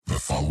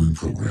following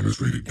program is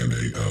rated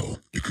MAL.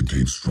 It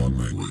contains strong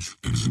language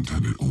and is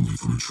intended only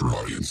for mature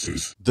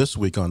audiences. This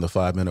week on the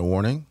 5-Minute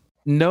Warning.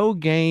 No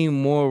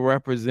game more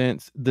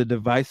represents the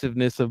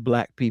divisiveness of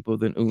black people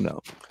than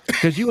Uno.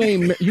 Because you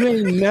ain't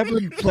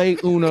never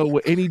played Uno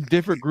with any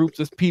different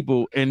groups of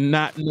people and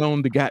not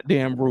known the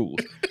goddamn rules.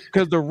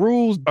 Because the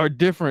rules are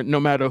different no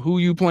matter who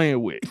you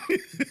playing with.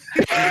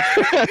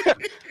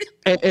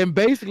 and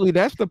basically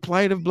that's the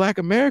plight of Black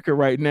America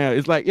right now.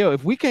 It's like, yo,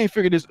 if we can't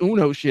figure this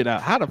Uno shit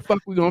out, how the fuck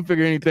we gonna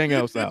figure anything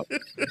else out?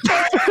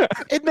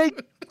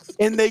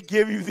 And they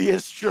give you the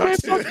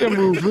instructions. Man, fuck them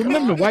rules.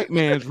 Remember the white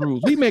man's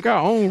rules. We make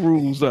our own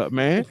rules up,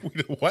 man.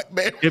 What,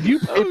 man? If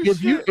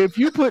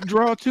you put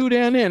draw 2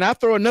 down there and I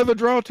throw another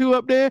draw 2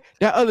 up there,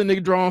 that other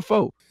nigga drawing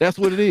 4. That's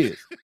what it is.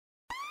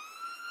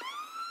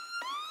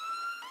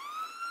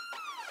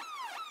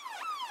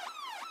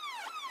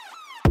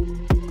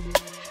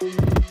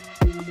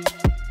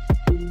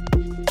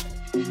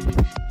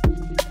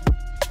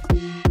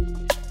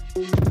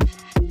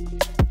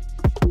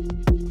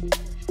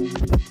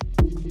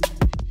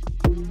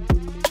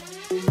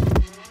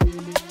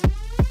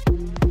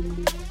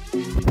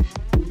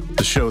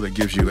 The show that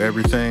gives you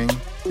everything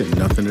and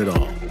nothing at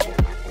all.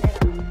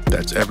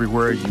 That's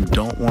everywhere you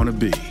don't want to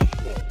be.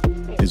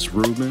 It's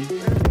Ruben,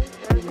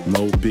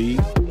 MoeB,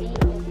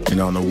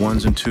 and on the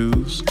ones and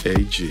twos,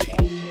 AG.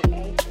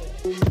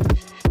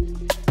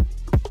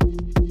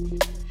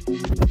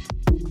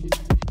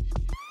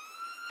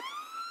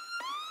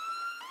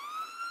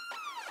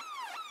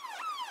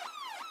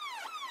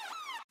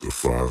 The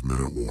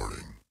 5-minute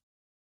warning.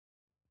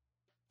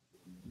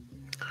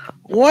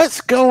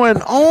 What's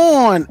going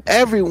on,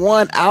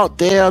 everyone out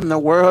there in the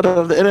world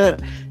of the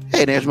internet?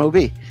 Hey, there's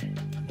MoeB.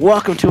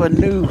 Welcome to a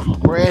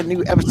brand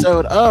new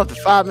episode of the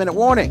 5-Minute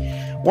Warning.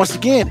 Once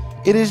again,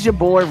 it is your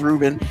boy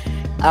Ruben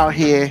out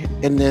here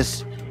in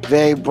this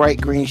very bright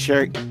green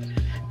shirt,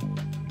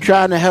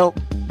 trying to help,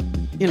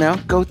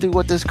 go through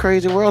what this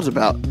crazy world's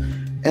about.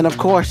 And of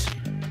course,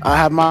 I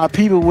have my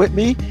people with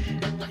me.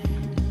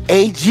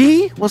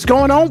 AG, what's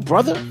going on,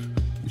 brother?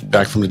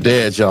 Back from the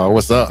dead, y'all.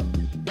 What's up?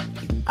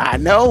 I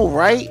know,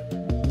 right?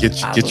 Get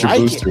your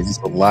boosters. It's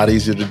a lot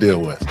easier to deal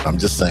with. I'm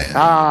just saying.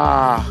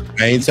 I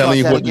ain't telling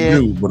you what to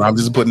do, but I'm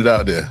just putting it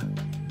out there.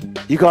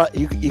 You caught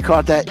that? You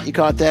caught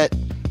that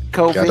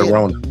COVID?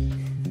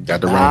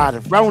 Got the Rona.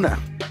 The Rona.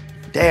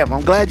 Damn,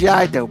 I'm glad you're all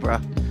right though, bro.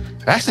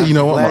 Actually, you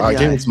know what? I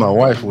gave it to my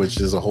wife, which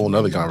is a whole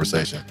nother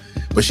conversation.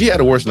 But she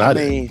had it worse than I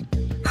did.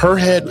 Her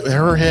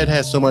head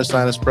had so much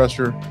sinus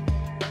pressure,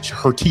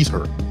 her teeth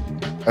hurt.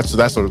 That's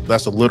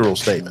a literal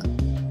statement.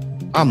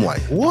 I'm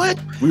like, what?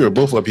 We were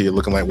both up here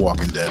looking like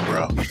Walking Dead,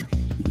 bro.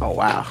 Oh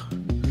wow.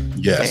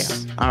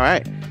 Yes. Damn. All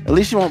right. At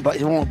least you won't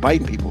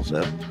bite people,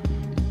 so.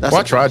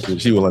 I tried to.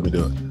 She would let me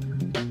do it.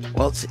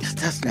 Well,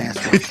 that's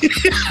nasty.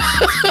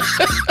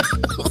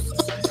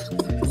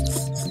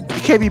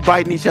 You can't be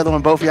biting each other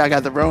when both of y'all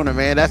got the Rona,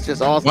 man. That's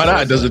just awesome. Why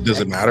not? Does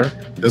it matter?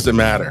 Does it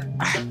matter?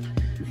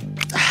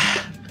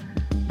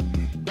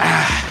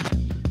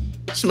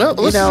 Smell.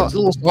 A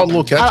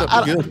little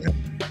ketchup is good, man.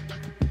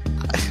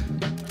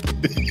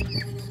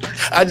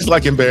 I just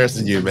like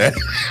embarrassing you, man.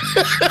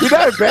 You're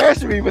not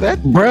embarrassing me, but that,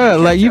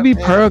 bruh, like you be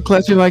pearl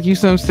clutching like you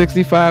some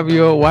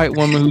 65-year-old white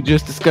woman who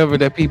just discovered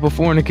that people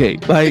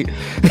fornicate. Like,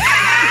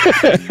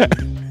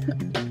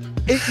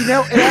 it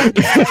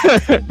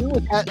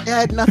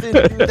had nothing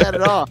to do with that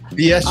at all.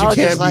 Yes,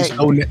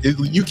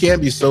 you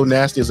can be so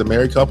nasty as a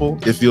married couple.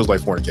 It feels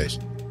like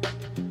fornication.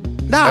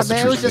 Nah,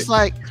 man, it was just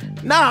like,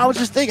 I was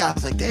just thinking, I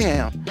was like,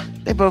 damn,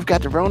 they both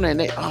got the Rona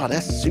and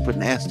that's super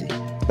nasty.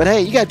 But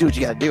hey, you gotta do what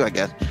you gotta do, I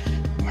guess.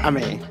 I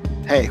mean,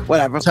 hey,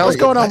 whatever. What's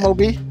going on,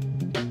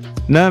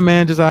 MoeB? Nah,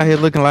 man, just out here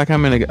looking like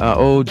I'm in an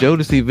old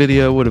Jodeci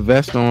video with a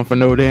vest on for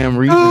no damn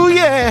reason. Oh,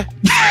 yeah.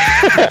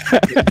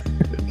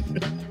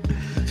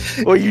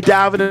 Or you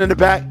diving in the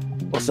back.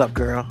 What's up,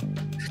 girl?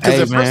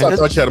 Because at first I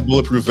thought you had a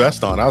bulletproof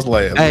vest on. I was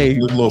like, a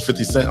little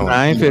 50 Cent on.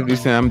 I ain't 50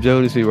 Cent. I'm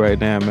Jodeci right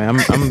now, man.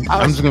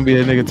 I'm just going to be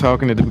a nigga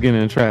talking at the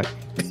beginning of the track.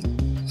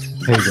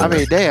 I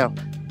mean, damn.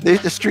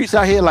 The streets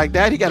out here like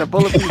that. He got a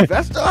bulletproof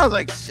vest on. I was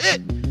like, shit.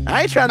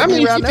 I ain't trying to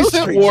be around those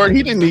streets. Wore it.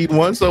 He didn't need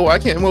one, so why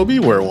can't MoeB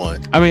wear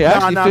one? I mean,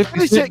 actually,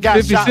 50 Cent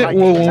got shot like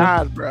 8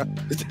 times, bro.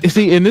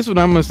 See, and this is what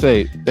I'm going to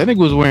say. That nigga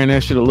was wearing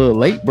that shit a little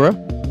late, bro.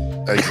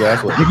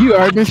 Exactly. You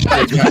already been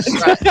shot.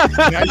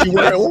 Now you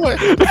wearing one.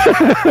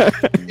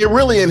 It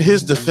really, in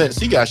his defense,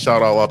 he got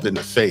shot all up in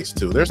the face,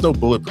 too. There's no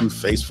bulletproof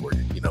face for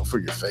you, for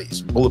your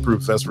face.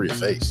 Bulletproof vest for your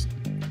face.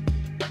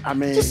 I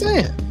mean, just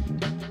saying.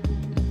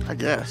 I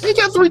guess. He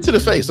got 3 to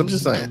the face. I'm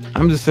just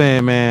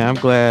saying, man, I'm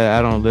glad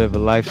I don't live a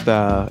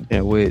lifestyle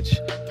in which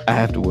I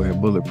have to wear a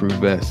bulletproof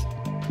vest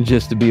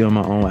just to be on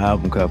my own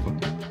album cover.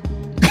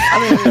 I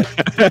mean,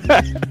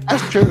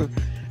 that's true.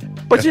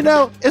 But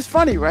it's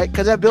funny, right?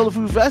 Because that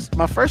bulletproof vest,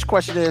 my first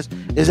question is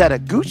that a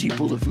Gucci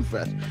bulletproof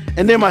vest?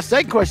 And then my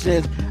second question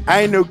is, I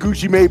didn't know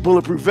Gucci made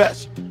bulletproof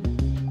vests.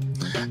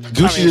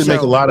 Gucci didn't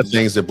make a lot of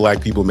things that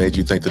black people made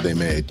you think that they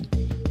made.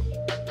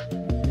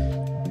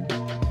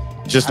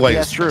 Just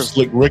like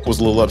Slick Rick was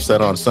a little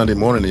upset on Sunday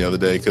morning the other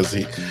day because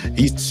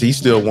he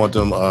still want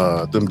them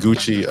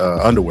Gucci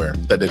underwear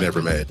that they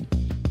never made.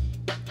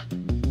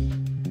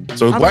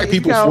 So black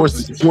people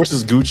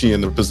forces Gucci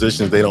in the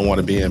positions they don't want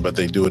to be in, but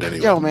they do it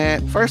anyway. Yo,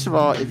 man, first of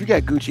all, if you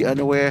got Gucci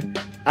underwear,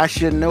 I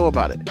shouldn't know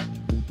about it.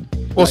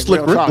 Well, like,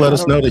 Slick Rick let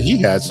us know that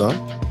he had some.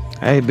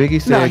 Hey,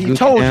 Biggie said he Gucci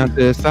told down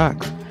to his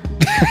socks.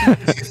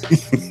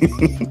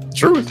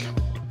 Truth.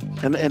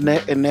 And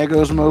there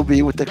goes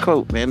MoeB with the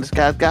coat, man. This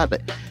guy's got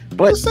it.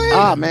 But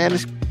man,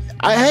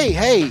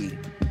 hey,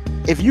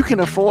 if you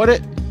can afford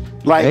it,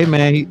 like, hey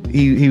man,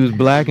 he was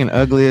black and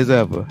ugly as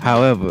ever.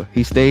 However,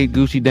 he stayed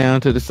Gucci down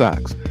to the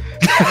socks.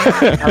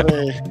 I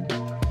mean,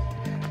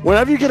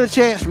 whenever you get a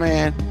chance,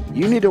 man,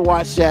 you need to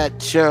watch that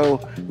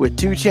show with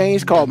 2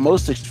 Chainz called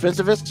Most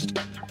Expensivest.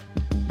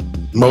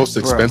 Most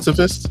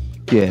Expensivest?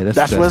 Yeah,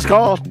 that's what it's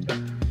called.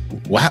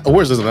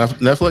 Where's this,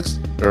 Netflix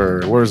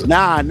or where is it?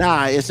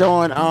 Nah, it's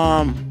on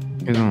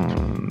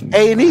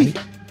A&E.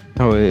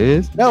 Oh, it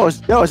is? No,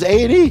 it's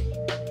A&E.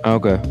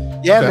 Okay.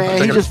 Yeah,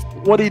 man.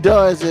 What he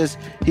does is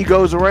he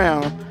goes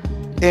around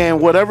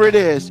and whatever it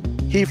is,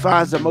 he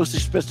finds the most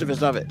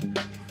expensivest of it.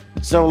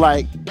 So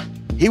like,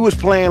 he was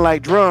playing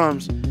like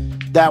drums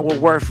that were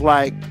worth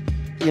like,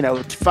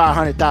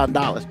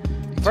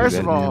 $500,000. First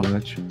of all,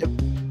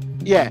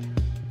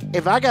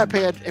 if I got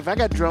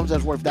drums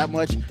that's worth that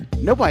much,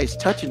 nobody's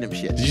touching them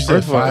shit. Did you say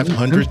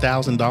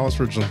 $500,000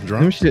 for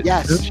drums?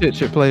 Yes. Them shit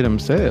should play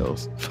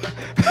themselves.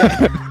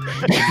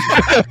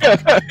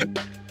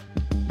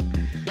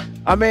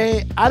 I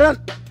mean,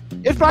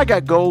 it's probably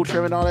got gold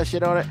trim and all that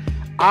shit on it.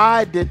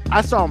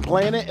 I saw him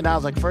playing it and I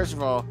was like, first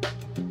of all,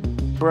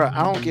 bro,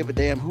 I don't give a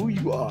damn who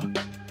you are.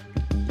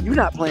 You're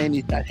not playing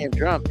these goddamn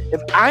drums.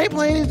 If I ain't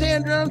playing these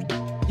damn drums,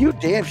 you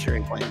damn sure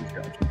ain't playing these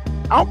drums.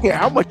 I don't care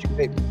how much you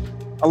pay me.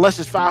 Unless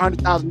it's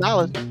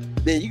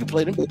 $500,000, then you can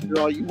play them bitches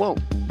all you want.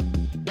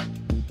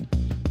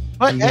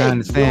 But you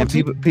understand,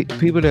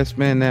 people that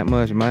spend that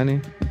much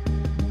money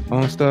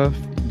on stuff,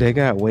 they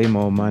got way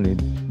more money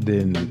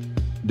than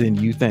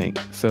you think.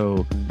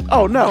 So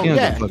you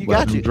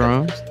got you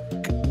drums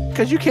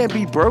because you can't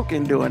be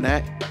broken doing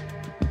that.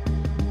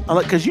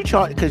 Because you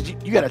got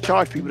to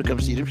charge people to come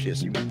see them shit,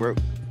 so you be broke.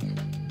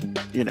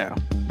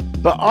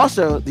 But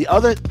also the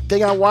other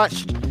thing I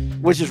watched,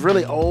 which is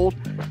really old,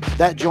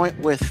 that joint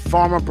with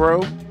Farmer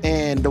Bro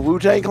and the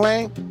Wu-Tang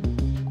Clan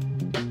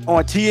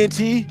on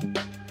TNT.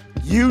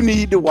 You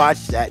need to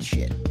watch that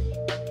shit.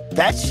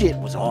 That shit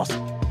was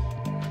awesome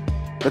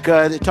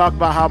because it talked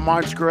about how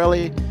Martin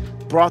Shkreli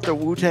brought the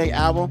Wu-Tang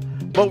album,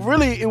 but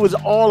really it was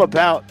all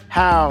about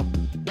how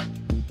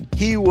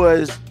he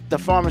was the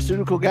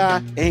pharmaceutical guy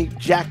and he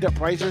jacked up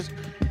prices,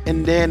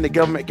 and then the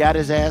government got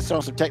his ass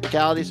on some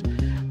technicalities,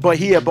 but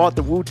he had bought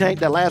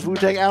that last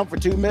Wu-Tang album for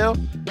 $2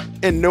 million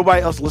and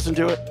nobody else listened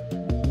to it.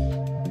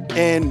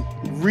 And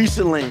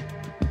recently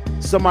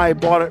somebody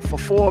bought it for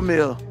 $4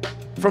 million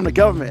from the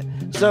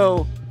government.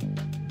 So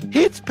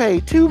he's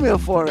paid $2 million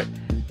for it.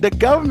 The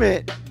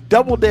government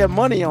doubled their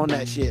money on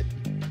that shit,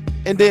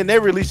 and then they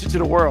released it to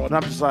the world. And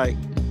I'm just like,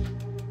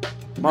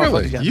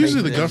 really?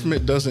 Usually the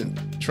government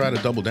doesn't try to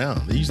double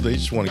down. Usually they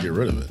just want to get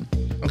rid of it. I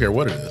don't care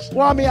what it is.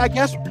 Well, I mean, I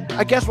guess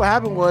what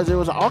happened was it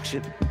was an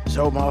auction.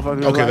 So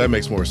motherfuckers. Okay, that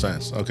makes more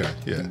sense. Okay,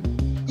 yeah.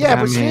 Yeah,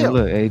 but still,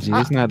 look, AG,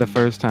 it's not the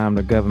first time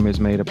the government's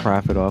made a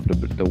profit off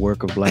the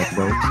work of black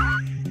folks.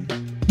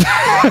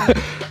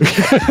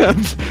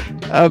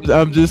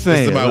 I'm just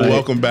saying. It's my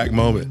welcome back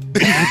moment.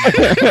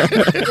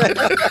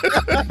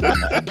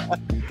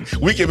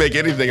 We can make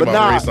anything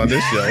about race on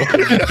this show.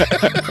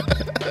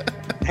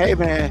 Hey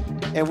man,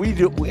 and we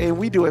do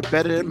it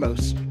better than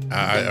most.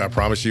 I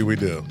promise you we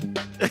do.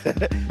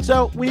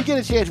 So when you get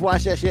a chance,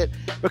 watch that shit,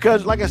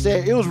 because like I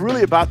said, it was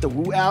really about the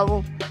Wu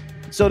album.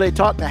 So they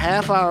talked a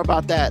half hour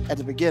about that at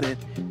the beginning.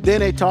 Then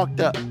they talked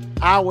an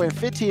hour and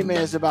 15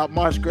 minutes about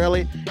Martin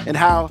Shkreli and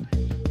how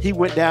he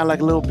went down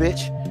like a little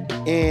bitch.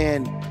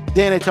 And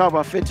then they talked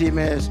about 15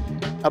 minutes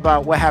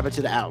about what happened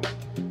to the album,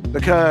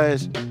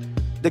 because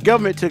the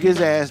government took his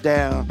ass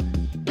down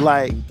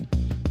like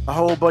a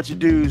whole bunch of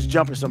dudes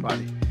jumping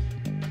somebody.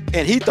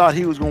 And he thought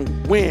he was going to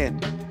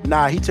win.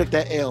 Nah, he took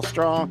that L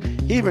strong.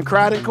 He even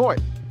cried in court.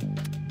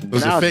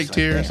 Was it fake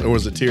tears or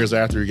was it tears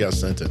after he got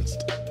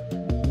sentenced?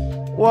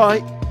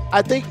 Well,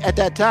 I think at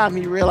that time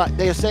he realized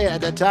his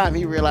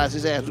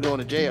ass was going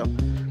to jail.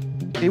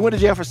 He went to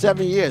jail for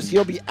 7 years.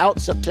 He'll be out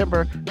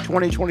September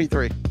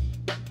 2023.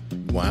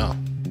 Wow.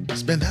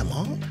 It's been that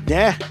long?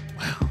 Yeah.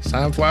 Wow.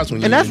 Time flies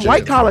when you're in jail. And that's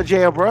white collar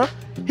jail, bro.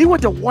 He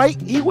went to white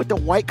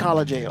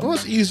collar jail. Well,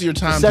 it's easier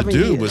time to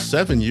do, but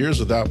 7 years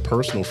without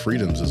personal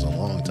freedoms is a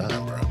long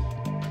time, bro.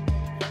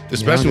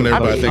 Especially when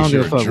everybody thinks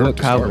you're a jerk. What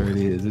color it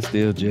is, it's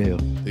still jail.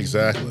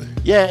 Exactly.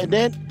 Yeah, and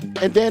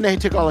then they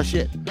took all the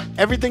shit.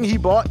 Everything he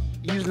bought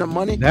using the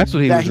money. That's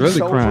what he was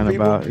really crying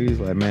about. He's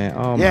like, man,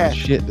 all my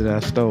shit that I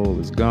stole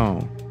is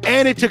gone.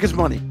 And he took his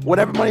money.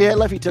 Whatever money he had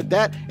left, he took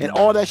that and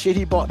all that shit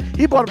he bought.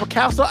 He bought a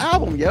Picasso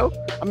album,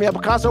 a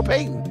Picasso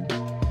painting.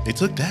 They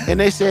took that? And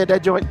they said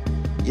that joint,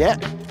 yeah.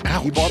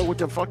 Ouch. He bought it with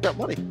the fucked up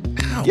money.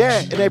 Ouch. Ouch. Yeah,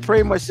 and they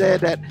pretty much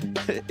said that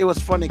it was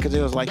funny because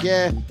it was like,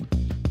 yeah,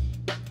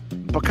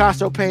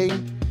 Picasso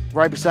painting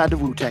right beside the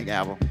Wu-Tang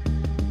album.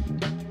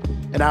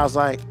 And I was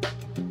like,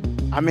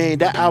 I mean,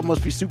 that album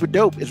must be super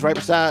dope. It's right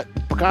beside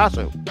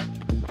Picasso.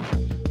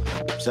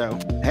 So,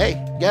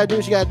 hey, you gotta do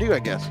what you gotta do, I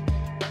guess.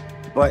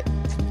 But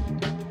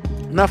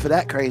enough of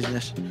that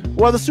craziness.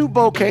 Well, the Super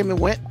Bowl came and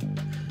went.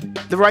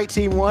 The right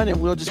team won,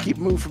 and we'll just keep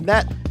moving from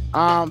that.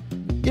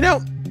 You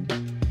know,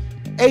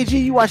 AG,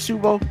 you watched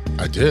Super Bowl?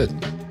 I did.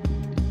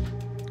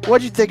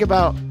 What'd you think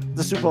about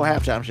the Super Bowl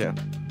halftime show?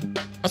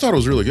 I thought it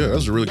was really good. That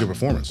was a really good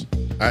performance.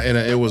 And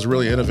it was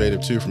really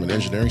innovative, too, from an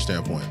engineering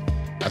standpoint.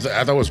 I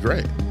thought it was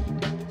great.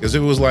 Because it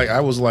was like,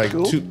 I was like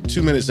cool.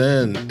 two minutes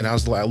in, and I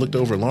looked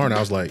over at Lauren, I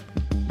was like,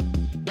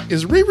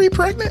 is Riri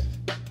pregnant?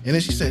 And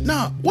then she said,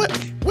 no, what?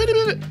 Wait a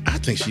minute. I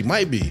think she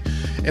might be.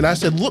 And I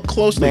said, look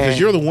closely, because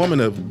you're the woman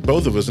of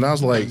both of us. And I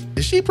was like,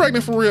 is she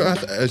pregnant for real? I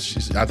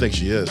think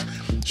she is.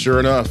 Sure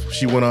enough,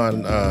 she went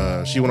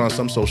on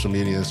some social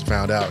media and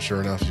found out,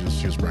 sure enough,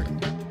 she was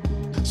pregnant.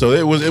 So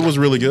it was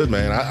really good,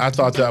 man. I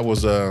thought that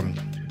was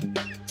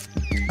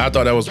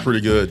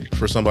pretty good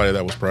for somebody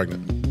that was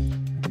pregnant.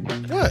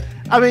 What?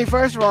 I mean,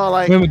 first of all,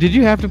 like, remember, did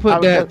you have to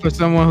put that for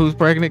someone who's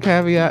pregnant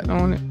caveat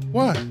on it?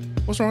 Why?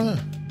 What's wrong with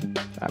that?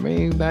 I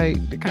mean, like,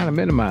 it kind of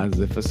minimizes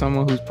it for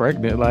someone who's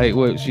pregnant. Like,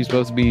 what, she's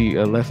supposed to be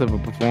less of a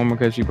performer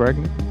because she's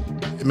pregnant?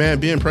 Man,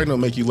 being pregnant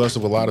will make you less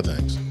of a lot of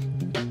things.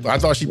 I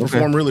thought she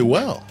performed really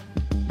well.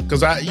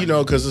 Because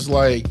it's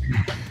like,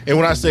 and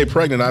when I say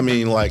pregnant, I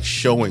mean like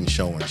showing.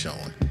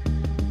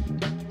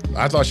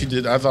 I thought she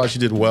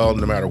did well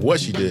no matter what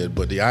she did,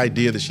 but the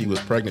idea that she was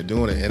pregnant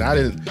doing it, and I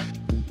didn't,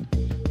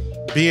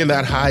 being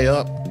that high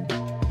up,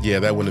 yeah,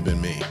 that wouldn't have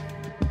been me.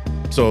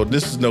 So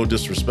this is no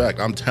disrespect.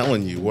 I'm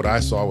telling you, what I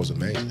saw was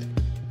amazing.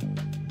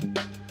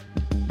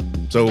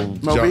 So,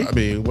 I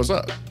mean, what's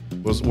up?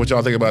 What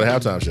y'all think about a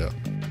halftime show?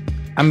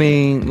 I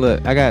mean,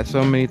 look, I got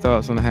so many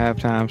thoughts on the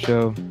halftime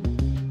show,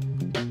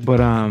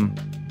 but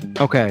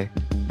okay,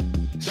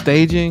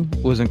 staging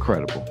was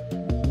incredible.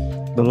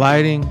 The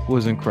lighting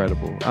was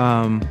incredible.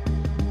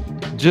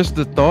 Just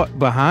the thought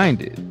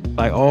behind it,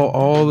 like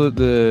all of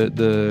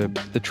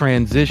the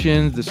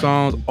transitions, the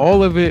songs,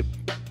 all of it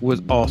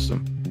was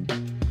awesome.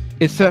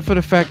 Except for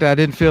the fact that I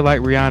didn't feel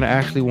like Rihanna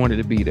actually wanted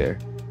to be there.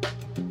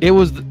 It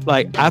was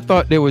like, I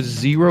thought there was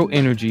zero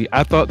energy.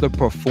 I thought the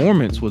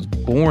performance was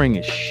boring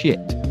as shit.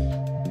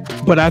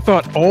 But I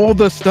thought all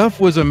the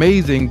stuff was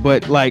amazing.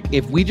 But like,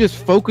 if we just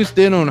focused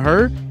in on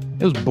her,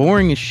 it was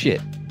boring as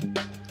shit.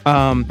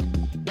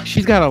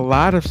 She's got a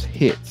lot of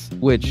hits,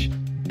 which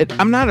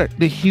I'm not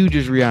the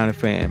hugest Rihanna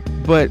fan,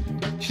 but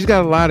she's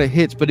got a lot of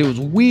hits. But it was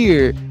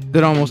weird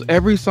that almost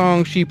every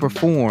song she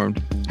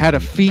performed had a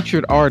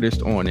featured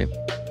artist on it.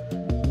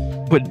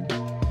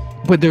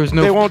 But there was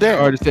no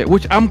artist there,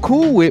 which I'm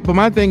cool with. But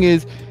my thing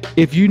is,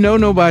 if you know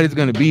nobody's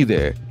gonna be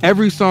there,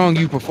 every song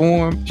you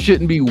perform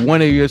shouldn't be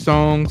one of your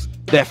songs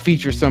that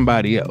features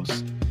somebody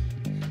else.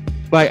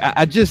 Like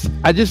I just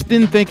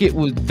didn't think it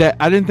was that.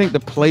 I didn't think the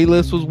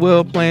playlist was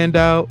well planned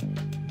out.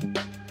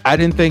 I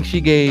didn't think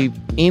she gave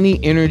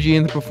any energy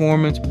in the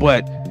performance.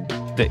 But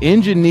the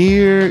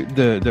engineer,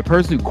 the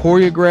person who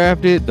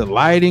choreographed it, the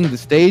lighting, the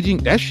staging,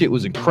 that shit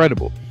was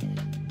incredible.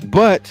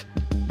 But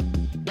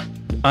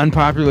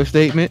unpopular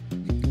statement,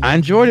 I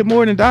enjoyed it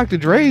more than Dr.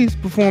 Dre's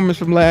performance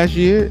from last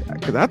year,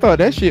 because I thought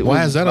that shit was...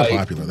 Why is that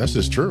unpopular? That's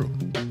just true.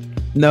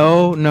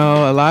 No,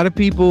 a lot of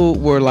people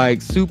were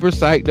like super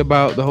psyched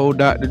about the whole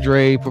Dr.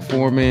 Dre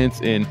performance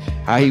and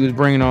how he was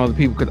bringing all the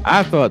people, because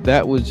I thought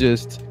that was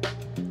just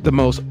the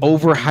most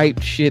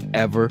overhyped shit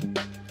ever.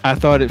 I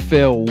thought it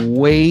fell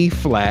way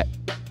flat.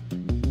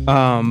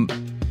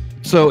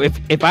 So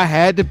if I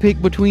had to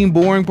pick between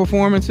boring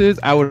performances,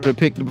 I would have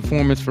picked the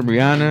performance from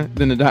Rihanna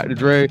than the Dr.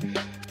 Dre.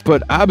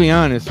 But I'll be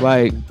honest,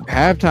 like,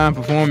 halftime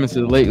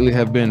performances lately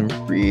have been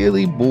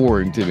really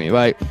boring to me.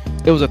 Like,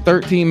 it was a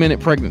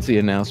 13-minute pregnancy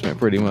announcement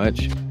pretty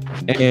much.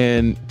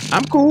 And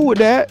I'm cool with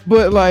that,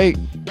 but like,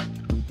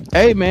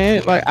 hey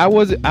man, like I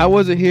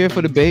wasn't here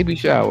for the baby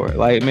shower.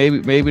 Like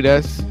maybe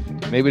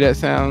that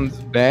sounds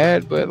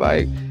bad, but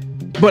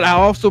I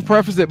also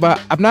preface it by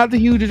I'm not the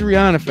hugest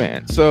Rihanna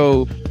fan.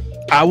 So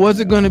I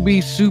wasn't gonna be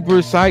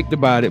super psyched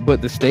about it,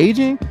 but the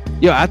staging,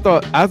 I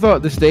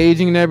thought the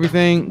staging and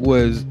everything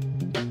was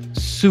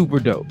super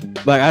dope.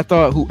 Like I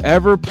thought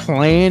whoever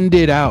planned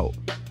it out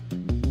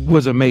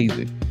was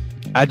amazing.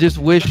 I just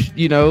wish,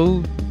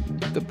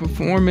 the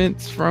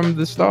performance from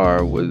the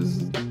star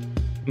was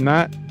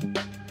not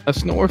a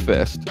snore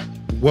fest.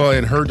 Well,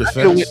 in her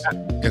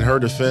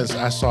defense,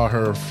 I saw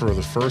her for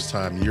the first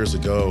time years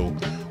ago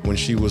when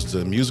she was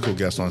the musical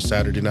guest on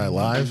Saturday Night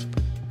Live.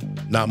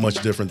 Not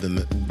much different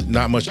than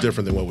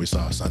what we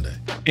saw Sunday.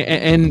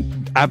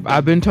 And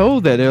I've been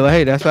told that they're like,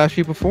 hey, that's how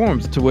she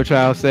performs. To which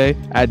I'll say,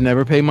 I'd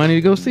never pay money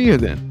to go see her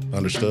then.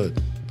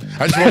 Understood.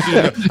 I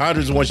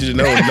just want you to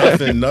know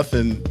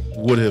nothing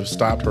would have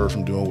stopped her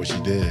from doing what she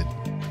did.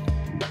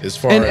 As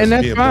far as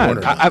that's being fine. born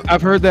or not.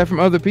 I've heard that from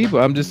other people.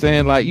 I'm just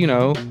saying,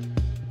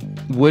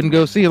 wouldn't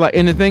go see it. Like,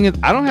 and the thing is,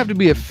 I don't have to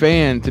be a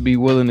fan to be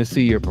willing to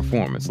see your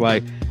performance.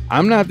 Like,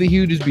 I'm not the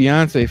hugest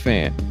Beyonce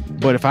fan,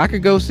 but if I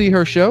could go see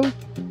her show,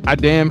 I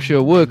damn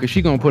sure would, because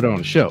she gonna put on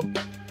a show.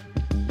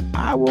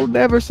 I will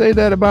never say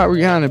that about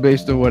Rihanna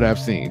based on what I've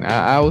seen.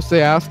 I will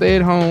say I'll stay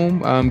at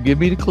home, give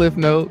me the cliff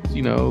notes,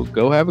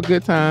 go have a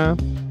good time.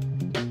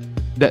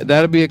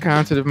 That'll be a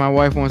concert if my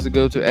wife wants to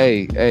go to.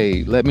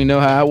 Hey, let me know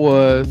how it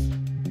was.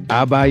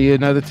 I'll buy you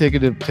another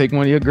ticket to take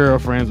one of your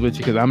girlfriends with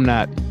you, because I'm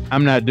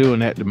not doing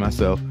that to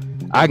myself.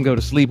 I can go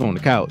to sleep on the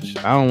couch.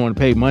 I don't want to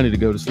pay money to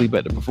go to sleep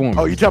at the performance.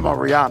 Oh, you talking about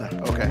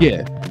Rihanna? Okay.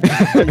 Yeah.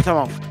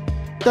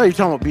 you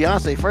talking about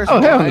Beyonce first? Oh,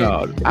 of all,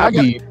 hell no.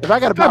 If I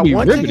got to buy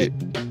one ticket.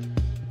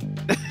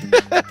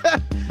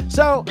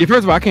 So yeah,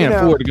 first of all, I can't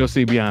afford to go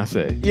see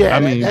Beyonce. Yeah, I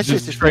mean, that's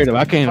just straight up.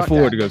 I can't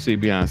afford to go see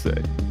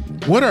Beyonce.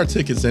 What are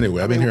tickets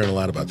anyway? I've been hearing a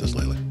lot about this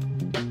lately.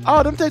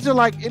 Oh, them things are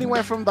like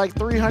anywhere from like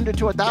 300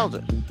 to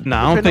 1,000. No,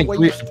 I don't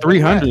think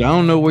 300. I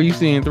don't know where you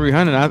seeing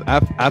 300. I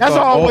that's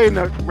all the way in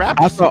the rap.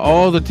 I saw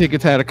all the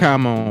tickets had a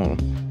comma on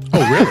them.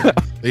 Oh, really?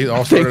 They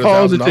all started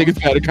all the tickets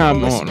had a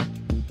comma on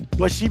them.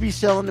 But she be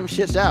selling them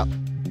shits out.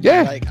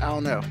 Yeah. Like, I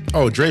don't know.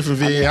 Oh, Dre for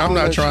VA, I'm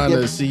not trying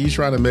to see you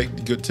trying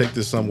to take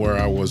this somewhere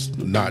I was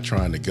not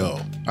trying to go.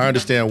 I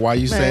understand why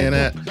you saying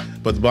that,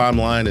 but the bottom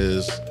line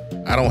is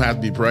I don't have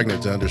to be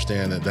pregnant to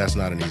understand that that's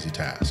not an easy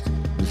task.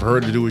 For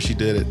her to do what she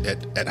did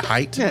at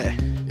height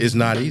is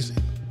not easy.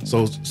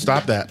 So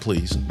stop that,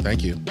 please.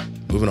 Thank you.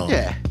 Moving on.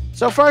 Yeah.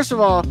 So first of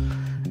all,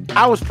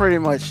 I was pretty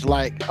much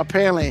like,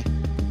 apparently,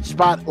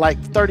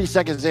 like 30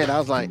 seconds in, I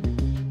was like,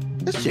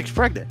 this chick's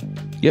pregnant.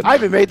 Yep. I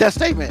even made that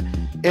statement.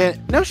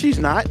 And no, she's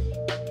not.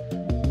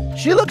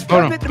 She looks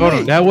pregnant to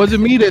me. That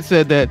wasn't me that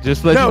said that.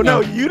 Just let you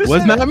know. No, you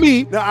was not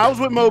me. No, I was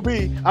with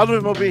MoeB. I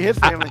was with MoeB, his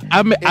family.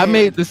 I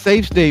made the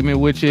safe statement,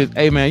 which is,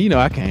 hey man,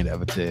 I can't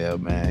ever tell,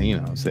 man. You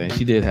know what I'm saying?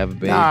 She did have a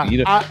baby.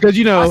 Because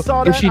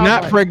if she's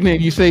not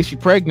pregnant, you say she's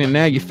pregnant,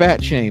 now you're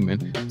fat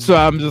shaming. So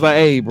I'm just like,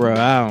 hey, bro,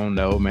 I don't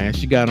know, man.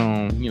 She got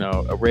on,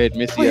 a red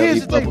Missy. Well,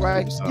 here's the thing,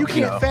 right? You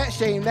can't fat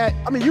shame that.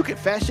 I mean, you can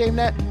fat shame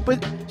that,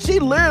 but she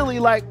literally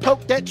like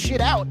poked that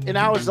shit out, and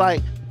I was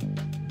like,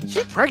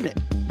 she's pregnant.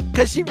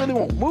 Because she really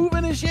won't move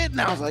in and shit,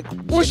 and I was like,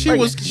 well,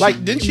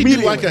 didn't she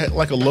do like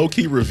a low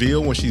key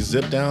reveal when she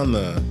zipped down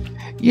the?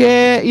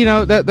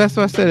 Yeah, that's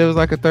what I said. It was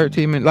like a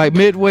 13-minute, like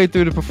midway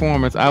through the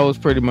performance, I was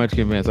pretty much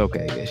convinced.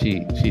 Okay, yeah,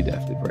 she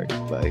definitely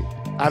pregnant. Like,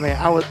 I mean,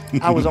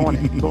 I was on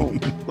it. Boom.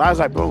 I was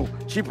like, boom,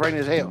 she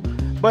pregnant as hell.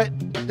 But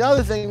the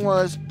other thing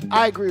was,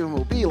 I agree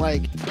with MoeB.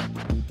 Like,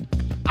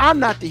 I'm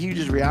not the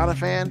hugest Rihanna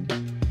fan,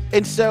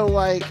 and so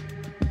like,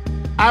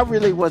 I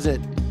really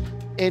wasn't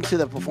into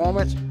the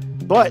performance.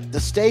 But the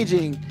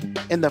staging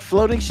and the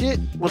floating shit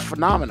was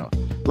phenomenal.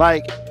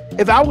 Like,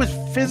 if I was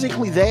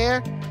physically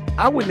there,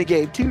 I wouldn't have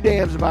gave two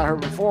damns about her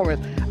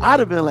performance. I'd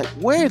have been like,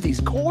 where are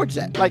these chords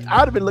at? Like,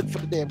 I'd have been looking for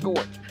the damn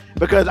chords.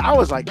 Because I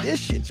was like, this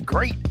shit's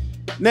great.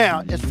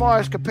 Now, as far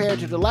as compared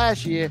to the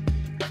last year,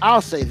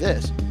 I'll say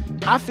this.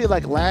 I feel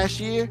like last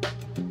year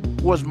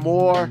was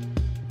more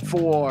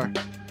for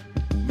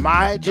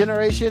my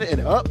generation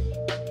and up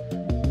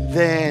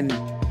than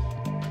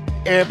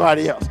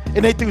everybody else.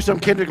 And they threw some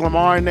Kendrick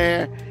Lamar in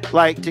there,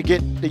 like, to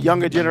get the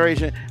younger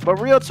generation. But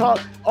real talk,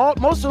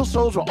 most of those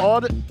songs were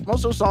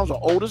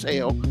old as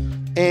hell.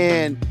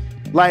 And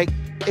like,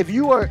 if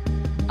you were,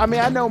 I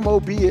mean, I know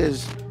MoeB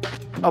is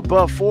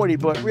above 40,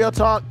 but real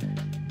talk,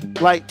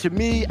 like, to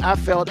me, I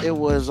felt it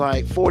was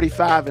like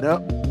 45 and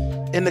up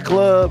in the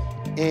club,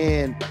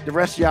 and the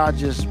rest of y'all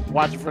just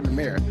watching from the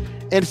mirror.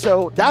 And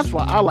so that's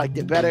why I liked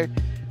it better.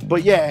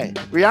 But yeah,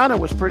 Rihanna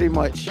was pretty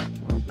much,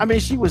 I mean,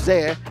 she was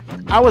there.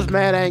 I was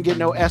mad I didn't get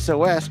no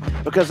SOS,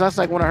 because that's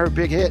like one of her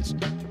big hits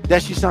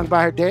that she sung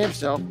by her damn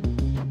self.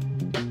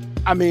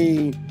 I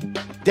mean,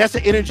 that's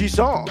an energy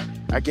song.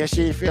 I guess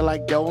she didn't feel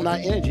like doling out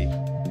energy.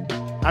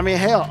 I mean,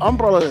 hell,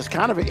 Umbrella is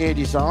kind of an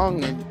energy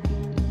song.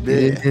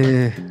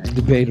 And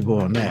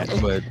debatable on that,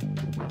 but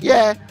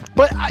yeah.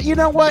 But you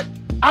know what?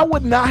 I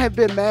would not have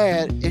been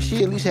mad if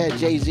she at least had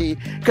Jay-Z,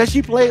 because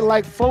she played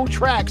like 4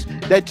 tracks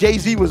that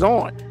Jay-Z was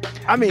on.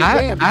 I mean,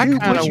 I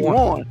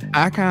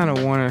kind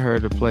of wanted her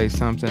to play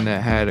something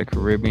that had a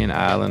Caribbean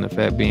island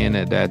effect, being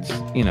that's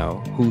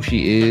who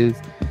she is,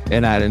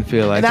 and I didn't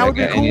feel like and I would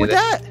be cool with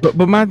that.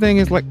 But my thing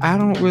is, like, I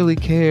don't really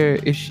care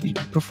if she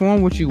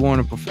perform what you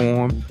want to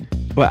perform,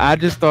 but I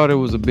just thought it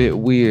was a bit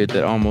weird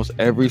that almost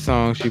every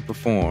song she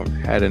performed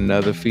had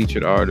another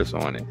featured artist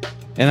on it.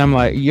 And I'm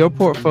like, your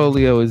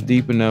portfolio is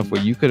deep enough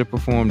where you could have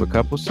performed a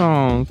couple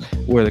songs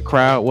where the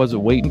crowd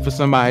wasn't waiting for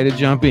somebody to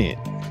jump in.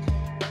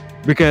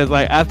 Because,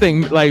 like, I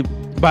think, like,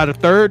 by the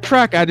 3rd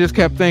track, I just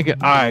kept thinking,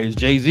 all right, is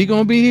Jay-Z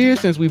gonna be here,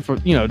 since we've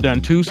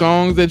done 2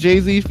 songs that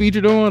Jay-Z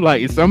featured on?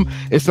 Like,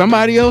 is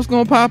somebody else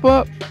gonna pop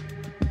up?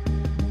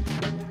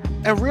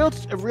 And real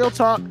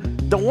talk,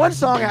 the one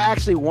song I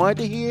actually wanted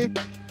to hear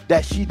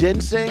that she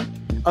didn't sing,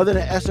 other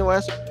than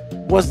SOS,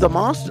 was The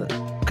Monster,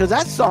 because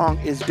that song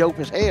is dope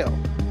as hell.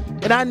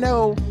 And I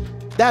know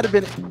that'd have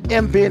been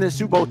M being in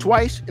Super Bowl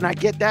twice, and I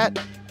get that.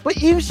 But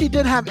even if she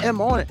didn't have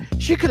M on it,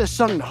 she could have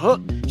sung the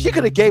hook. She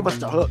could have gave us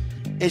the hook.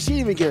 And she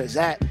didn't even give us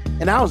that.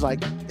 And I was like,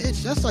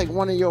 bitch, that's like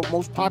one of your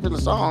most popular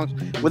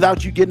songs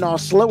without you getting all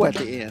slow at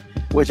the end.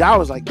 Which I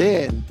was like,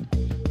 damn,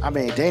 I'm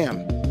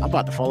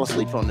about to fall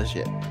asleep on this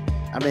shit.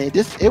 I mean,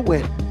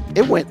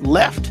 it went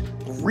left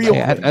real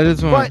quick. I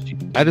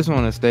just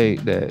want to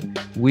state that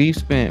we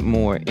spent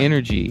more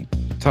energy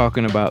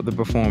talking about the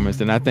performance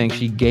than I think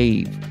she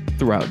gave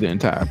throughout the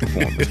entire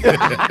performance.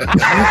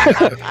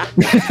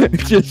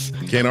 Just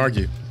can't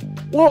argue.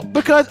 Well,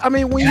 because I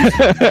mean, when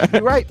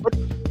you're right,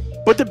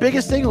 but the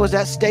biggest thing was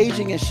that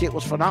staging and shit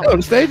was phenomenal. Oh,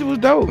 the stage was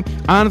dope.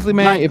 Honestly,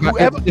 man, like,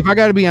 if I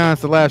got to be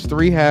honest, the last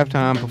 3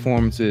 halftime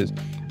performances,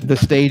 the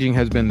staging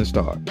has been the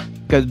star.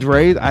 Because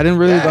Dre's, I didn't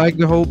really like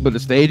the whole, but the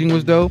staging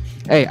was dope.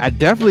 Hey, I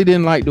definitely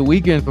didn't like the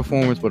Weeknd's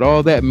performance, but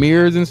all that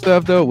mirrors and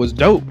stuff though was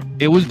dope.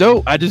 It was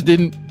dope. I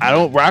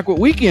don't rock with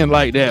Weeknd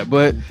like that,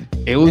 but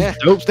it was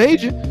dope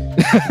staging.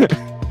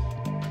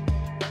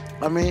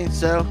 I mean,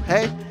 so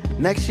hey,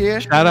 next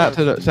year. Shout out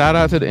to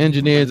the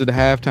engineers at the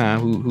halftime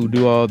who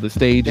do all the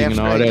staging and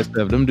all that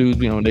stuff. Them dudes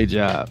be on their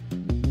job.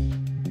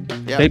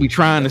 Yep. They be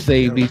trying to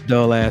save these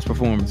dull ass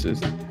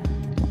performances.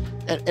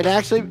 And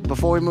actually,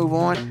 before we move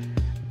on,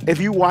 if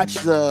you watch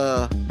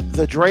the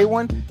Dre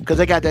one, because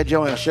they got that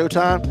joint on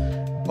Showtime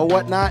or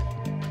whatnot,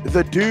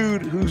 the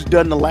dude who's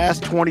done the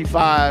last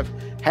 25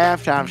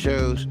 halftime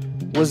shows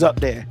was up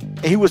there,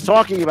 and he was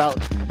talking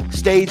about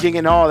staging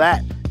and all that.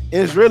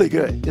 And it's really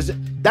good.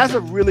 That's a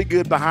really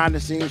good behind the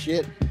scenes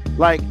shit.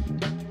 Like,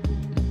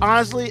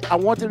 honestly, I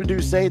want them to do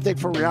the same thing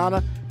for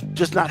Rihanna,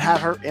 just not have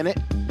her in it.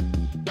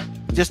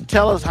 Just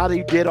tell us how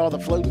they did all the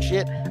floating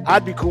shit.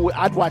 I'd be cool.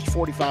 I'd watch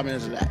 45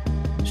 minutes of that.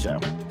 So,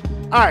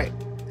 all right.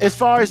 As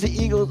far as the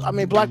Eagles, I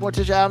mean, Blackmore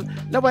Tish album,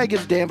 nobody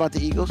gives a damn about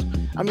the Eagles.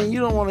 I mean, you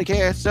don't want to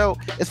care. So,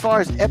 as far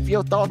as F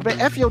your thoughts, man,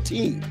 F your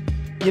team.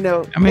 You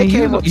know, I mean,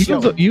 you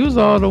was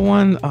all the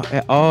one,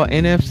 all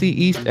NFC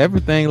East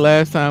everything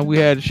last time we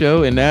had a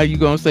show, and now you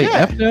gonna say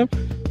F them?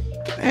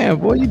 Man,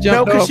 boy, you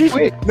jumped off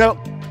quick. No,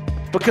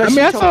 because I mean,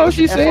 that's all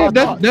she said.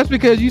 That's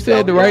because you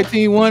said the right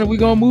team won, and we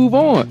gonna move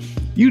on.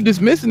 You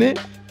dismissing it.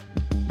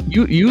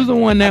 You was the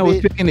one that was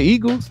picking the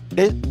Eagles.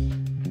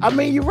 I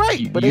mean, you're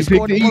right, but they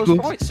scored the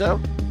most points, so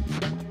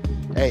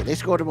hey, they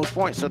scored the most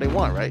points, so they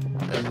won, right?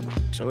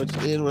 So it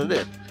is what it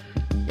is,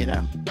 you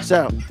know.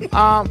 So,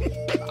 all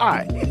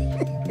right,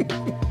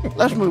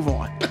 let's move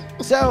on.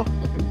 So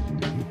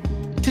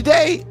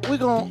today we're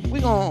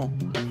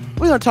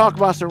gonna talk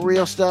about some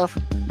real stuff,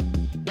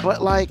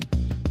 but like,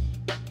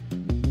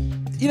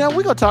 you know,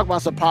 we're gonna talk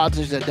about some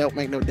politics that don't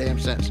make no damn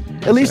sense,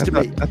 at least to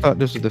me. I thought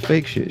this was the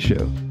fake shit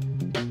show.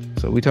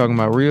 So we talking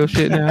about real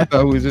shit now? I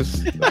thought we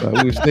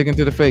were sticking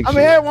to the fake shit. I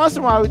mean, every once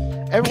in a while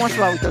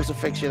we throw some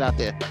fake shit out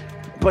there.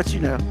 But you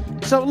know,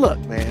 so look,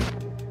 man.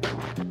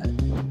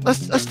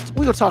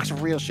 We're gonna talk some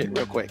real shit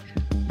real quick.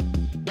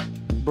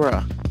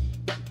 Bruh.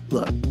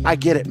 Look, I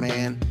get it,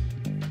 man.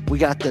 We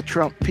got the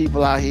Trump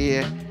people out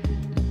here,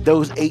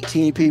 those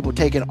 18 people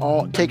taking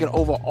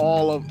over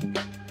all of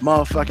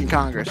motherfucking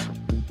Congress.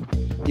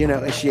 You know,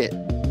 and shit.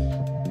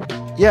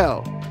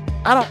 Yo,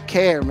 I don't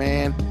care,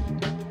 man.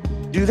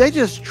 Do they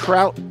just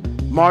trout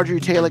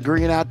Marjorie Taylor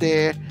Greene out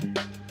there?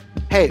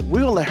 Hey, we're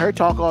gonna let her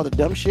talk all the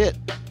dumb shit.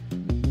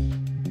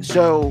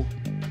 So,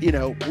 you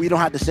know, we don't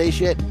have to say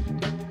shit.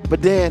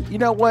 But then, you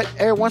know what?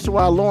 Every once in a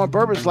while, Lauren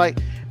Berber's like,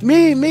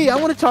 me, I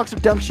want to talk some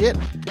dumb shit.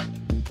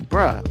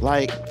 Bruh,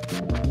 like,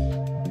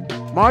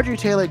 Marjorie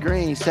Taylor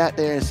Greene sat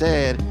there and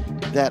said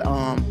that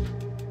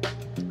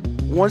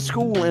one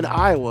school in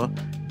Iowa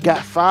got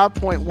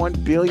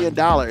 $5.1 billion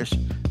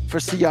for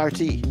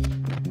CRT.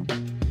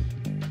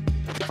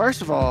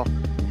 First of all,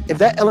 if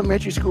that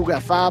elementary school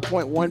got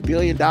 $5.1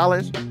 billion,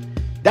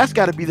 that's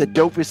got to be the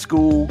dopest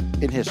school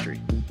in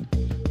history.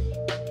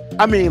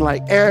 I mean,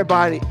 like,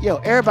 everybody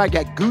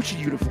got Gucci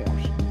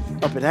uniforms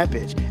up in that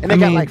bitch. And they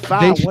got like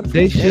five.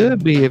 They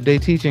should be if they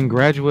teaching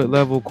graduate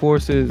level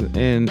courses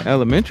in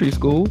elementary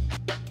school,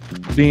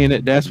 being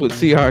that that's what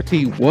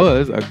CRT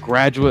was, a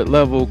graduate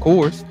level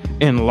course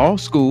in law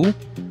school.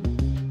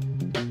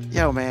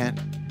 Yo, man,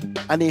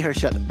 I need her to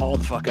shut all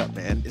the fuck up,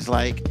 man. It's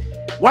like,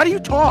 why do you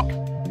talk?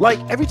 Like,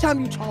 every time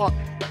you talk,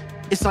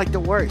 it's like the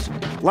worst.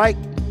 Like,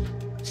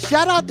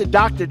 shout out to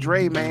Dr.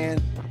 Dre,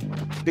 man,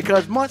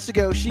 because months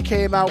ago she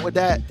came out with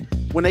that.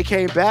 When they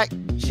came back,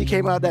 she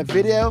came out with that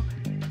video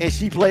and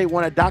she played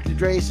one of Dr.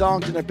 Dre's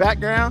songs in the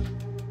background,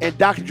 and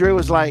Dr. Dre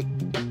was like,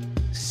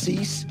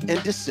 cease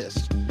and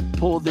desist,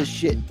 pull this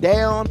shit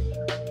down,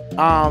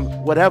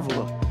 whatever.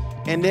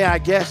 And then I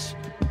guess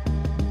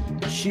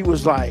she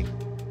was like,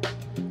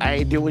 I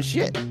ain't doing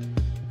shit.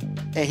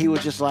 And he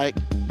was just like,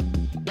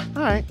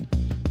 all right.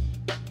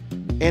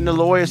 And the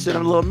lawyer sent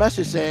him a little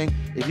message saying,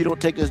 if you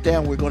don't take this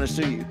down, we're going to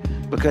sue you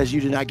because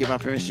you did not give my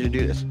permission to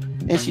do this.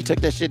 And she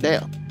took that shit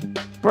down.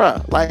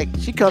 Bruh, like,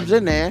 she comes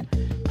in there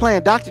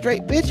playing Dr. Dre.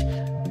 Bitch,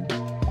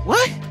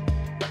 what?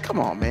 Come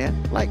on,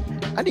 man. Like,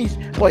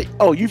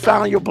 you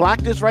found your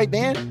blackness right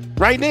then?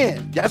 Right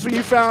then. That's when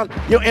you found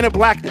your inner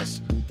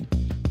blackness.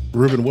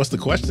 Ruben, what's the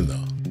question,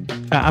 though?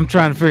 I'm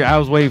trying to figure. I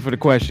was waiting for the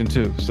question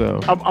too. So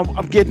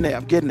I'm getting there.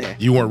 I'm getting there.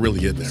 You weren't really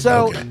getting there.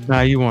 So okay.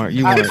 Nah, you weren't.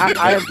 You weren't.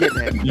 I am getting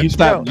there. You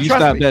stopped. No, you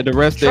stopped at the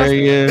rest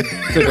area.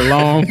 Took a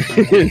long,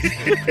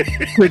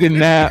 took a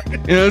nap.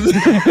 You know what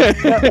I'm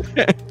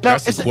saying?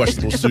 That's the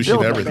questionable sushi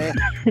and everything.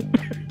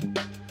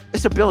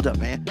 It's a buildup,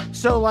 man.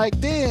 So like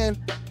then,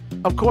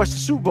 of course, the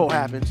Super Bowl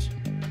happens,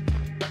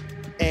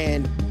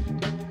 and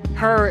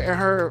her and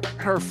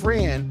her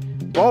friend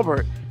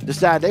Bulbert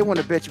decide they want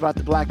to bitch about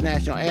the Black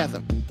National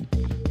Anthem.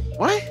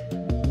 What?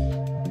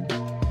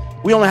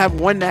 We only have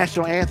one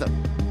national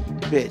anthem,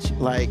 bitch.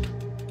 Like,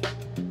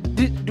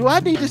 do I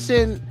need to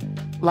send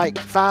like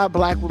 5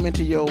 black women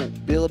to your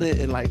building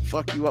and like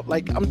fuck you up?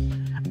 Like,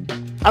 I'm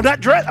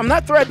not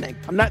threatening.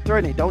 I'm not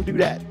threatening. Don't do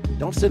that.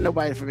 Don't send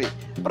nobody for me.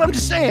 But I'm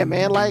just saying,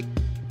 man. Like,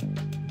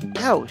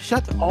 yo,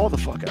 shut all the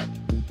fuck up.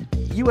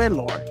 You and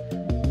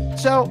Lauren.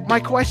 So my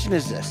question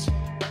is this.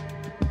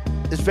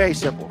 It's very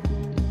simple.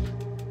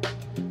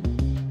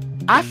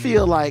 I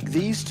feel like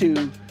these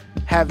two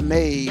have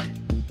made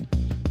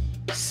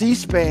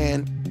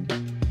C-SPAN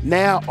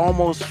now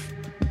almost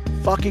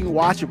fucking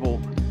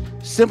watchable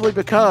simply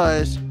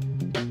because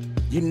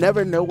you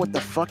never know what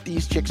the fuck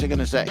these chicks are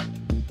gonna say.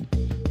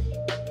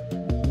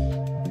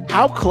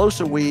 How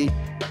close are we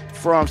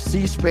from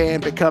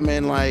C-SPAN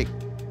becoming like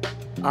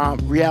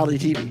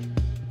reality TV?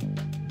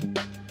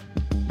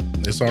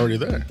 It's already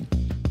there.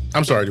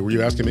 I'm sorry, were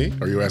you asking me or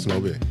were you asking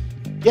MoeB?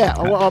 Yeah,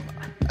 well,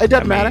 it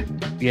doesn't matter.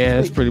 Yeah,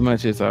 it's pretty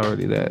much it's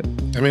already that.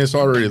 I mean, it's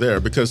already there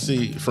because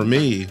see, for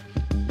me,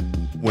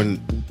 when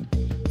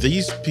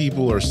these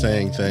people are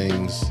saying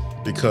things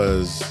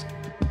because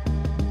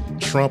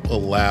Trump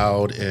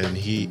allowed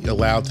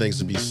things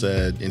to be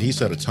said and he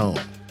set a tone.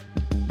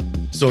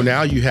 So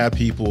now you have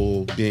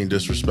people being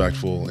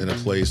disrespectful in a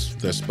place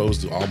that's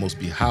supposed to almost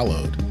be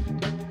hallowed.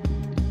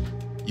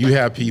 You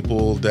have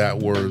people that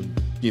were,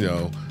 you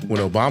know, when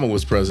Obama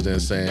was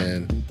president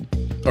saying,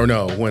 or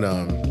no,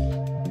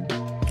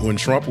 when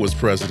Trump was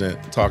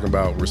president talking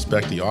about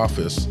respect the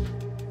office,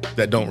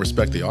 that don't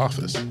respect the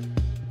office.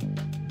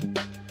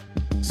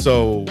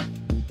 So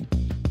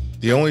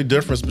the only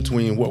difference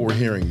between what we're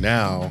hearing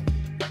now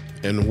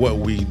and what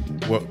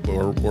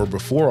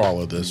before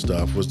all of this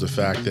stuff was the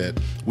fact that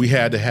we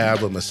had to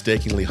have a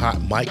mistakenly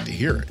hot mic to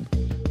hear it.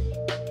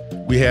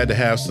 We had to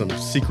have some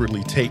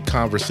secretly taped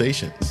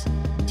conversations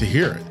to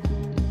hear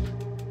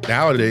it.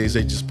 Nowadays,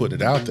 they just put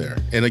it out there.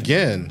 And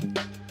again,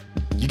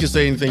 you can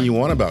say anything you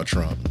want about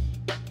Trump,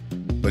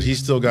 but he's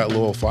still got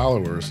loyal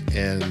followers,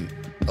 and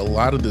a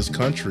lot of this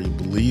country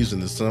believes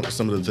in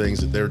some of the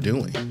things that they're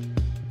doing.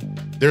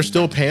 They're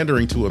still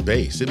pandering to a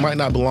base. It might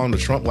not belong to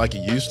Trump like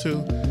it used to,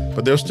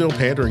 but they're still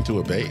pandering to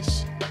a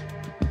base.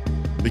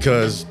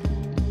 Because,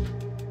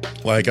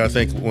 like, I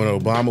think when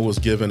Obama was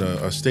given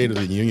a State of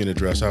the Union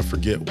address, I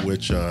forget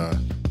which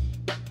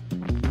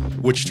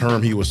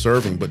term he was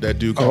serving, but that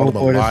dude called him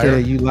a liar.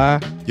 You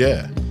lie?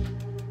 Yeah.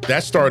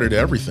 That started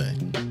everything.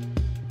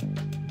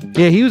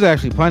 Yeah, he was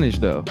actually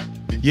punished though.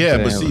 Yeah,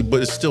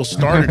 but it still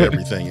started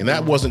everything. And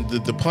that wasn't,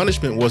 the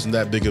punishment wasn't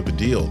that big of a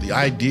deal. The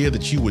idea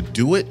that you would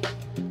do it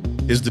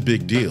is the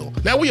big deal.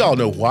 Now we all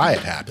know why it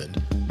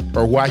happened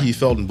or why he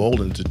felt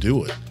emboldened to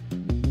do it.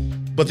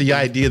 But the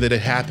idea that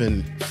it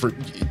happened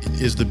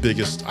is the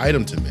biggest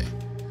item to me.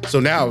 So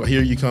now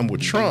here you come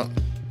with Trump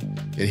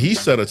and he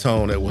set a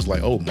tone that was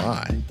like, oh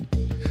my.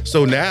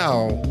 So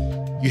now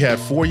you had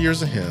 4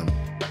 years of him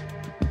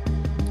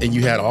and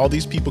you had all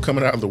these people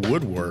coming out of the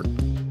woodwork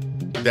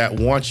that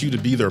want you to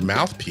be their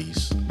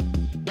mouthpiece.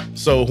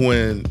 So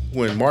when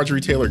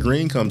Marjorie Taylor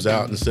Greene comes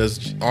out and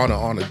says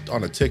on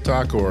a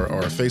TikTok or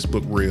a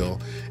Facebook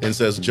reel and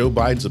says Joe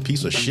Biden's a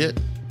piece of shit,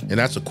 and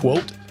that's a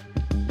quote,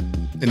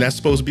 and that's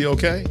supposed to be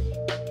okay,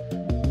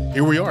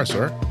 here we are,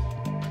 sir.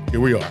 Here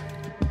we are.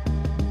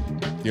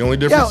 The only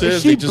difference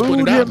is they just put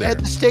it out there. At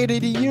the State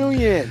of the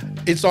Union.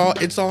 It's all,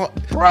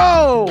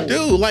 bro.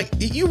 Dude, like,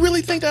 you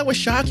really think that was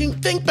shocking?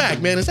 Think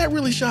back, man. Is that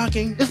really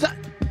shocking? Is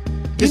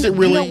it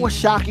really? You know what's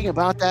shocking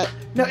about that?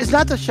 No, it's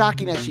not the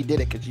shocking that she did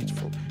it because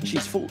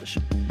she's foolish.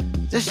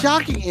 The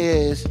shocking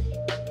is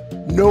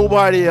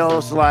nobody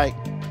else like,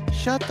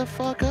 shut the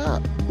fuck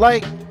up.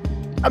 Like,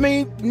 I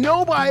mean,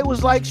 nobody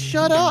was like,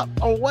 shut up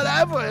or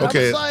whatever. And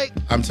okay, like,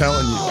 I'm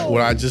telling you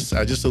what I just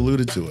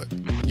alluded to it.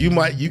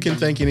 You can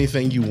think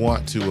anything you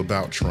want to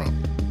about Trump,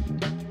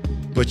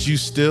 but you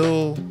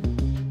still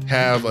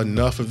have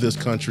enough of this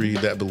country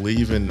that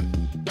believe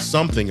in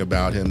something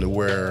about him to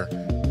where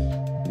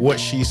what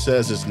she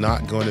says is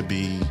not going to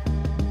be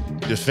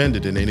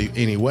defended in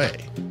any way.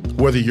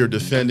 Whether you're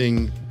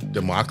defending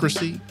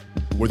democracy,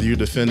 whether you're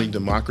defending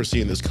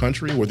democracy in this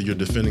country, whether you're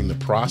defending the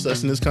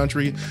process in this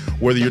country,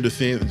 whether you're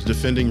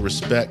defending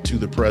respect to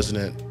the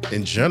president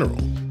in general,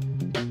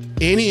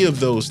 any of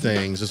those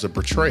things is a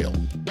betrayal.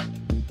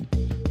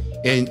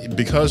 And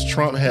because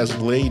Trump has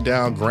laid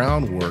down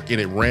groundwork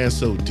and it ran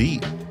so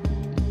deep,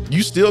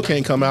 you still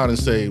can't come out and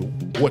say,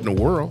 what in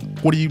the world?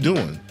 What are you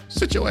doing?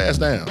 Sit your ass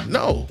down.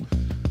 No.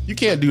 You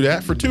can't do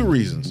that for 2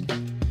 reasons.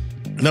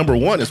 Number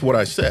one is what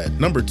I said.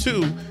 Number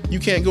 2, you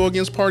can't go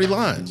against party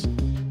lines.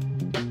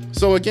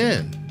 So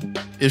again,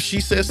 if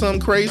she says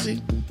something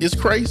crazy, it's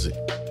crazy.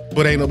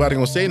 But ain't nobody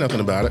gonna say nothing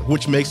about it,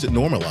 which makes it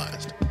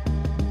normalized.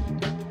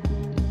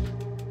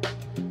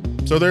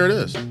 So there it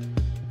is.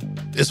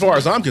 As far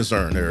as I'm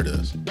concerned, there it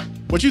is.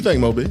 What you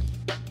think, MoeB?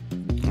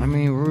 I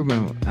mean,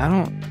 Ruben, I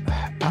don't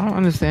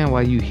understand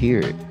why you hear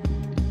it.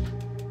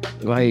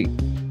 Like,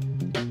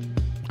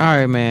 all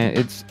right, man,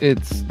 it's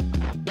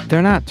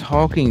they're not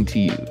talking to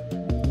you.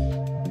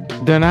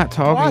 They're not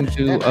talking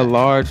to a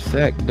large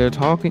sect. They're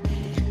talking.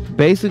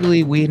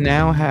 Basically, we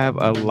now have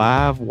a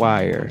live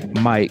wire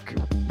mic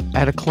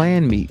at a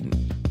Klan meeting.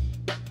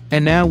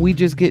 And now we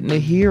just getting to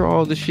hear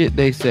all the shit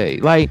they say.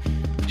 Like,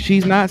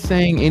 she's not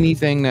saying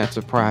anything that's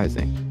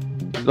surprising.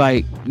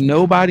 Like,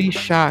 nobody's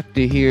shocked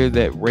to hear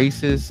that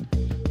racist,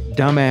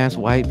 dumbass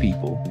white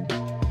people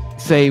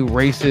say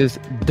racist,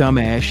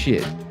 dumbass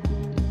shit.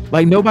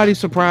 Like, nobody's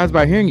surprised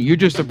by hearing it. You're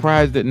just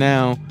surprised that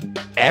now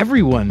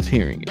everyone's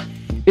hearing it.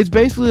 It's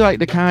basically like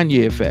the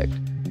Kanye effect.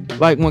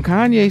 Like, when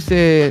Kanye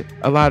said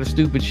a lot of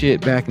stupid shit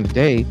back in the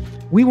day,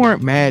 we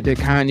weren't mad that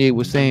Kanye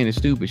was saying the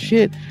stupid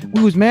shit.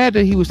 We was mad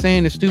that he was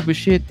saying the stupid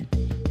shit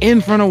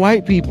in front of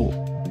white people.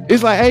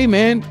 It's like, hey,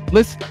 man,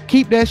 let's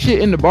keep that shit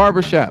in the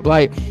barbershop.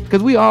 Like,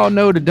 because we all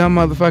know the dumb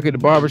motherfucker at the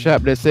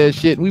barbershop that says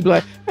shit. And we be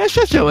like, man,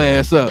 shut your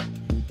ass up.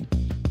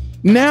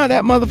 Now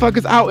that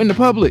motherfucker's out in the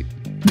public.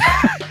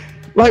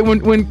 Like,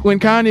 when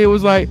Kanye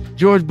was like,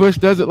 George Bush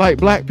doesn't like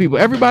black people,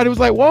 everybody was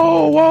like,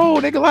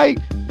 whoa, nigga, like,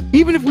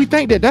 even if we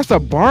think that that's a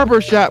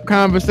barbershop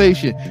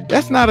conversation,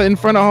 that's not in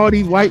front of all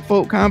these white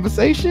folk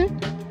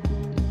conversation.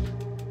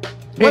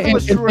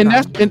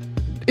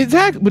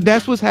 Exactly, but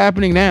that's what's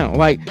happening now.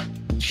 Like,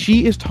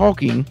 she is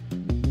talking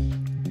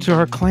to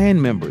her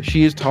Klan members.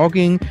 She is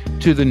talking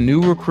to the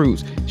new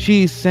recruits.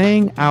 She's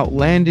saying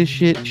outlandish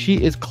shit.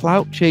 She is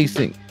clout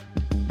chasing.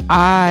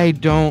 I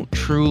don't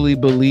truly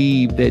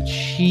believe that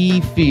she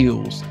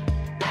feels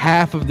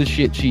half of the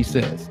shit she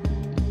says.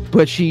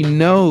 But she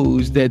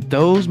knows that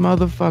those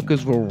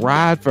motherfuckers will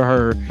ride for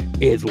her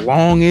as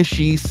long as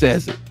she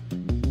says it.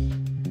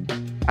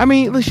 I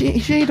mean, she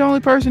ain't the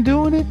only person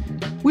doing it.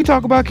 We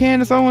talk about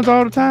Candace Owens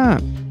all the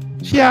time.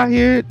 She out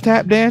here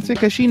tap dancing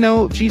because she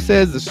know if she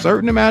says a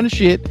certain amount of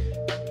shit,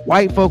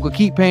 white folk will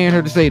keep paying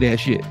her to say that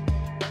shit.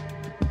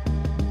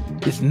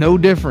 It's no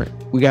different.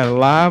 We got a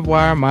live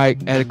wire mic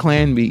at a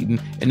Klan meeting,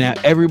 and now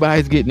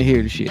everybody's getting to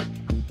hear the shit.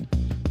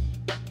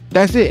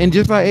 That's it. And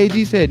just like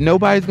AG said,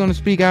 nobody's going to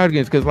speak out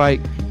against, because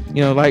like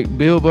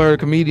Bill Burr,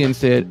 comedian,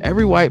 said,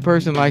 every white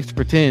person likes to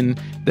pretend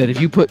that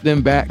if you put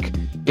them back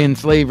in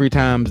slavery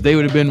times, they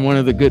would have been one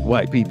of the good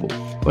white people.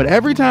 But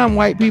every time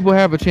white people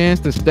have a chance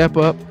to step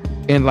up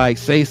and like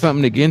say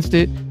something against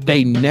it,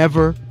 they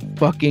never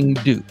fucking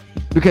do.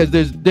 Because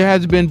there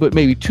has been but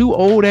maybe 2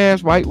 old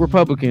ass white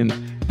Republicans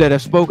that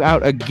have spoke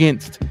out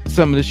against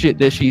some of the shit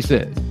that she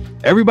says.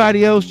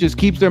 Everybody else just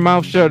keeps their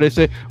mouth shut. They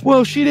say,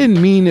 well, she didn't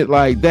mean it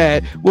like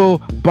that. Well,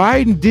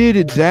 Biden did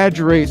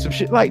exaggerate some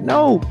shit. Like,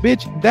 no,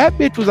 bitch, that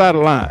bitch was out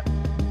of line.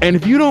 And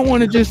if you don't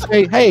want to just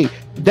say, hey,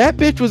 that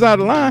bitch was out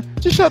of line,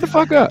 just shut the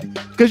fuck up.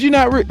 Because you're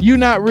not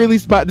really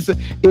about to say,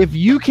 if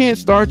you can't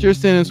start your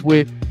sentence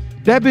with,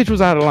 that bitch was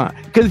out of line.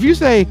 Because if you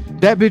say,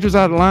 that bitch was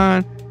out of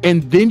line,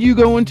 and then you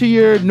go into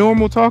your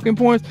normal talking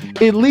points,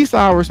 at least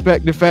I'll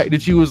respect the fact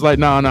that you was like,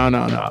 no.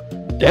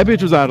 That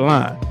bitch was out of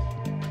line.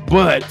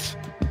 But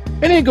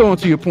it ain't going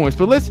to your points.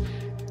 But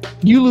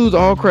you lose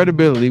all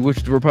credibility,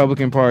 which the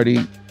Republican Party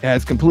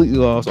has completely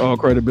lost all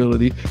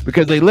credibility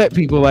because they let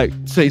people like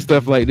say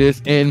stuff like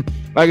this. And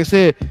like I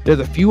said, there's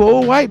a few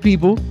old white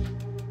people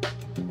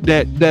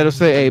that'll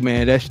say, hey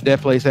man, that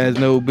place has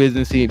no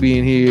business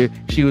being here.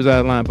 She was out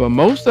of line. But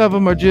most of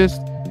them are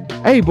just,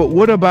 hey, but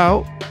what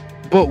about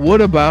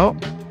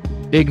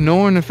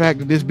ignoring the fact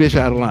that this bitch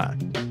out of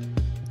line?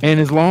 And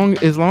as long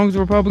as the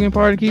Republican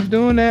Party keeps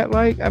doing that,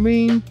 like, I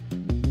mean,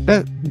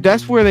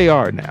 that's where they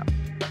are now.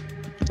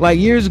 Like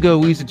years ago,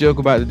 we used to joke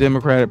about the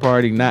Democratic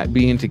Party not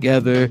being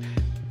together,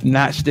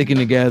 not sticking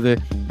together.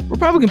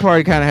 Republican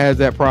Party kind of has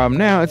that problem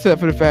now, except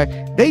for the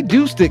fact they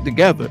do stick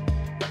together.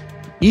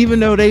 Even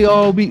though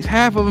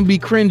half of them be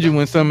cringing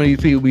when some of these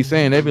people be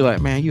saying, they be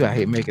like, man, you out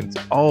here making us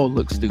all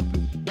look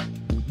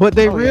stupid. But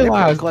they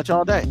realize clutch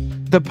all day.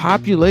 The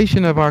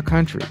population of our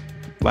country,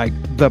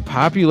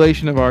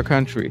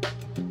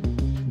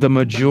 the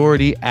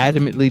majority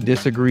adamantly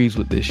disagrees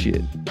with this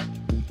shit.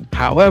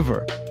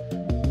 However,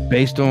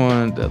 based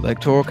on the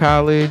Electoral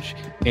College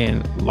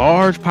and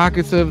large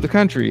pockets of the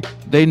country,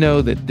 they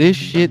know that this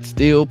shit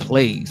still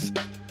plays.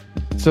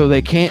 So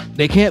they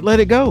can't let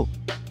it go.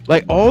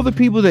 Like all the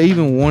people that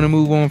even want to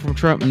move on from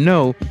Trump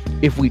know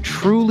if we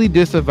truly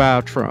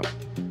disavow Trump,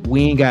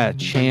 we ain't got a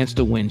chance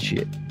to win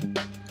shit.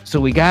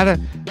 So we gotta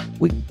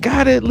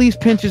at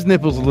least pinch his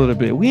nipples a little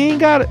bit. We ain't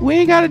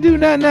gotta do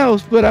nothing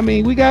else, but I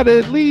mean we gotta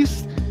at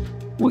least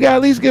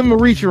give him a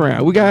reach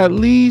around. We gotta at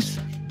least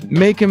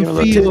make him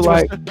feel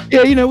like,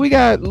 yeah, we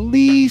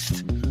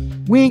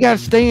ain't gotta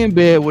stay in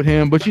bed with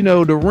him, but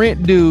the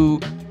rent due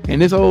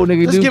and this old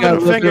nigga do gotta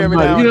look at him. You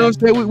know what I'm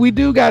saying? We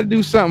do gotta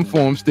do something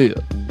for him still.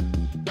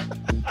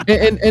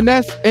 And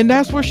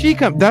that's where she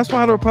comes. That's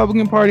why the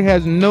Republican Party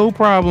has no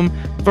problem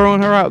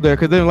throwing her out there,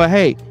 because they're like,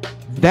 hey,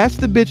 that's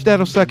the bitch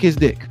that'll suck his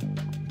dick,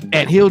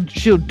 and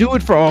she'll do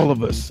it for all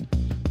of us.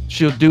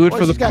 She'll do it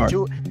for the party.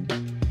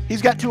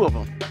 He's got 2 of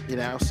them,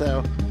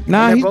 so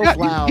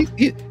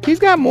he's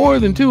got more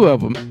than 2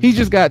 of them. He's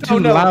just got 2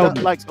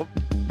 loud ones.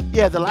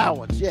 The loud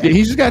ones. Yeah,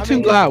 he's just got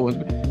 2 loud ones.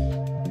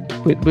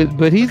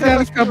 But he's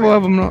got a couple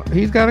of them.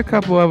 He's got a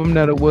couple of them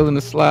that are willing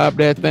to slob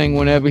that thing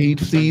whenever he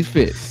sees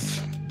fit.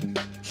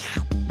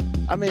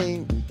 I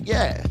mean,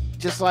 yeah,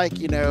 just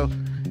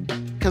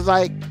because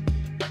I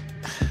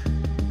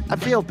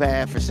feel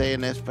bad for saying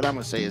this, but I'm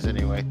gonna say this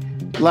anyway.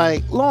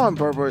 Like, Lauren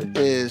Boebert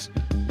is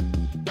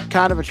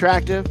kind of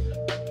attractive,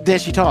 then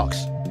she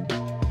talks,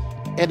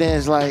 and then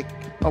it's like,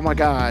 oh my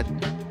god,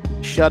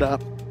 shut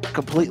up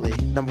completely.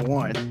 Number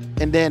 1,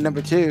 and then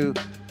number 2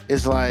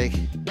 is like,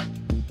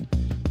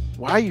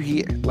 why are you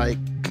here? Like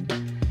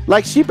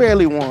she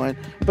barely won,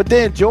 but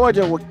then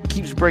Georgia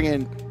keeps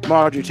bringing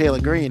Marjorie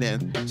Taylor Greene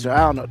in, so I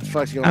don't know what the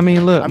fuck's going on. I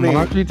mean, look,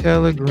 Marjorie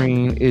Taylor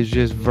Greene is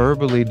just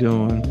verbally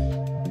doing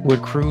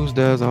what Cruz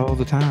does all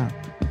the time,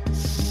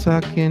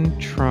 sucking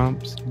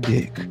Trump's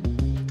dick.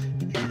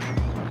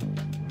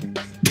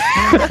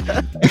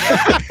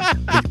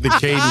 The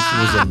cadence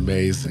was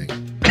amazing.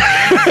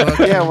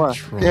 Yeah, it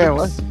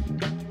was.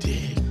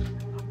 Dick.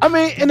 I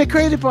mean, and the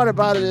crazy part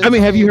about it is,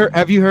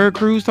 have you heard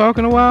Cruz talk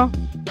in a while?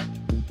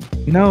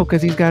 No,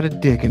 because he's got a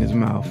dick in his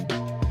mouth.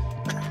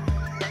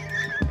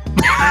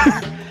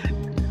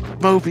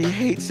 MoeB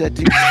hates that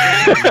dude.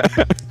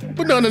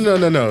 But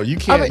no. You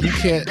can't. You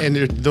can't. And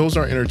those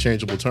are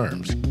interchangeable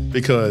terms,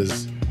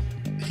 because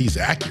he's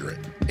accurate,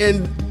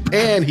 and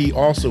he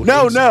also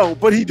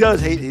but he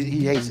does hate.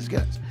 He hates his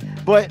guts.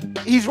 But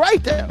he's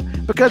right there,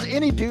 because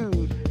any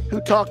dude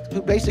who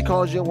basically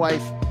calls your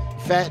wife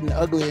fat and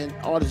ugly and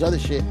all this other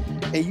shit,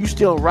 and you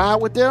still ride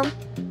with them,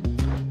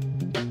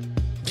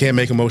 can't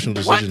make emotional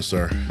decisions,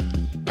 sir.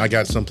 I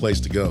got someplace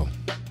to go.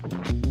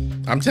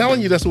 I'm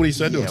telling you, that's what he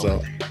said to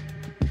himself.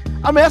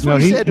 I mean, that's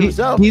what he said to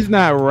himself. He's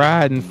not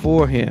riding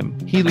for him.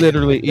 He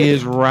literally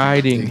is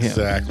riding him.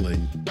 Exactly.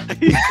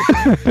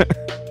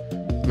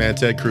 Man,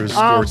 Ted Cruz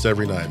sports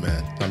every night,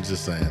 man. I'm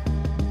just saying.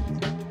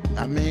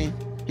 I mean,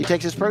 he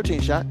takes his protein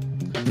shot.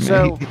 Man,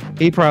 so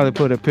he probably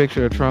put a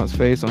picture of Trump's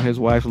face on his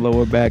wife's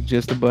lower back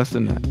just to bust a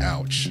nut.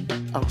 Ouch.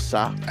 Oh,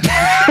 stop.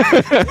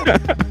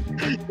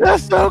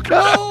 That's so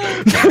cold.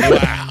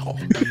 Wow.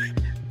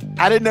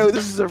 I didn't know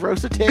this is a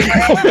roast of Ted.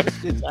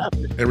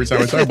 Every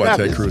time we talk about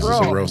Ted Cruz, it's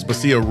a roast. But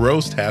see, a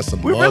roast has some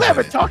love. We really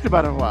haven't talked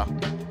about it in a while.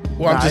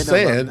 Well, I'm just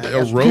saying,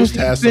 a roast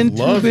has some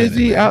love. He's been too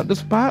busy out the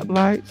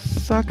spotlight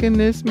sucking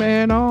this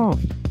man off.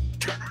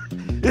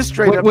 It's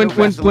straight up.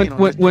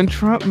 When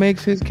Trump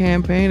makes his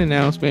campaign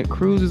announcement,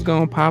 Cruz is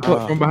gonna pop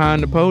up from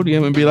behind the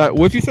podium and be like,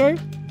 "What'd you say?"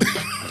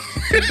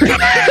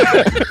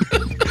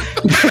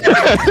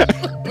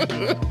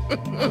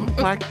 Oh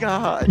my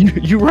God!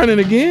 You running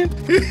again?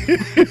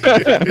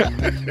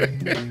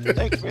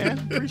 Thanks, man.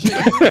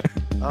 Appreciate it.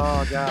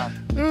 Oh God.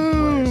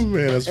 Oh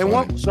man, that's funny.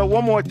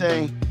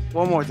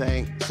 One more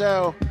thing.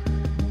 So,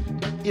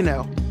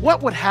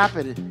 what would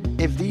happen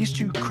if these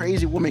 2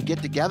 crazy women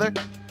get together?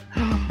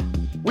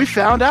 We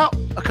found out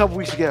a couple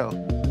weeks ago.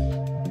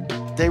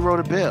 They wrote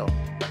a bill.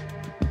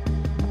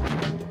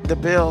 The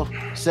bill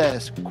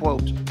says,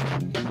 quote,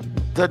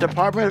 "The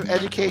Department of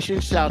Education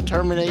shall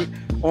terminate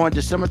on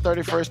December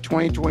 31st,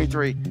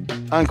 2023,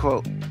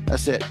 unquote."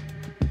 That's it.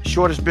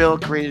 Shortest bill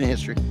created in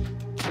history.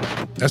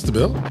 That's the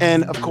bill?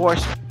 And of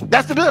course,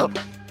 that's the bill.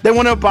 They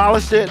want to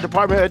abolish the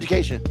Department of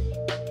Education.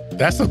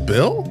 That's a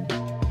bill?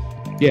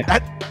 Yeah.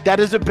 That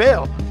is a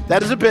bill.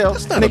 That is a bill.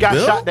 That's not and a it got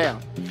bill. shot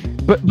down.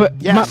 But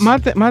yes. my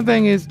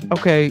thing is,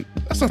 okay,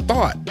 that's a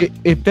thought.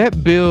 If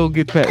that bill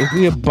gets passed, if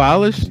we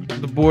abolish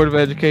the Board of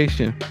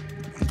Education,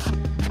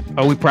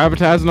 are we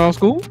privatizing all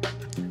schools?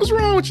 What's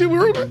wrong with you,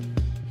 Ruben?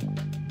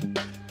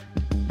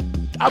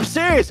 I'm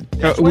serious.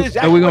 Are we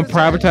gonna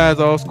privatize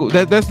all schools?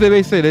 That's what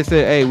they say. They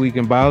said, hey, we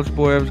can abolish the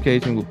Board of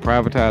Education, we'll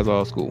privatize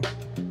all schools.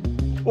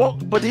 Well,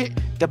 but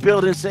the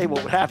bill didn't say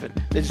what would happen.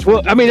 That's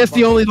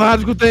the only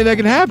logical thing that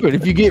can happen.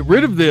 If you get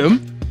rid of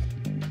them,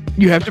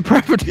 you have to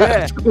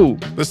privatize school.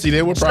 But see,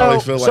 they would probably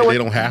feel like they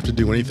don't have to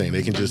do anything.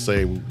 They can just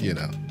say, they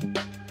don't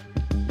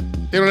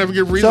ever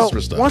give reasons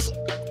for stuff.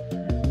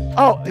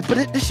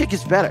 But this shit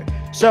gets better.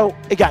 So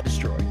it got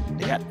destroyed.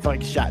 It got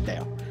fucking shot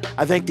down.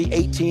 I think the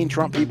 18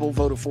 Trump people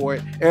voted for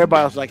it.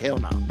 Everybody was like, hell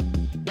no.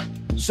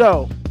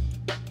 So,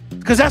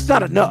 because that's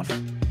not enough.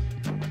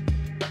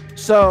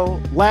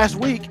 So last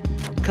week,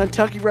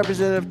 Kentucky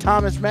Representative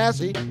Thomas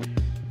Massey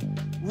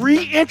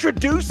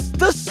reintroduced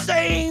the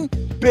same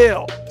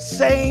bill,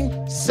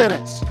 same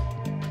sentence.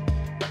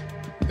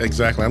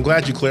 Exactly. I'm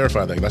glad you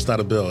clarified that. That's not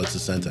a bill. It's a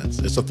sentence.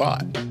 It's a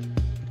thought.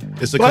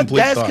 It's a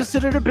complete thought. But that's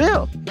considered a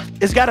bill.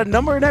 It's got a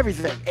number and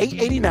everything.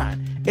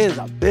 889. It is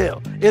a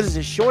bill. It is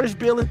the shortest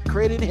bill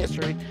created in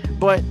history.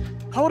 But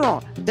hold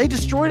on. They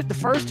destroyed it the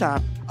first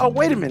time. Oh,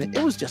 wait a minute.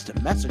 It was just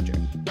a messenger.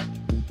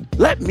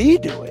 Let me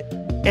do it.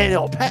 And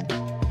it'll pass.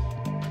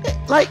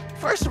 Like,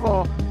 first of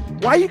all,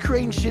 Why are you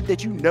creating shit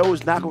that you know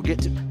is not gonna get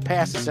to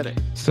pass the Senate?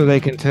 So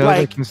they can tell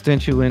their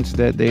constituents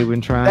that they've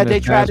been trying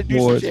to pass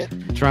boards,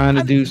 trying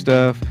to do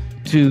stuff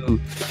to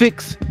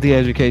fix the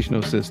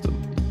educational system.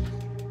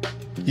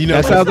 You know,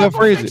 that's how they'll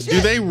phrase it.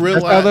 Do they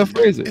realize? That's how they'll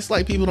phrase it. It's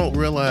like people don't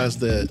realize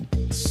that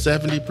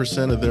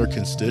 70% of their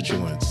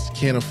constituents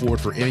can't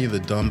afford for any of the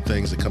dumb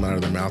things that come out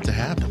of their mouth to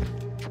happen.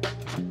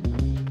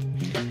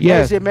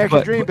 Yes, the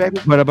American dream, baby.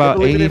 But about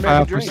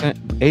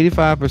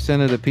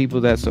 85% of the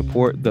people that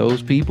support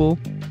those people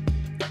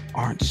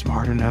aren't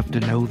smart enough to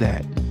know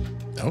that.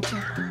 Okay.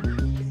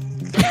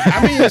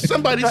 I mean, if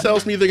somebody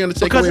tells me they're going to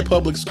take away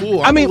public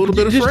school, I'm a little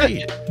bit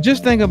afraid.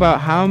 Just think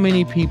about how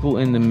many people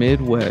in the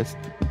Midwest,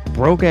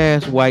 broke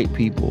ass white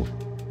people,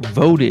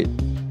 voted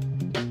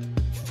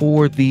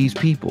for these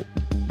people.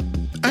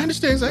 I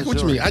understand exactly what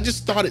you mean. I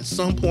just thought at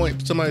some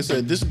point somebody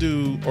said this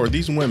dude or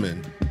these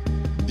women,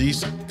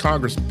 these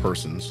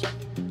congresspersons,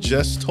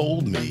 just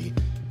told me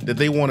that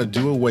they want to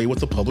do away with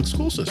the public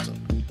school system.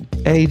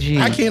 AG,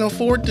 I can't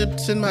afford to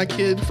send my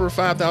kid for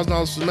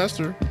 $5,000 a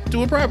semester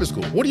to a private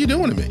school. What are you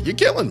doing to me? You're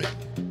killing me.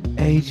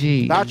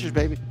 AG, vouchers,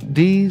 baby.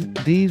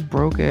 These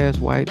broke ass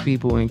white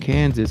people in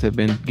Kansas have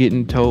been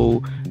getting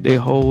told their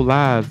whole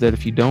lives that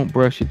if you don't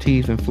brush your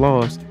teeth and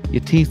floss,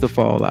 your teeth will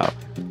fall out.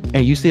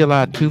 And you see a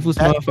lot of toothless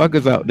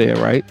motherfuckers out there,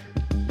 right?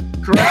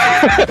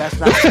 Correct. That's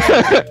not.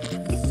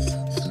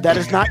 That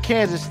is not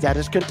Kansas. That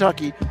is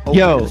Kentucky.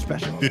 Yo,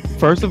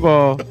 first of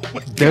all,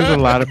 there's a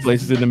lot of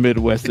places in the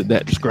Midwest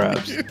that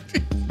describes.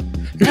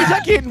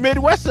 Kentucky and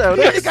Midwest, though.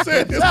 There's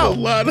a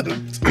lot of.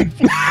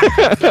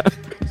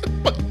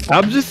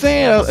 I'm just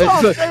saying.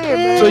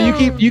 So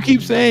you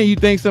keep saying you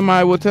think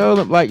somebody will tell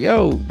them, like,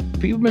 yo,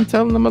 people been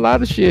telling them a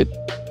lot of shit.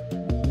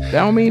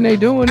 That don't mean they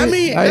doing it. I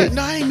mean,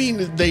 no, I mean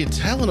that they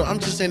telling them. I'm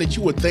just saying that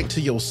you would think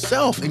to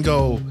yourself and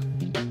go,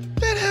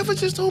 that heifer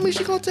just told me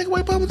she gonna take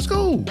away public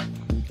school.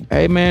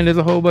 Hey man, there's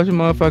a whole bunch of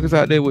motherfuckers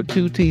out there with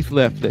 2 teeth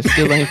left that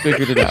still ain't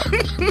figured it out.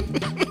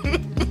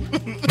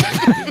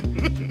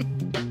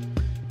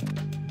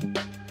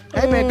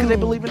 Hey man, because they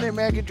believe in the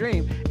American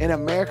dream, and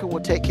America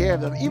will take care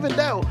of them, even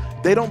though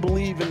they don't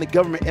believe in the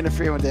government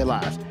interfering with their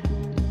lives.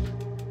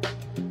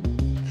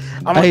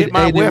 I'm gonna get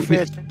my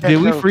welfare.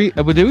 Did we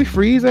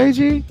freeze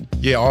AG?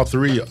 Yeah, all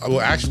three. Well,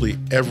 actually,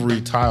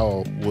 every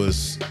tile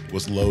was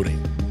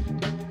loading.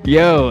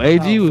 Yo,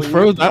 AG was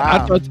frozen.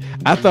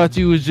 I thought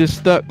you was just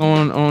stuck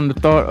on the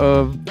thought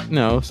of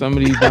some of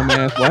these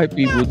dumbass white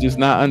people just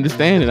not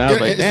understanding. I was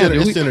like, damn,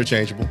 it's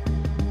interchangeable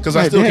because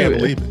I still can't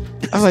believe it.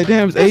 I was like,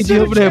 damn, is AG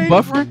over there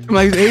buffering? I'm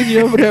like, is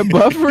AG over there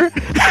buffering?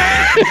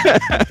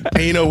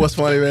 And you know what's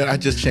funny, man? I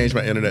just changed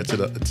my internet to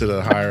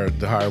the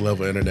higher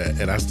level internet,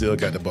 and I still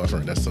got the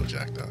buffering. That's so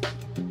jacked up.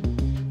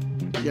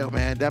 Yo,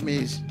 man, that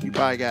means you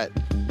probably got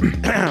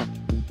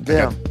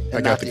them.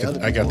 I got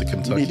the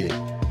Kentucky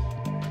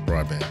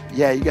broadband.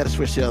 Yeah, you got to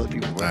switch to other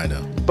people, bro. I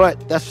know.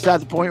 But that's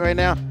beside the point right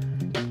now.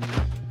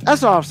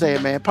 That's all I'm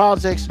saying, man.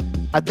 Politics,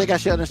 I think I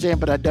should understand,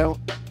 but I don't.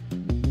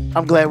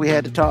 I'm glad we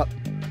had to talk.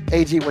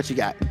 AG, what you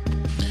got?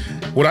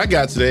 What I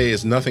got today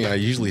is nothing I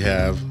usually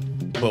have,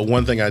 but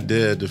one thing I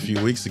did a few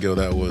weeks ago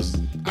that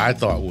I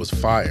thought was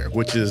fire,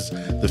 which is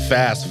the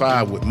Fast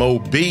Five with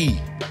MoeB.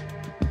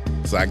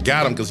 So I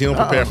got him because he don't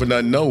prepare for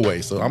nothing no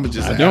way. So I'm gonna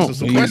just ask him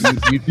some questions.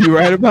 You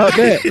right about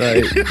that.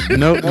 Like,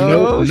 no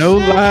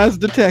lies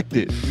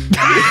detected.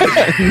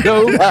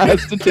 No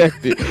lies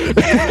detected.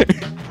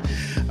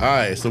 All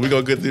right, so we're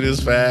going to get through this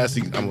fast.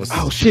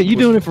 Shit, you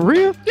doing it for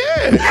real?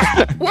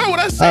 Yeah. Why would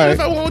I say if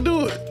I won't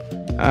do it?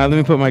 Let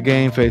me put my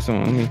game face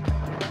on.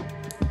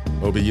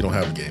 MoeB, you don't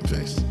have a game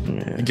face.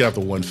 Yeah. You got the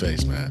one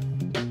face, man.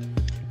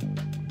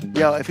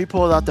 Yo, if he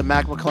pulls out the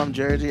Mac McClung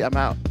jersey, I'm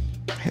out.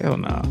 Hell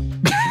no. Nah.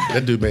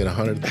 That dude made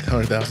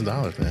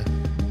 $100,000, man.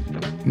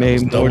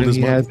 Made more than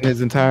he has in his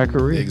entire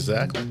career.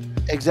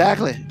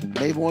 Exactly.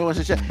 Made more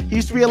than he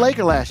used to be a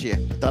Laker last year.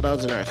 Thought that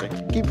was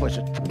interesting. Keep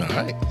pushing. All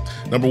right.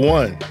 Number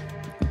 1.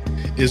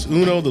 Is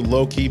Uno the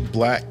low-key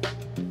black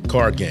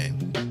card game?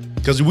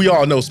 Because we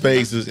all know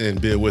Spades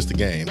and Bill was the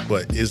game,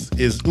 but is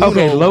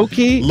Uno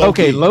low-key?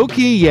 Okay,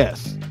 low-key,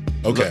 yes.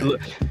 Okay.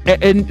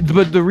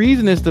 But the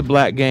reason it's the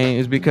black game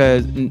is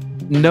because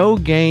no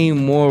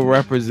game more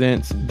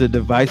represents the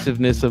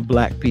divisiveness of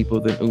black people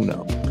than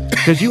Uno.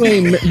 Because you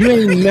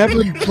ain't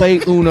never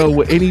played Uno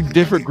with any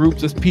different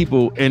groups of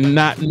people and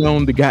not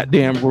known the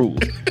goddamn rules.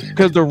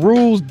 Because the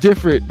rules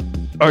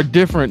are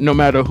different no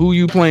matter who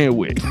you playing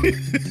with.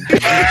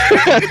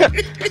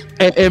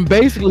 and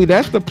basically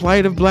that's the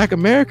plight of black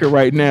America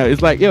right now.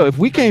 It's like, yo, if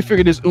we can't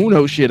figure this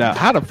Uno shit out,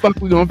 how the fuck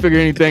we gonna figure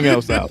anything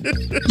else out?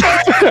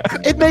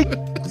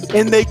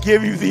 And they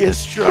give you the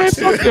instructions.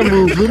 Man, fuck them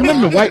rules.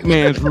 Remember the white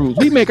man's rules.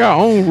 We make our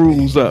own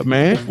rules up,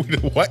 man.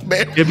 What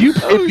man?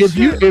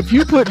 If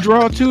you put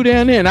draw 2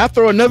 down there and I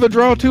throw another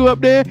draw 2 up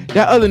there,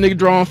 that other nigga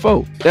drawing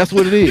 4. That's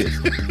what it is.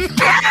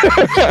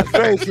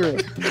 Very true.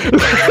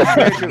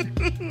 Very true.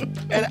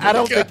 And I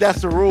don't think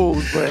that's the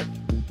rules, but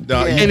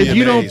no, yeah. And if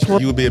you don't play,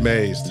 you would be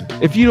amazed.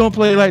 If you don't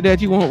play like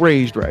that, you won't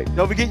raised right.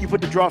 Don't forget you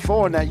put the draw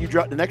 4 on that,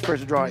 the next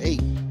person draw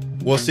 8.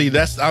 Well, see,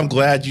 I'm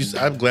glad you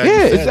said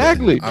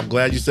exactly. it. I'm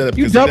glad you said it.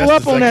 You double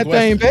up on that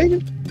thing,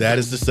 baby. That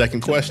is the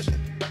second question.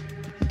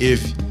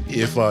 If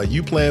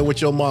you playing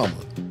with your mama,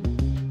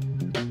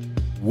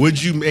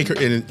 would you make her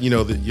in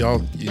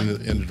y'all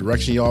in the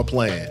direction y'all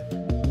playing?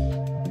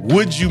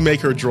 Would you make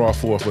her draw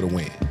 4 for the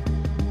win?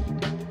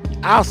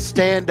 I'll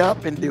stand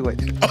up and do it.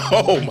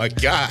 Oh my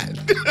God!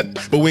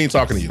 But we ain't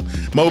talking to you,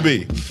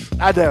 MoeB.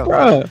 I know,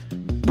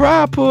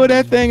 Bruh, I pulled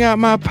that thing out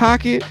my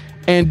pocket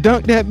and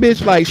dunked that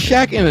bitch like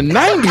Shaq in the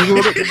 90s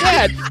with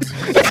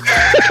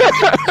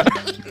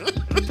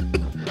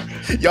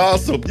it. Y'all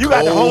so you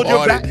got to hold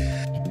your back.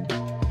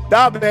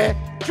 Nah, man,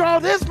 draw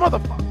this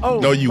motherfucker. Oh,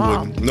 no, you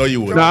wouldn't. No,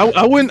 you wouldn't. No,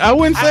 I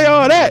wouldn't say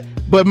all that.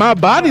 But my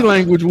body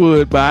language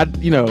would. But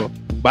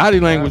body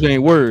language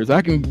ain't words.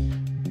 I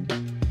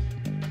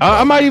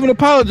might even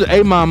apologize.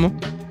 Hey, mama.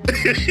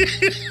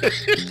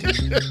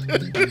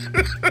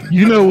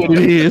 You know what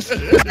it is.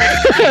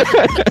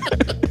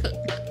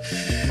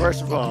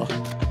 First of all,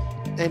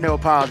 ain't no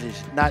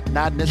apologies. Not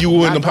in this. You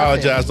wouldn't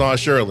apologize to Aunt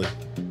Shirley.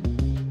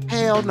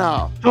 Hell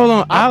no. Hold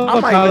on. I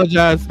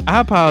apologize. I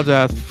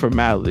apologize for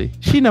formality.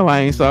 She know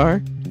I ain't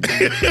sorry.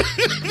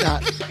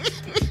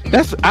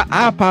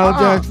 I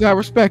apologize because I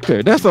respect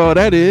her. That's all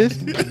that is.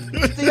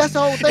 See, that's the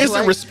whole thing. Is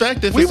it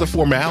respect if it's a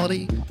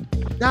formality?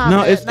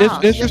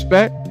 It's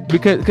respect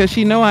because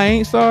she know I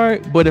ain't sorry.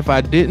 But if I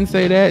didn't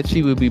say that,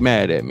 she would be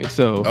mad at me.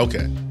 So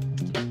okay,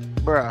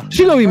 bruh,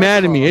 she gonna be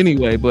mad at me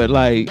anyway. But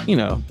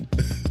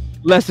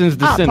lessons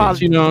the sentence.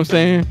 You know what I'm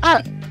saying?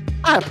 I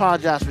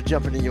apologize for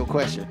jumping in your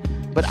question,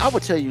 but I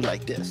would tell you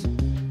like this: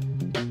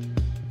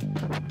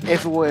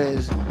 if it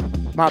was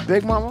my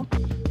big mama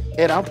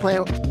and I'm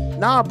playing,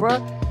 nah,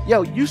 bruh,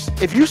 yo,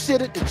 if you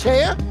sit at the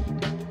chair,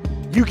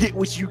 you get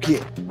what you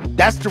get.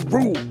 That's the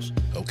rules.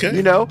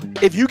 Okay.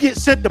 If you get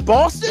sent to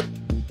Boston,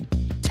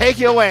 take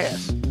your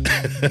ass.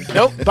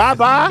 Nope.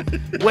 Bye.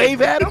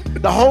 Wave at them.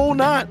 The whole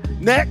 9.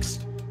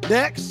 Next.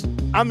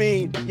 I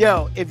mean,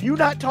 yo, if you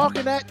not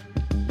talking that,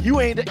 you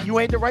ain't at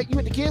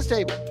the kids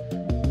table.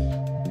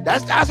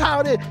 That's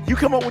how it is. You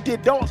come up with the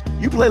adults.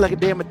 You play like a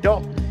damn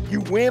adult.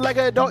 You win like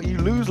an adult. You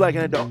lose like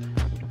an adult.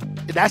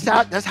 That's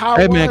how.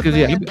 Hey man, because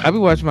I be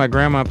watching my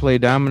grandma play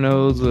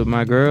dominoes with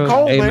my girls.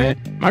 Cold, hey man,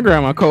 my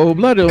grandma cold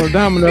blooded on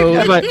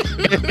dominoes. Like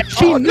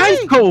she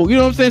nice cold, you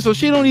know what I'm saying? So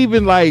she don't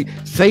even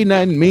say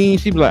nothing mean.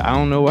 She be like, I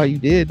don't know why you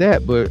did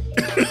that, but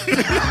you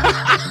know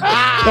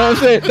what I'm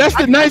saying? That's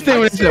the nice thing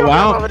when they say,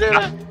 well,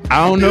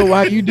 I don't know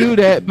why you do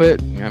that, but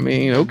I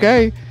mean,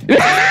 okay.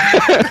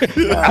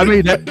 I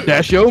mean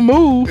that's your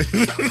move.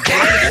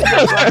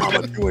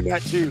 Grandmama doing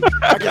that too.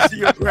 I can see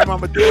your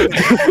grandmama doing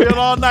it. Feel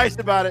all nice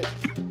about it.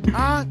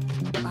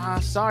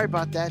 Sorry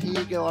about that. Here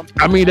you go.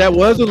 I mean, that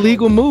was a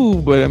legal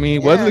move, but I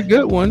mean, it wasn't a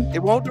good one.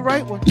 It wasn't the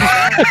right one.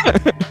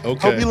 Okay.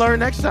 Hope you learn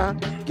next time.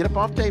 Get up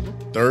off the table.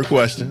 Third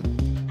question.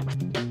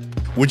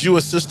 Would you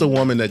assist a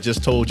woman that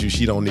just told you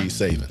she don't need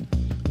saving?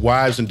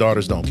 Wives and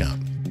daughters don't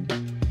count.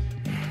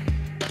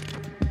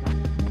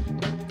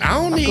 I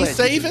don't need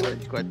saving.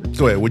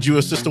 Go ahead. Would you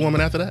assist a woman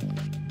after that?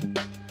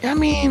 I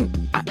mean,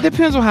 it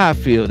depends on how I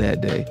feel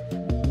that day.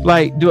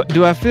 Like,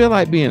 do I feel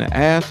like being an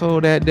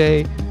asshole that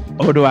day?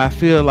 Or do I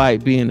feel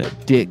like being a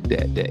dick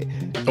that day?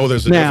 Oh,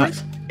 there's a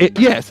difference?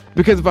 Yes,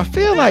 because if I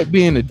feel like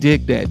being a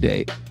dick that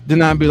day,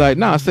 then I'd be like,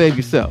 nah, save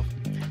yourself.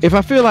 If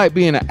I feel like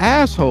being an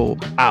asshole,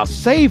 I'll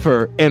save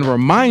her and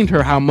remind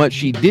her how much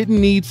she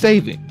didn't need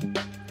saving.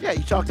 Yeah,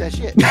 you talk that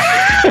shit.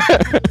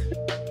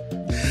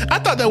 I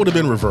thought that would have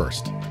been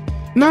reversed.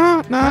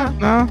 Nah.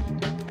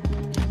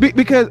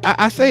 Because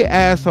I say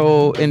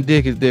asshole and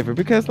dick is different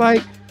because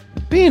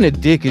being a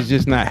dick is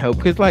just not help.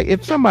 Because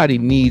if somebody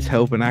needs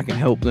help and I can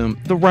help them,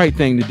 the right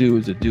thing to do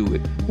is to do it,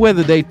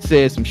 whether they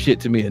said some shit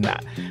to me or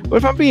not. But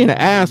if I'm being an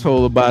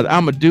asshole about it,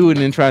 I'm gonna do it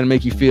and then try to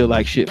make you feel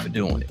like shit for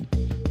doing it.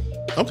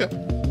 Okay.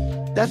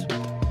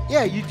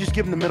 You just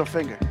give them the middle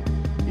finger.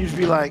 You just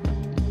be like,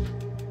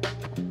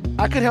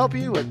 I could help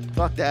you, but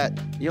fuck that.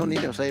 You don't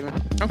need no saving.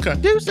 Okay.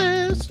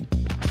 Deuces.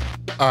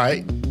 All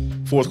right.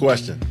 Fourth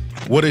question.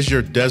 What is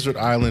your desert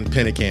island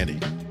penny candy?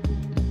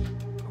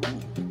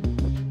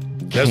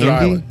 Desert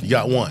Island. You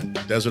got one.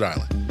 Desert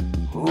Island.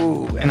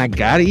 Ooh, and I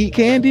gotta eat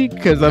candy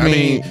because I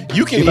mean,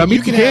 you can. If I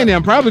eat candy,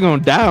 I'm probably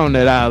gonna die on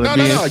that island.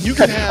 No. You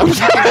can have.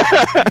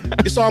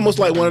 It's almost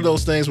like one of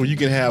those things where you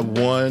can have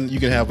one. You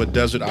can have a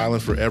desert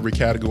island for every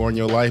category in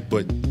your life,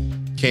 but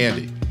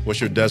candy.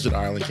 What's your desert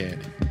island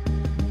candy?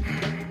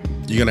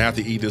 You're gonna have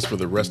to eat this for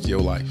the rest of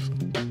your life.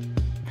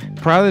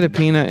 Probably the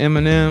peanut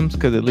M&Ms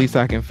because at least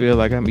I can feel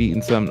like I'm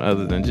eating something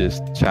other than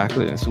just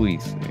chocolate and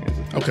sweets.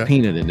 There's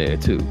peanut in there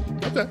too.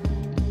 Okay.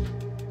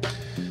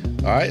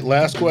 All right,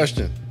 last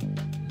question.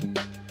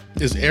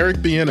 Is Eric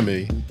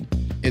Bieniemy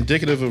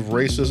indicative of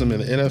racism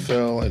in the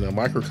NFL and a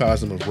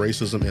microcosm of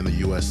racism in the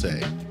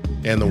USA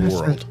and the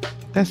world?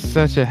 That's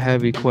such a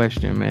heavy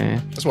question,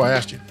 man. That's why I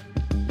asked you.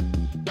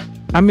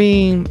 I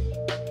mean,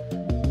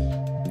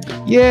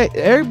 yeah,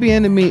 Eric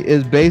Bieniemy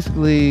is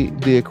basically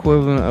the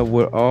equivalent of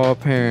what all black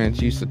parents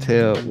used to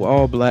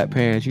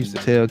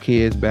tell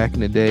kids back in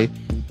the day,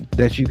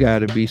 that you got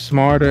to be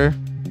smarter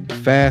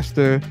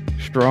faster,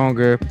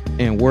 stronger,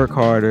 and work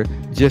harder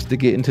just to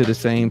get into the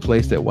same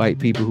place that white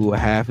people who are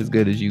half as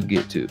good as you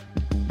get to.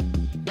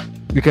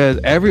 Because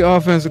every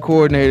offensive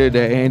coordinator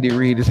that Andy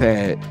Reid has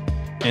had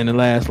in the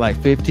last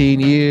like 15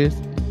 years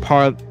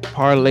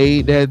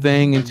parlayed that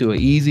thing into an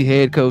easy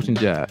head coaching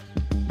job.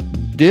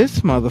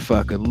 This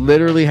motherfucker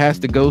literally has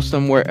to go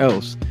somewhere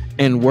else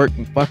and work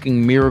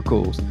fucking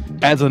miracles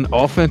as an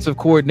offensive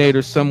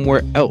coordinator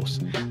somewhere else.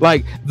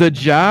 Like, the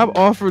job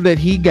offer that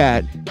he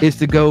got is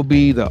to go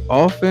be the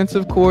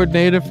offensive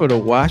coordinator for the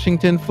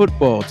Washington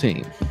football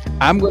team.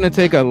 I'm going to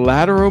take a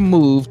lateral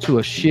move to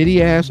a shitty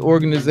ass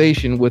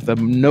organization with a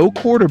no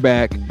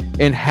quarterback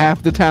and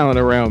half the talent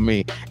around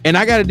me. And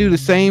I got to do the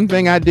same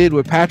thing I did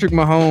with Patrick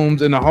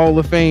Mahomes and the Hall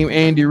of Fame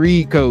Andy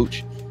Reid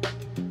coach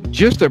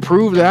just to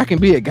prove that I can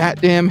be a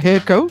goddamn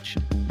head coach.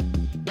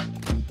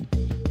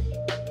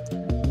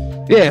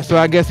 Yeah, so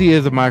I guess he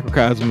is a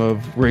microcosm of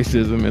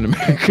racism in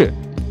America.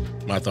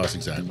 My thoughts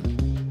exactly.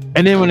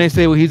 And then when they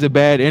say, well, he's a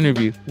bad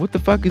interview, what the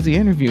fuck is he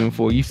interviewing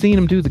for? You've seen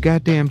him do the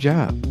goddamn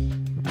job.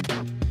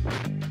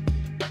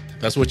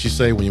 That's what you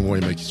say when you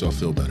want to make yourself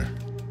feel better.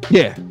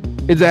 Yeah,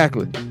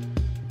 exactly.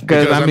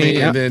 Because I mean,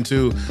 and then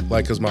too,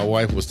 like, because my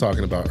wife was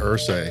talking about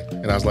Irsay,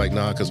 and I was like,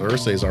 nah, because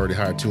Irsay's already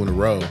hired 2 in a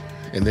row.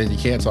 And then you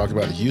can't talk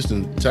about the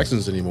Houston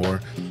Texans anymore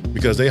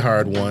because they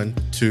hired 1,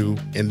 2,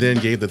 and then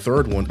gave the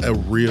third one a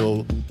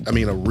real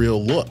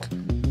look.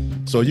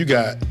 So you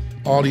got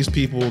all these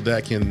people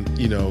that can,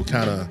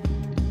 kind of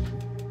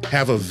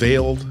have a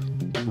veiled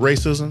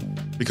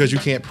racism because you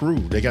can't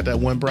prove. They got that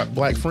one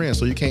black friend,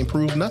 so you can't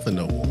prove nothing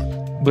no more.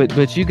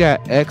 But you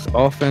got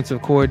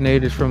ex-offensive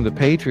coordinators from the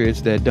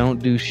Patriots that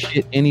don't do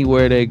shit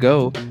anywhere they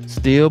go,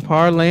 still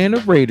parlaying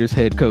the Raiders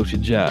head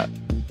coaching job.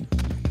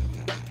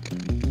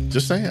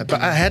 Just saying.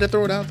 I had to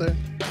throw it out there.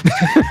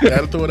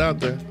 Because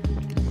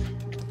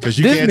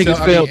you this can't nigga's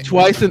tell. failed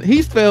twice.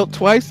 He's failed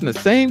twice in the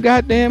same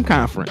goddamn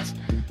conference.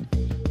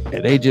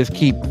 And they just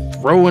keep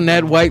throwing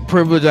that white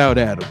privilege out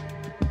at him.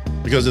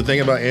 Because the thing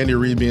about Andy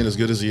Reid being as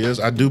good as he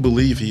is, I do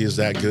believe he is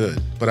that good.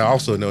 But I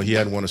also know he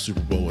hadn't won a Super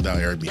Bowl without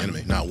Eric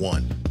Bieniemy. Not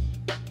one.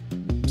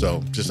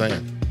 So, just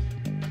saying.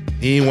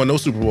 He ain't won no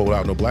Super Bowl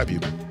without no black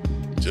people.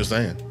 Just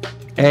saying.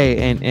 Hey,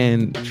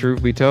 and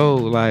truth be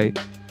told, like,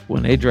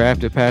 when they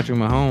drafted Patrick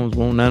Mahomes,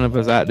 won't none of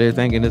us out there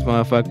thinking this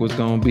motherfucker was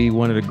going to be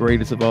one of the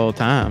greatest of all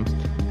times.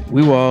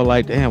 We were all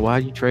like, damn,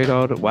 why'd you trade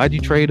up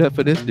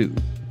for this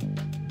dude?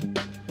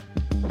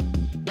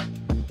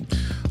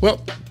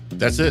 Well,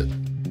 that's it.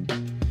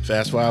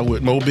 Fast forward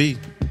with MoeB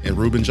and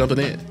Ruben jumping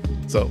in.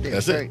 So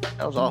that's it.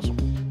 That was awesome.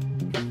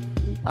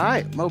 All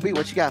right, MoeB,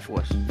 what you got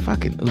for us?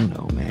 Fucking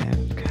Uno, man.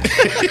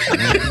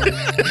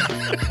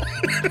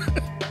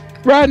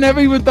 Bro, I never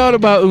even thought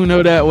about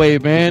Uno that way,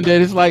 man. That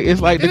it's like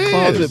the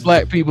closet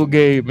black people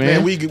game,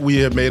 man. We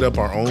have made up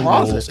our own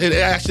rules. And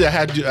actually, I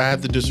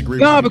have to disagree.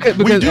 No, because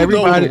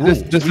everybody,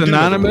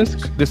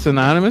 the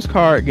synonymous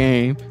card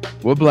game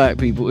with black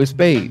people is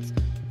spades.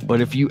 But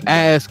if you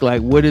ask,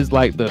 like, what is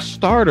like the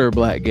starter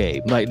black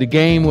game, like the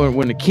game where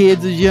when the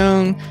kids is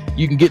young,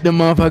 you can get them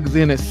motherfuckers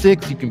in at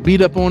 6, you can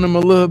beat up on them a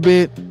little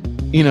bit,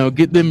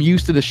 get them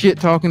used to the shit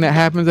talking that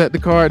happens at the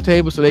card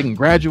table so they can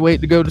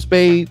graduate to go to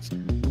spades.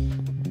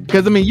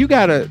 Because, I mean,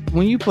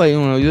 when you play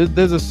Uno,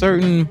 there's a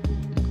certain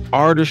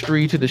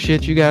artistry to the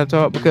shit you gotta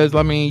talk. Because,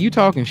 I mean, you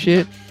talking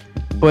shit,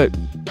 but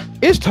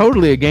it's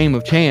totally a game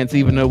of chance,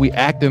 even though we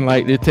acting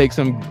like it takes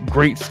some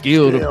great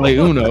skill to play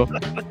Uno.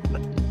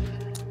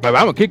 Like,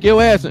 I'm gonna kick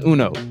your ass in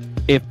Uno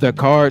if the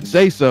cards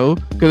say so.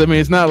 Because, I mean,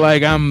 it's not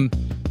like I'm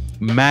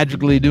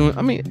magically doing.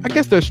 I mean, I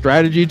guess there's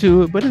strategy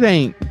to it, but it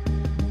ain't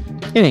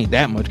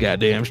that much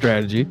goddamn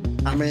strategy.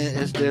 I mean,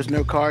 there's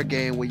no card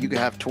game where you can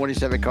have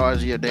 27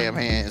 cards in your damn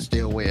hand and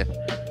still win.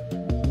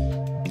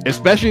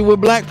 Especially with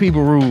black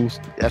people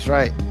rules. That's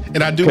right.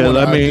 And I do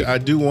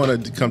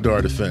want to come to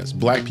our defense.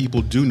 Black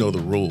people do know the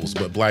rules,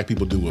 but black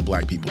people do what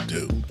black people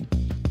do.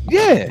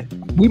 Yeah,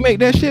 we make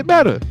that shit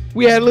better.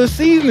 We add a little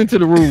seasoning to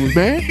the rules,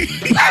 man.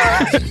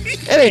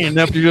 It ain't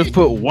enough to just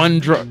put one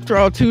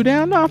draw 2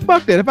 down. No,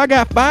 fuck that. If I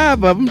got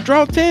 5 of them,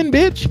 draw 10,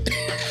 bitch.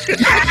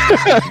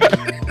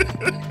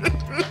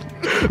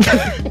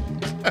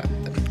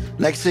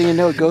 Next thing you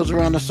know, it goes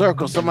around the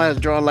circle.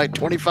 Somebody's drawing like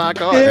 25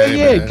 cards.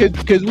 Yeah,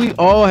 because we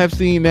all have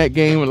seen that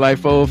game with like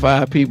 4 or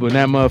 5 people, and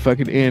that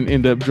motherfucker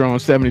end up drawing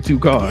 72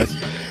 cards.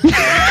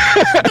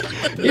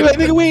 You're like,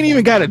 nigga, we ain't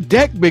even got a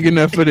deck big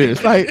enough for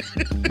this. Like,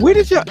 where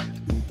did y'all?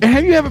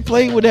 Have you ever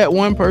played with that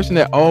one person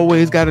that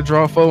always got to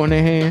draw 4 in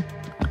their hand?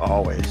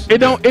 Always. It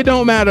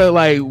don't matter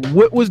like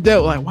what was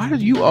dealt. Like, why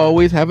did you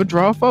always have a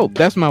draw 4?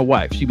 That's my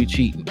wife. She be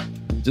cheating.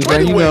 Just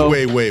wait.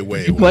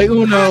 You play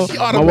Uno.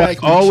 My wife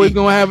always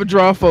gonna have a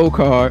draw 4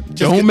 card.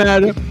 Don't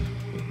matter.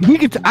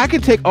 I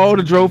can take all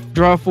the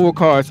draw 4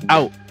 cards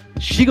out.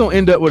 She gonna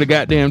end up with a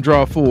goddamn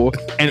draw 4,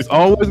 and it's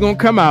always gonna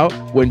come out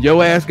when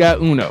your ass got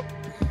Uno.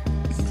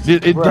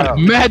 It's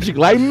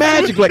like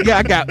magic. Like, yeah,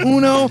 I got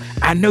Uno.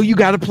 I know you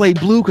got to play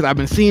blue because I've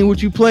been seeing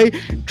what you play.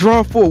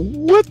 Draw 4.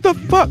 What the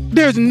fuck?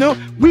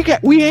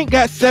 We ain't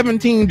got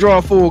 17 draw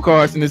 4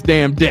 cards in this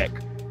damn deck.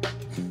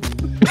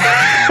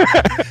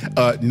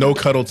 No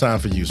cuddle time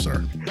for you,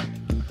 sir.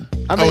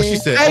 I mean, she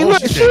said. Hey,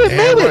 look, she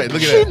admitted it. Right.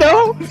 Look She at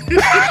know.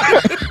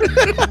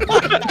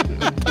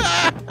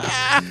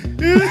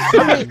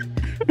 I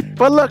mean,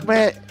 but look,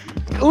 man,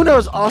 Uno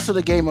is also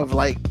the game of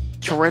like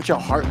torrential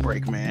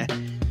heartbreak, man.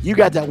 You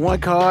got that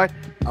one card.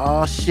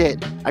 Oh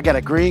shit! I got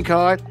a green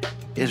card.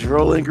 It's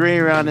rolling green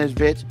around this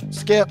bitch.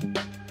 Skip.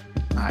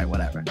 All right,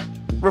 whatever.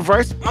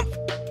 Reverse.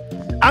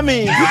 I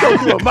mean, you go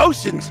through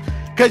emotions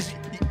because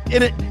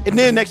in it, and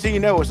then next thing you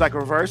know, it's like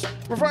reverse.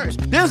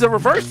 There's a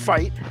reverse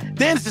fight.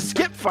 Then it's a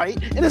skip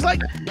fight, and it's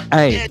like,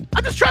 Hey,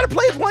 I'm just trying to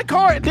play with one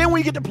card, and then when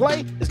you get to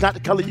play, it's not the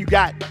color you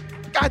got.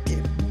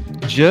 Goddamn.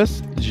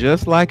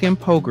 just like in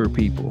poker,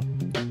 people,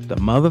 the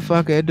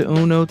motherfucker at the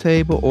Uno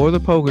table or the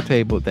poker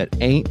table that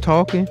ain't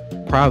talking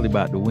probably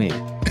about to win.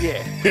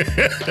 Yeah.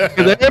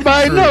 Because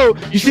everybody know.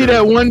 You see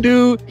that one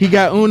dude? He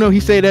got Uno. He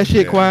say that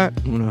shit quiet.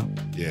 Uno.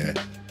 Yeah.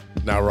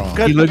 Not wrong.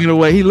 He looking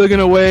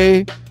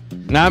away.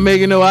 Not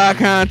making no eye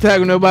contact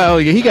with nobody. Oh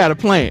yeah, he got a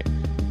plan.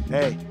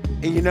 Hey,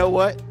 and you know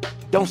what?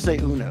 Don't say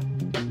Uno.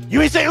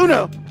 You ain't say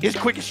Uno. It's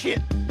quick as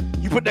shit.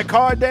 You put that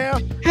card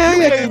down. Hell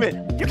you,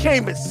 yeah.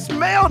 can't even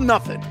smell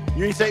nothing.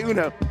 You ain't say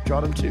Uno.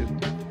 Draw them two.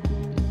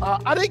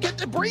 I didn't get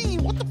to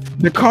breathe. What the?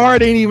 The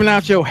card ain't even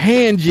out your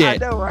hand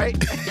yet. I know, right?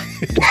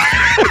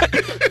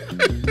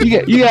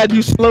 You got to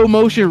do slow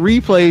motion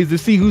replays to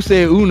see who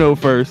said Uno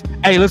first.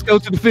 Hey, let's go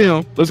to the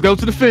film.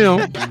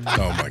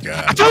 Oh my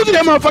god! I told you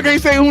that motherfucker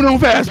ain't say Uno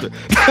faster.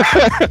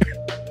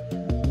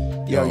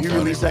 Yo, you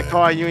release that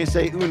card, you ain't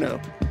say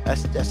Uno.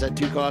 That's that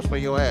 2 cards for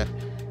your ass.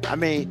 I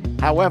mean,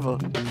 however,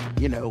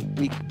 you know,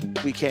 we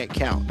can't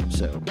count,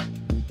 so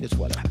it's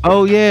whatever.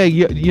 Oh yeah,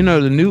 you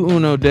know the new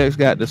Uno decks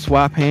got the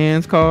swap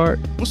hands card.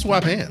 What's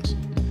swap hands?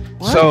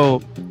 What?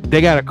 So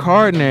they got a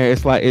card in there.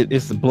 It's like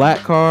it's a black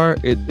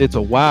card. It's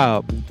a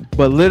wild,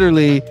 but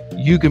literally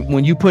you can,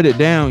 when you put it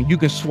down, you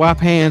can swap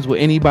hands with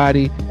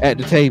anybody at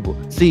the table.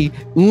 See,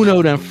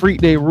 Uno done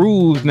freaked their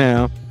rules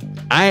now.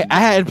 I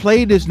had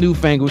played this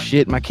newfangled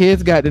shit. My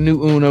kids got the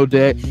new Uno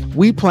deck.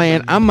 We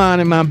playing. I'm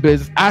minding my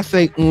business. I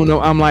say Uno.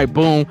 I'm like,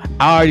 boom.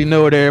 I already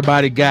know what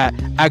everybody got.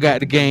 I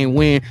got the game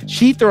win.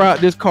 She throw out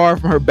this card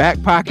from her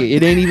back pocket.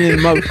 It ain't even in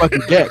the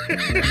motherfucking deck.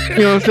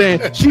 You know what I'm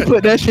saying? She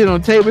put that shit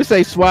on the table. It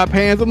say swap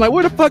hands. I'm like,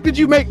 where the fuck did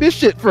you make this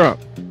shit from?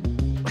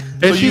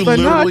 And So you she's like,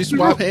 literally nah,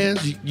 swap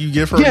hands? You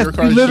give her yes, your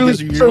card?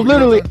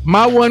 literally,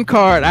 my one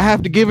card, I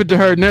have to give it to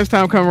her. Next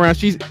time come around,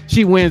 she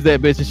wins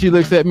that bitch, and she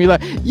looks at me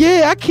like,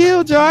 yeah, I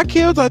killed y'all.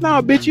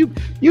 Nah, bitch,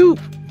 you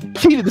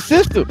cheated the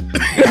system.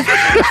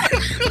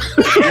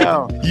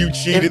 Yo, You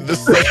cheated the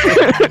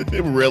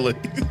system. Really?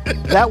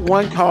 that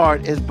one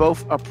card is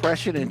both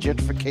oppression and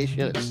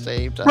gentrification at the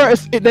same time. Bro,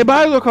 they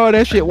might as well call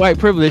that shit white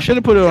privilege. They should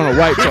have put it on a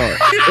white card.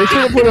 They should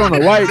have put it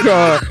on a white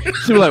card.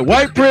 She was like,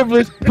 white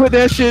privilege, put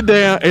that shit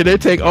down, and they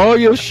take all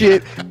your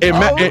shit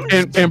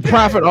and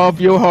profit off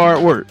your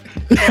hard work.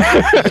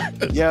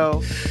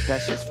 Yo,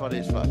 that shit's funny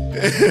as fuck.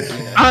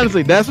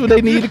 Honestly, that's what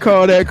they need to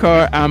call that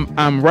card.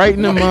 I'm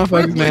writing them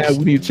motherfuckers now.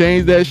 We need to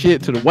change that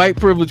shit to the white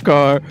privilege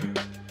card.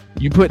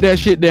 You put that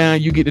shit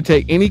down, you get to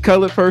take any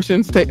colored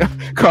person's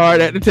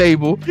card at the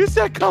table. You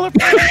said color.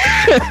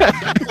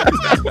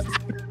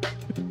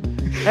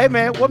 Hey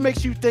man, what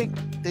makes you think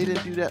they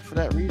didn't do that for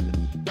that reason?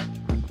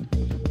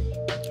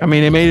 I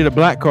mean, they made it a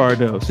black card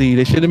though. See,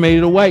 they should have made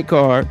it a white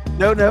card.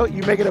 No,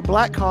 you make it a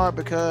black card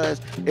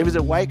because if it was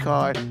a white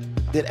card,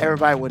 then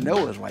everybody would know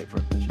it was white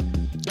privilege.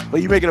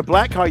 But you make it a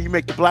black card, you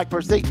make the black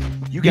person think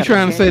you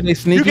trying to say they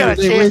sneaky? You got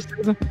a chance.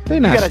 They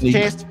not sneaky.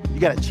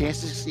 You got a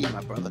chance to succeed,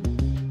 my brother.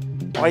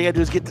 All you gotta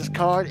do is get this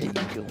card and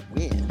you can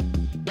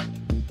win.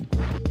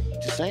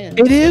 Just saying.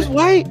 It is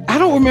white. I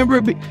don't remember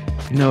it.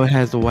 No, it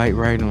has the white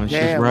writing on it.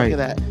 Yeah, She's right. look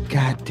at that.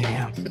 God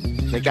damn.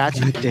 They got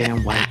you.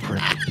 Goddamn white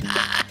privilege.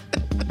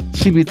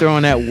 She be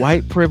throwing that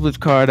white privilege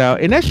card out,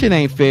 and that shit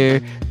ain't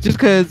fair. Just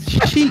cause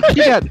she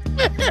got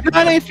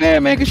that ain't fair,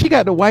 man. Cause she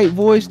got the white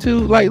voice too.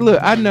 Like, look,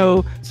 I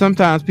know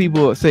sometimes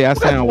people say I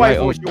sound white.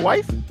 Voice, your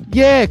wife?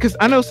 Yeah, cause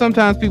I know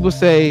sometimes people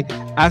say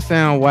I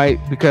sound white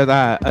because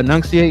I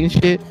enunciate and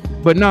shit.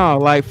 But no,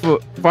 like for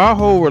our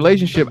whole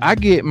relationship, I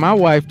get my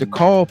wife to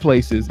call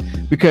places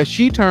because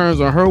she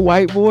turns on her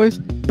white voice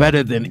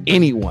better than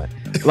anyone.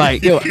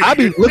 Like, yo, I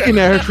be looking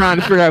at her trying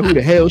to figure out who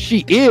the hell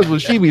she is when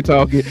she be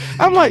talking.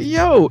 I'm like,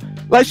 yo,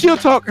 like she'll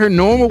talk her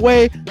normal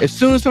way. As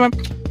soon as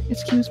somebody,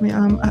 excuse me,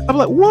 I'm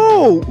like,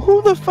 whoa,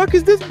 who the fuck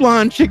is this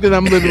blonde chick that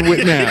I'm living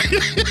with now?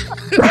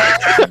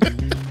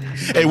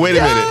 Hey, wait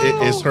a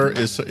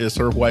minute. Is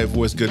her white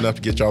voice good enough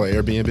to get y'all an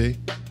Airbnb?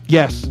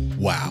 Yes.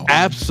 Wow.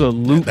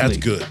 Absolutely. That's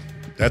good.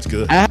 That's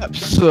good.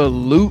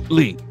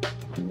 Absolutely.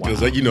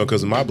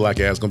 Because my black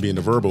ass gonna be in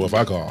the verbal if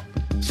I call.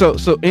 So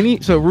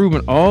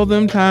Ruben, all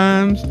them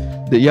times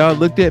that y'all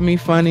looked at me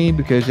funny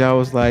because y'all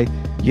was like,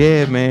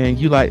 yeah, man,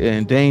 you like an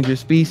endangered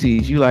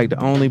species. You like the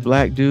only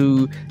black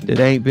dude that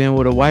ain't been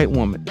with a white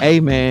woman. Hey,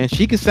 man,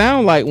 she can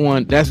sound like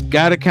one. That's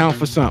gotta count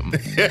for something.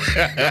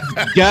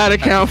 Gotta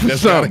count for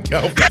something.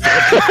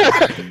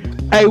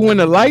 Hey, when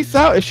the lights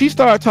out, if she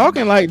start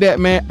talking like that,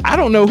 man, I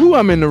don't know who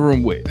I'm in the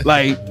room with.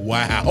 Like,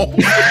 wow.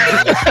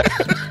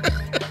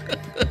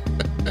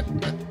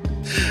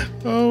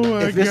 Oh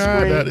my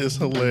God, that is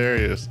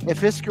hilarious. If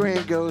his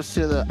screen goes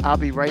to the "I'll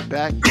be right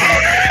back,"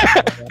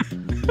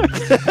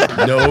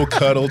 no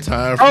cuddle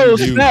time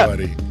for you,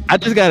 buddy. I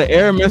just got an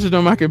error message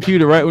on my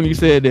computer right when you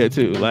said that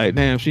too. Like,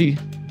 damn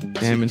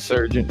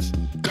insurgents.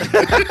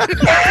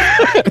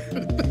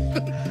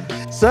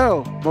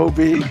 So,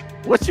 MoeB,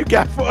 what you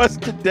got for us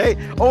today?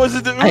 Or is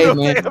it the Uno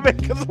thing?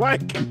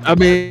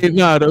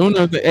 The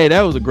Uno thing. Hey,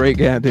 that was a great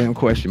goddamn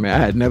question,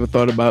 man. I had never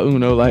thought about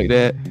Uno like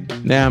that.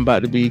 Now I'm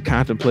about to be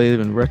contemplative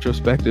and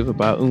retrospective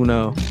about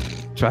Uno.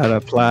 Try to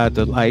apply it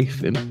to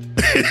life and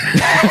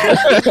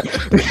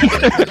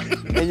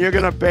and you're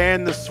gonna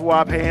ban the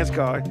swap hands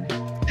card.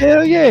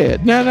 Hell yeah.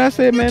 Now I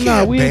said, man,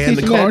 we ain't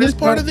teaching the card. That. It's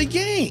part of the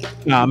game.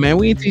 Nah, man,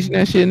 we ain't teaching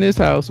that shit in this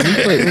house. When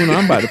we play Uno,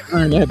 I'm about to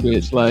turn that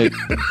bitch. Like,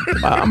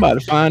 I'm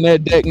about to find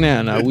that deck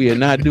now. Now, we are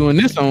not doing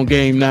this on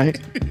game night.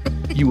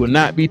 You will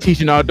not be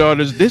teaching our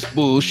daughters this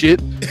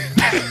bullshit.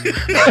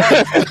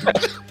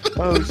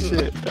 Oh,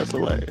 shit. That's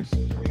hilarious.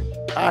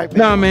 All right, man.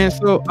 Nah, man,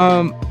 so,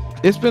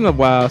 it's been a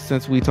while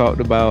since we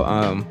talked about,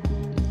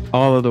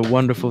 all of the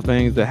wonderful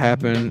things that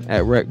happen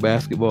at rec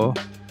basketball.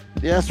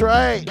 That's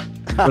right.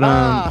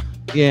 But,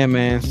 yeah,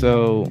 man,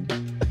 so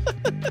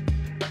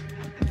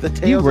the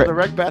tales of the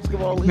rec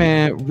basketball league.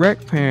 Man,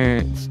 rec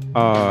parents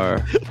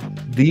are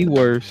the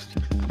worst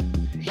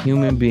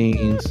human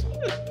beings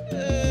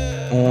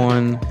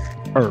on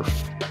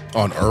Earth.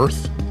 On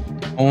Earth?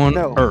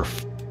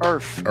 Earth.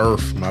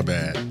 Earth, my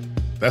bad.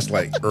 That's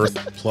like Earth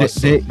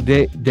plus.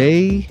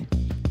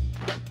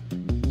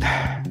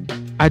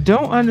 I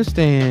don't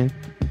understand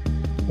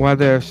why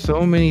there are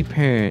so many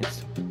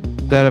parents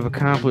that have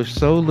accomplished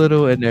so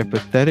little in their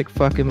pathetic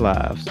fucking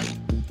lives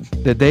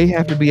that they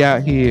have to be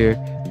out here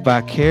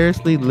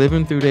vicariously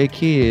living through their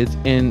kids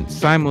and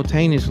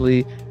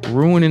simultaneously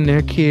ruining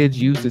their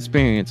kids' youth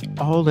experience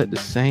all at the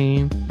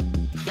same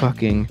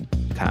fucking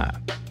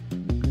time.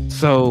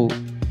 So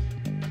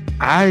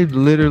I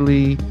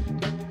didn't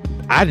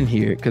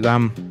hear it because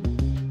I'm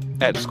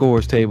at the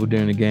scores table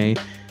during the game.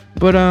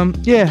 But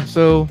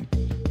so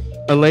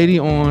a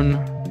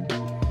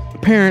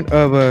parent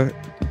of a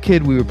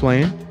kid we were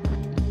playing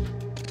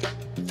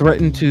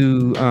threatened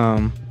to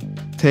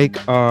take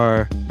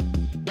our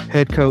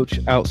head coach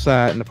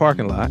outside in the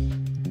parking lot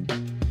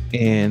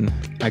and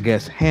I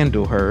guess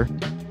handle her.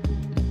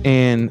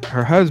 And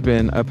her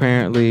husband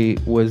apparently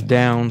was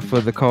down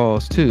for the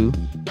cause too.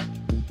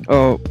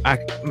 Oh,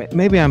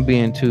 maybe I'm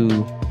being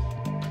too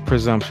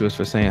presumptuous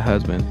for saying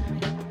husband.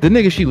 The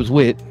nigga she was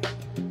with,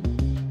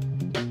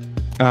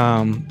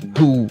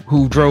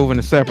 who drove in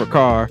a separate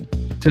car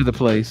to the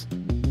place,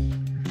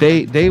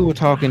 they were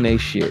talking they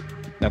shit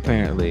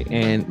apparently,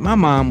 and my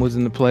mom was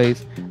in the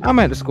place. I'm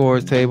at the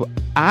scores table.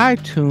 I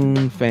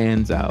tune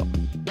fans out,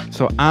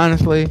 so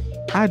honestly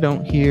I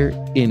don't hear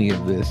any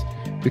of this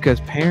because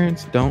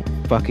parents don't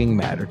fucking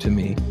matter to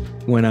me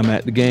when I'm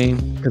at the game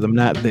because I'm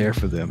not there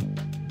for them.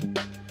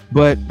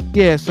 But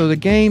yeah, so the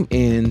game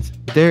ends.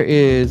 There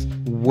is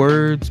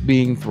words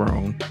being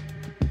thrown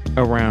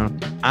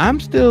around.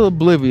 I'm still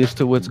oblivious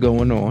to what's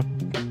going on.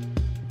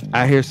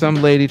 I hear some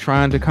lady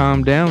trying to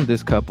calm down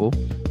this couple.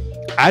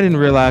 I didn't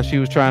realize she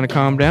was trying to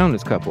calm down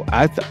this couple.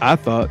 I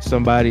thought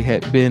somebody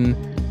had been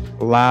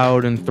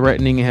loud and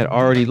threatening and had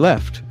already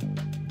left.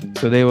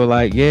 So they were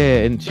like, yeah,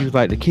 and she was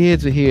like, the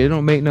kids are here. It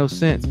don't make no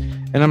sense.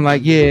 And I'm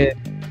like, yeah,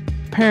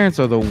 parents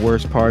are the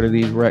worst part of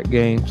these rec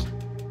games.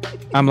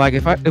 I'm like,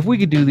 if we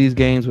could do these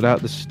games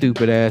without the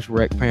stupid ass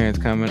rec parents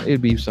coming,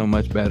 it'd be so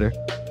much better.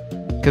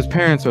 Because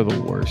parents are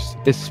the worst,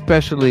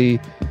 especially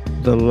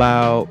the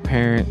loud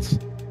parents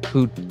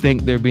who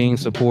think they're being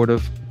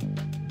supportive.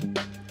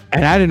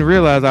 And I didn't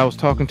realize I was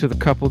talking to the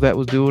couple that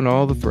was doing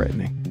all the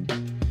threatening.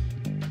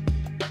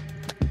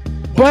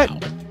 But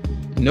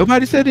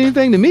nobody said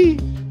anything to me.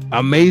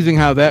 Amazing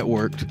how that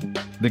worked.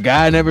 The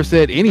guy never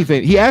said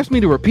anything. He asked me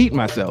to repeat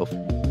myself,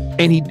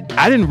 and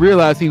I didn't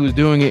realize he was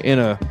doing it in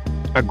a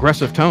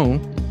aggressive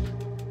tone.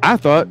 I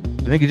thought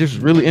the nigga just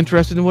was really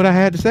interested in what I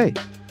had to say.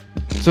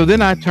 So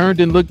then I turned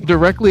and looked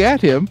directly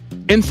at him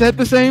and said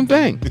the same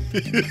thing.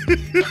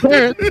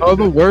 Parents are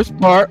the worst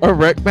part of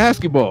rec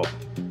basketball.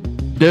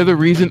 They're the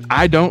reason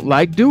I don't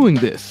like doing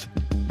this.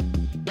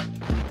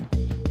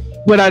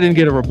 But I didn't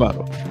get a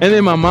rebuttal. And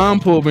then my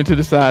mom pulled me to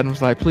the side and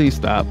was like, please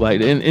stop.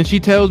 Like, and she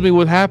tells me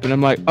what happened.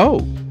 I'm like,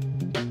 oh,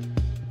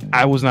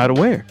 I was not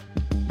aware.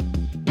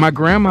 My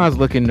grandma's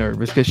looking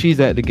nervous because she's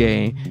at the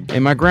game.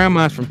 And my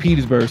grandma's from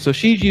Petersburg. So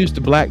she's used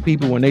to black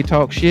people when they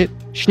talk shit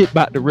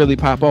about to really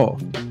pop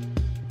off.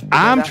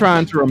 I'm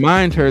trying to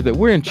remind her that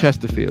we're in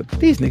Chesterfield.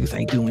 These niggas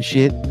ain't doing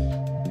shit.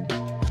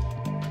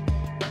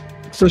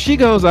 So she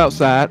goes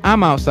outside.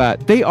 I'm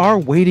outside. They are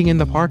waiting in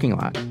the parking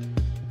lot.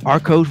 Our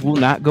coach will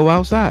not go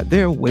outside.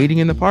 They're waiting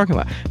in the parking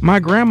lot. My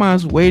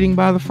grandma's waiting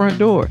by the front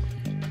door.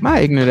 My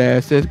ignorant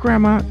ass says,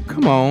 Grandma,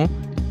 come on.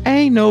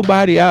 Ain't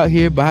nobody out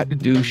here about to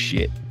do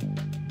shit.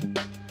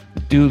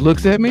 Dude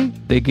looks at me.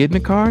 They get in the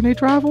car and they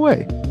drive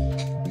away.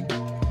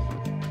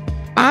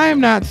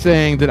 I'm not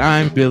saying that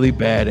I'm Billy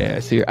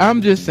Badass here.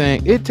 I'm just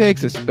saying it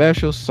takes a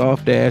special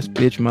soft ass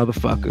bitch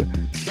motherfucker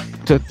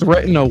to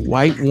threaten a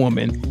white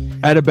woman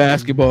at a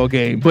basketball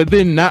game, but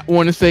then not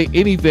want to say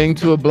anything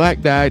to a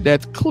black guy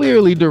that's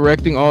clearly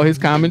directing all his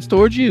comments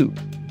towards you.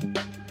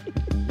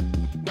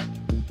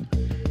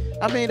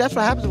 I mean, that's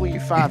what happens when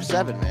you're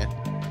 5'7", man.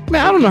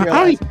 Man, I don't know.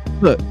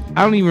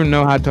 I don't even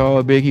know how tall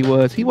or big he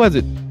was. He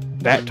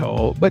wasn't that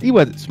tall, but he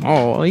wasn't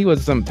small. He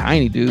wasn't some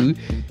tiny dude.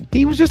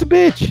 He was just a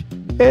bitch.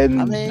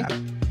 And I mean,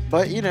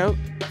 but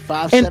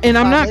 5'7", and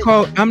I'm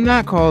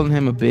not calling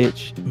him a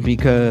bitch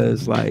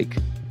because like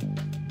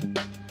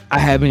I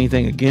have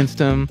anything against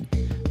him.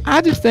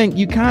 I just think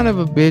you kind of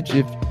a bitch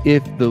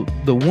if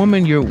the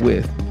woman you're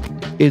with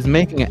is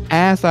making an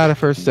ass out of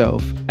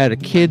herself at a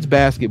kid's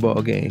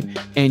basketball game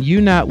and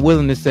you not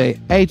willing to say,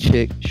 hey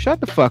chick,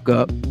 shut the fuck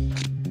up.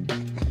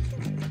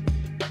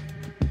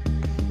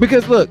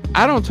 Because look,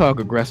 I don't talk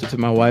aggressive to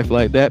my wife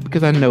like that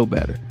because I know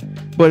better.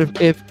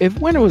 But if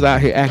Winter was out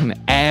here acting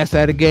an ass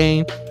at a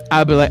game,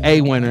 I'd be like,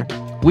 hey Winter,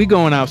 we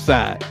going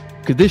outside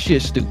because this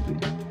shit's stupid.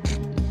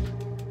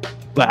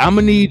 But I'm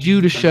gonna need you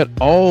to shut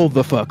all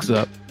the fucks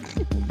up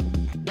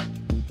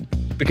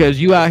because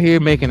you out here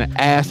making an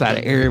ass out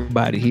of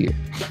everybody here.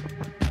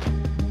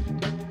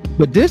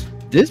 But this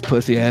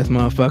pussy ass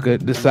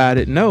motherfucker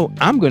decided, no,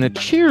 I'm gonna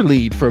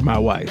cheerlead for my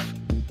wife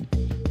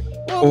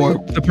or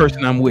the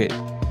person I'm with.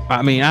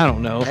 I mean, I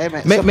don't know. Hey,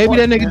 man, maybe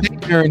that nigga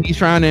dating her and he's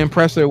trying to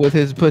impress her with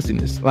his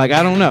pussiness. Like,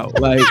 I don't know.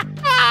 Like,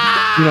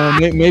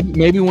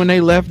 maybe when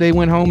they left, they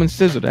went home and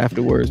scissored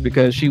afterwards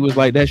because she was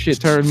like, that shit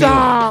turned me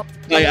on.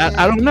 Like,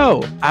 I don't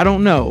know. I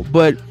don't know.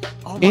 But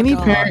any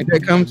parent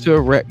that comes to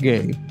a rec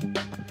game,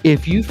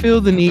 if you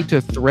feel the need to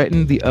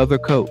threaten the other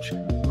coach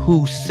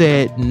who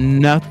said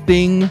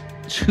nothing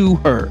to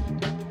her,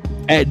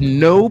 at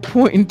no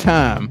point in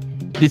time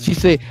did she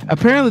say,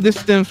 apparently this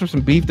stems from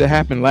some beef that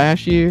happened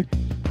last year.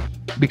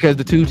 Because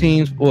the two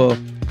teams, well,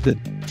 the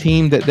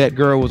team that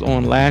girl was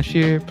on last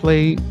year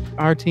played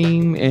our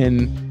team,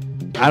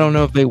 and I don't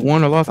know if they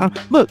won or lost.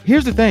 Look,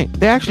 here's the thing.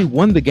 They actually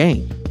won the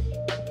game.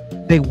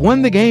 They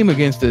won the game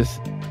against us,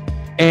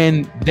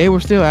 and they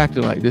were still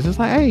acting like this. It's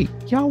like, hey,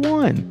 y'all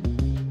won.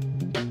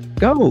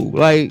 Go.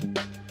 Like,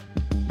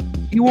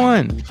 you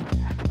won.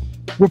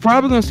 We're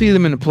probably going to see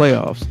them in the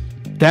playoffs.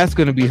 That's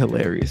going to be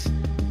hilarious.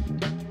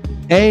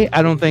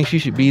 I don't think she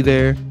should be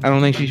there. I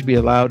don't think she should be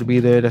allowed to be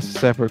there. That's a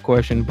separate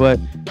question. But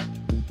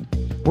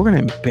we're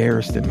going to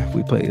embarrass them if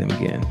we play them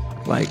again.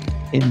 Like,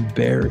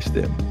 embarrass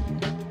them.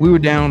 We were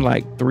down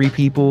like 3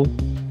 people,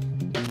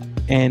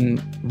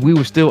 and we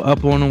were still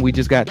up on them. We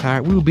just got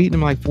tired. We were beating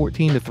them like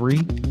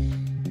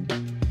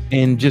 14-3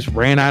 and just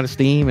ran out of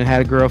steam and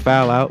had a girl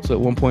foul out. So at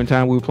one point in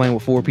time, we were playing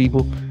with 4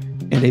 people,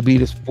 and they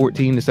beat us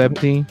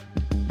 14-17.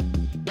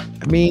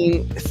 I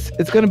mean,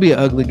 it's going to be an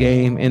ugly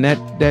game, and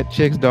that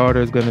chick's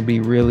daughter is going to be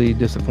really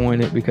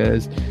disappointed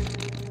because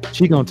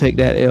she going to take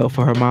that L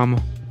for her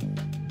mama.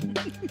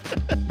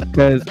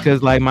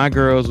 Because like my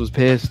girls was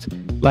pissed.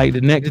 Like the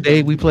next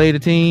day we played a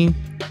team,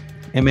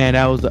 and man,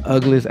 that was the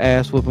ugliest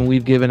ass whooping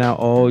we've given out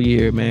all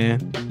year,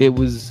 man. It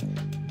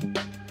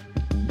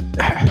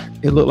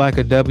looked like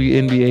a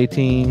WNBA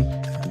team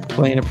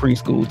playing a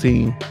preschool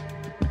team.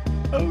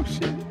 Oh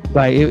shit.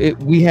 Like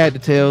we had to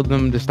tell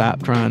them to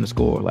stop trying to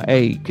score. Like,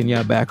 hey, can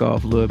y'all back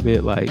off a little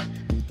bit? Like,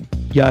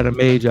 y'all done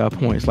made y'all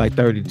points, like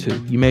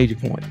 32. You made your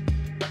point.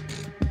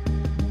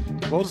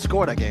 What was the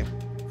score of that game?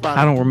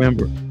 I don't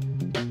remember.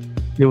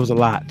 It was a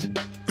lot.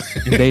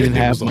 And they didn't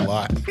have a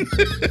lot. Do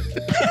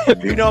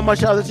you know how much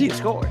the other team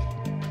scored?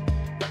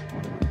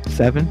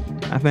 7,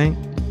 I think.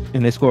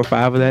 And they scored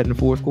 5 of that in the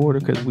fourth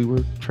quarter because we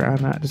were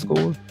trying not to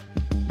score.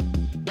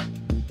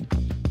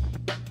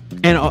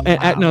 And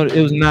no, it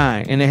was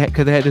 9, and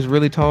because they had this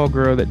really tall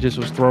girl that just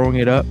was throwing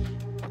it up,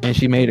 and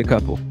she made a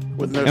couple.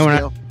 With no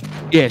skill?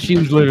 Yeah, she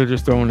was literally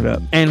just throwing it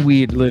up, and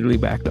we had literally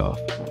backed off.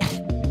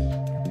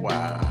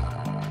 Wow.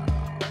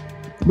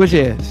 But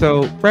yeah,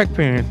 so rec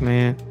parents,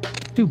 man,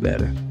 do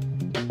better,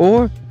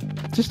 or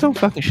just don't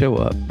fucking show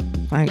up.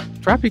 Like,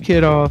 drop your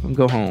kid off and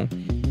go home,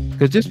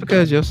 because just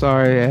because your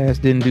sorry ass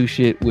didn't do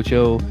shit with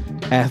your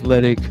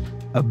athletic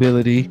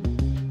ability.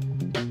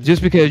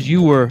 Just because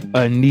you were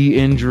a knee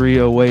injury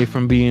away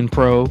from being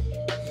pro,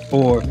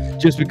 or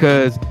just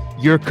because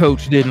your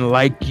coach didn't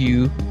like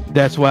you,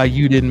 that's why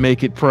you didn't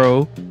make it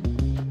pro.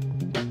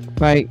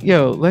 Like,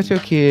 yo, let your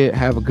kid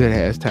have a good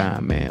ass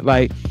time, man.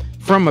 Like,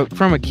 from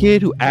a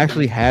kid who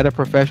actually had a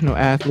professional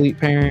athlete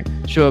parent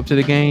show up to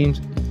the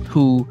games,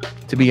 who,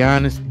 to be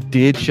honest,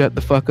 did shut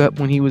the fuck up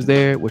when he was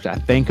there, which I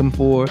thank him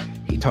for.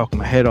 He talked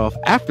my head off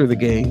after the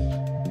game.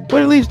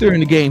 But at least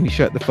during the game, he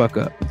shut the fuck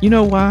up. You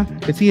know why?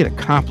 Because he had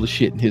accomplished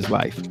shit in his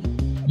life.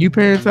 You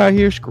parents out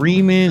here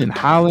screaming and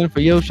hollering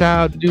for your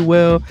child to do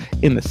well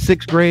in the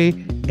 6th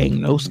grade, ain't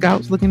no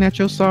scouts looking at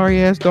your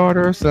sorry ass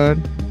daughter or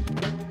son.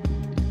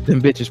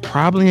 Them bitches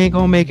probably ain't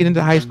gonna make it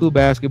into high school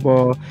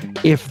basketball.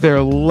 If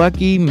they're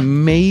lucky,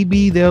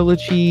 maybe they'll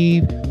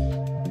achieve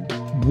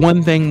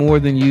one thing more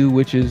than you,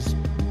 which is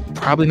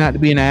probably not to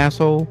be an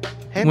asshole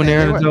when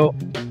they're an adult.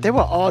 They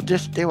were all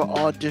district,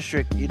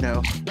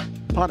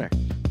 punter.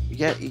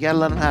 You gotta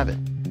let them have it.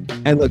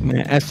 And look,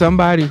 man, as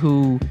somebody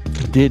who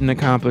didn't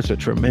accomplish a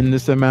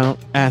tremendous amount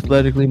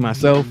athletically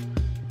myself,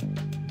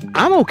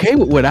 I'm okay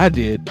with what I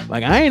did.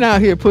 Like, I ain't out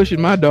here pushing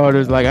my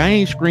daughters. Like, I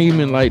ain't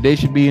screaming like they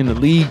should be in the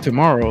league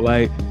tomorrow.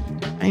 Like,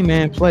 hey,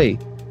 man, play. You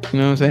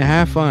know what I'm saying?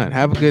 Have fun.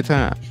 Have a good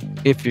time.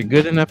 If you're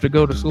good enough to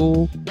go to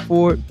school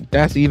for it,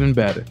 that's even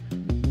better.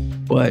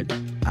 But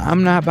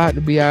I'm not about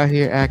to be out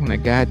here acting a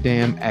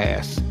goddamn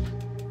ass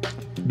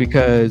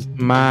because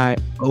my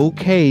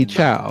okay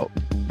child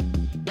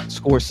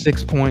scores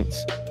 6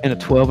 points in a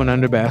 12 and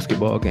under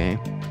basketball game.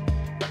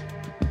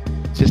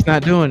 Just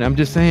not doing it. I'm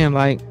just saying,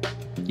 like,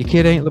 your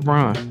kid ain't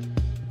LeBron.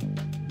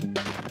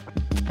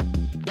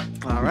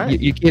 All right.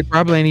 Your kid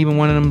probably ain't even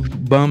one of them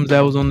bums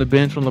that was on the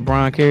bench when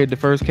LeBron carried the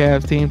first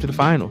Cavs team to the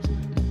finals.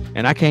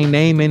 And I can't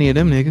name any of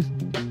them niggas.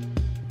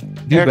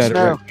 Do Eric better,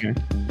 Snow. Rec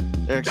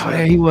Parents. Oh,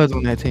 yeah, he was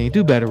on that team.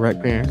 Do better,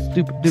 Rec Parents.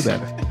 Do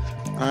better.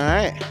 All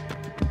right.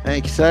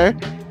 Thank you, sir.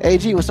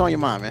 AG, what's on your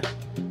mind, man?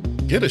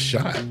 Get a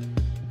shot.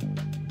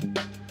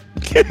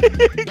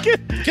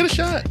 Get a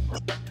shot.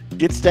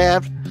 Get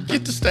stabbed.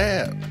 Get the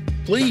stab,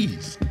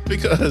 please,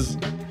 because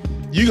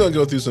you're gonna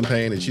go through some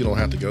pain that you don't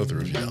have to go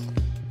through if you don't.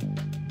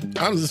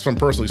 I'm just from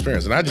personal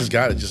experience, and I just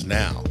got it just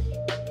now,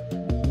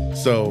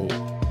 so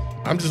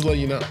I'm just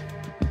letting you know.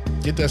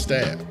 Get that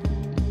stab.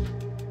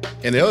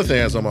 And the other thing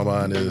that's on my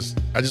mind is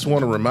I just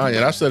want to remind you,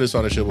 and I've said this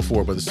on the show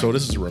before, but so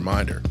this is a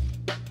reminder.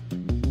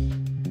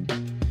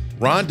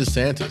 Ron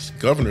DeSantis,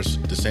 Governor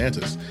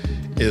DeSantis,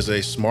 is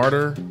a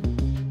smarter,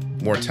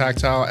 more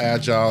tactile,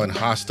 agile, and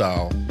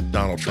hostile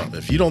Donald Trump.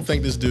 If you don't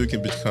think this dude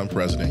can become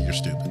president, you're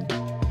stupid.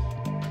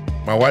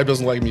 My wife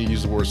doesn't like me to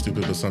use the word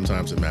stupid, but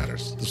sometimes it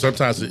matters.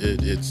 Sometimes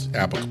it's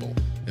applicable.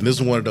 And this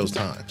is one of those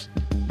times.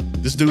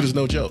 This dude is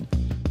no joke.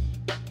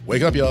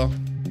 Wake up, y'all.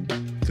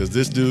 Because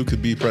this dude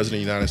could be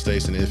president of the United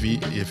States. And if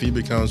he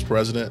becomes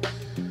president,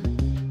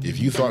 if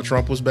you thought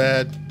Trump was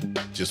bad,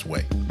 just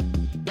wait.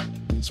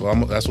 So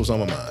that's what's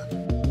on my mind.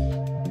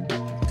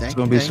 It's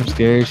going to be some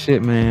scary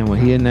shit, man. When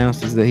he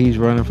announces that he's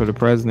running for the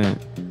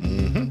president,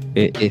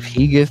 if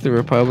he gets the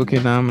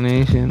Republican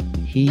nomination,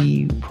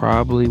 he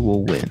probably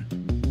will win.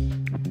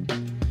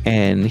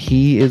 And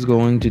he is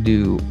going to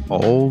do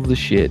all the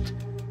shit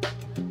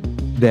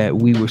that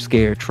we were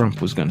scared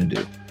Trump was going to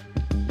do.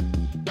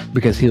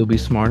 Because he'll be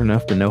smart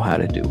enough to know how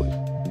to do it.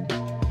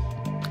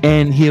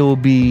 And he'll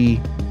be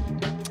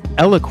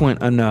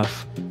eloquent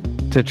enough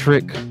to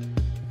trick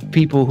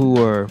people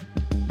who are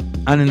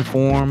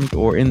uninformed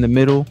or in the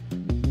middle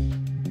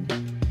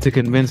to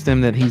convince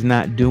them that he's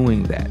not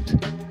doing that.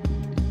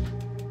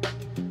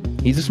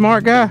 He's a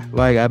smart guy.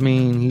 Like, I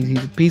mean,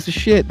 he's a piece of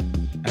shit,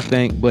 I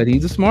think, but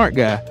he's a smart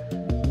guy.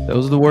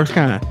 Those are the worst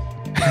kind.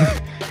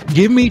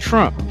 Give me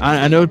Trump.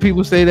 I know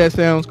people say that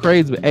sounds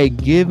crazy, but hey,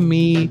 give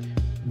me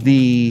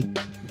the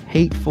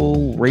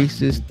hateful,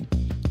 racist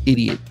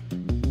idiot.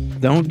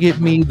 Don't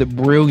give me the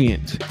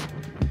brilliant.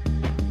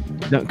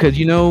 Because,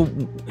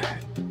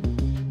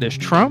 there's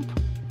Trump,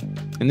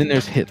 and then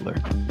there's Hitler.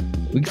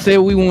 We can say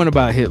what we want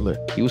about Hitler.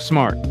 He was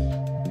smart.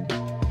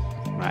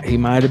 He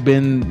might have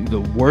been the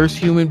worst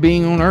human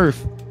being on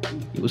earth.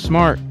 He was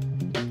smart.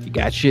 He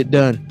got shit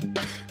done.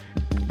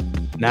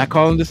 Not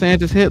calling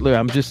DeSantis Hitler.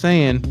 I'm just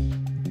saying.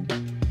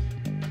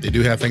 They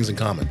do have things in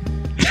common.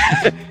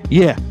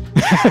 Yeah.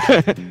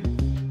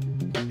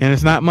 And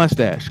it's not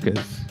mustache,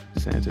 because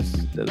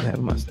DeSantis doesn't have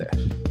a mustache.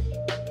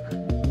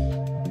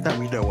 That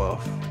we know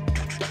of.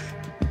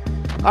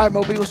 All right,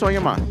 MoeB, what's on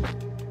your mind?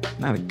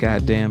 Not a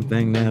goddamn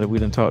thing now that we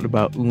done talked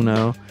about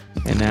Uno,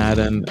 and now I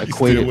done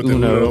equated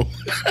Uno.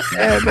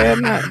 Yeah,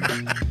 man,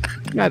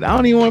 I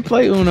don't even want to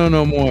play Uno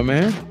no more,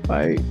 man.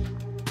 Like,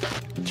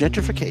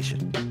 gentrification.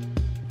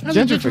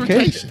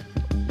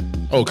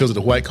 Oh, because of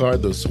the white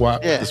card, the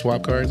swap card?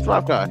 Swap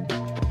card.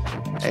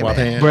 Swap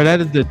hand. Bro,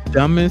 that is the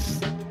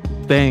dumbest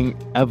thing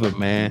ever,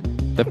 man.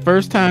 The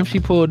first time she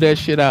pulled that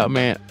shit out,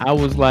 man, I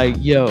was like,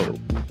 yo,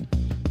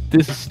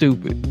 this is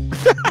stupid.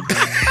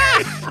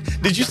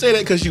 Did you say that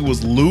because you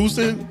was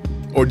losing,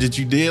 or did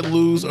you did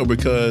lose, or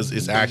because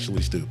it's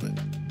actually stupid?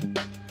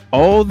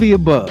 All the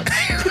above.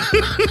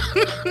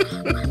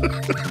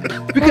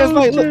 Because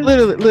like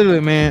literally,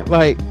 man,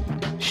 like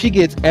she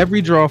gets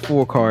every draw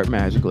 4 card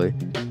magically.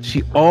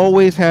 She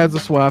always has a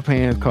swap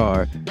hand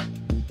card,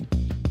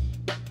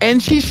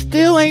 and she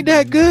still ain't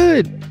that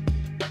good.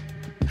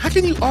 How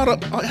can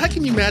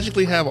you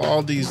magically have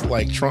all these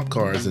like Trump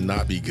cards and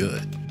not be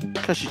good?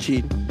 Because she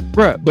cheating,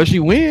 bruh. But she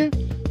win.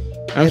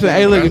 I'm saying,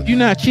 hey, look, if you're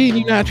not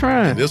cheating, you're not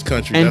trying. In this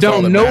country, and that's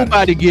don't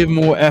nobody give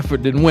more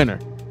effort than Winter.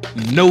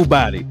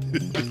 Nobody.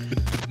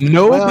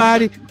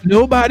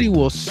 Nobody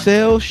will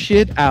sell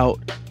shit out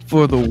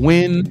for the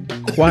win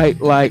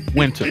quite like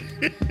Winter.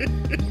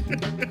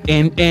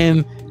 And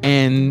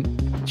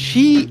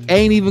she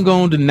ain't even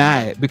gonna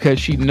deny it because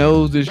she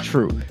knows it's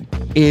true.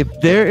 If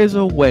there is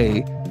a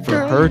way for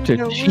her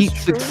to cheat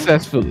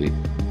successfully,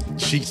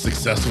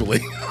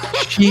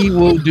 she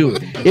will do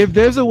it. If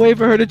there's a way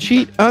for her to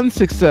cheat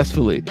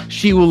unsuccessfully,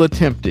 she will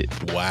attempt it.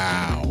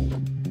 Wow.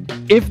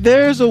 If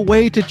there's a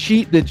way to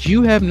cheat that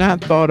you have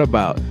not thought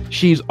about,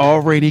 she's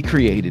already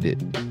created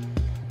it.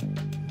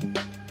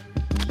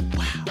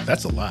 Wow,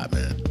 that's a lot,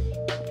 man.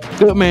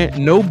 Good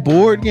man, no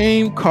board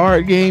game,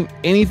 card game,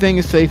 anything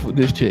is safe with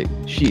this chick.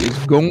 She is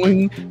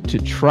going to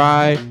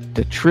try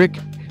to trick.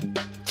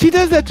 She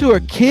does that to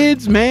her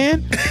kids,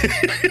 man.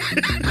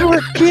 To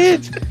her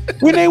kids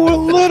when they were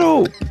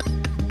little.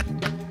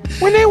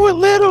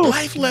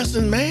 Life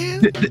lesson,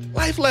 man.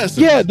 Life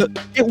lesson. Yeah,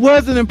 it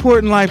was an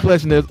important life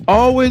lesson. There's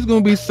always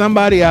going to be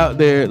somebody out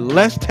there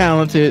less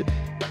talented,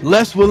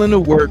 less willing to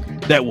work,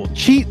 that will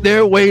cheat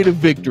their way to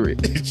victory.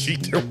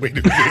 Cheat their way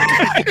to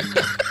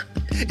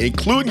victory.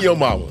 Including your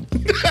mama.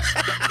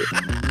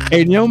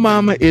 And your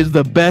mama is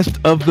the best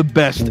of the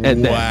best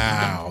at that.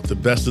 Wow, the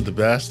best of the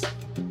best.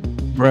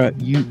 Bruh,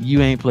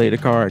 you ain't played a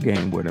card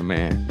game with her,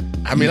 man.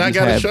 I mean, I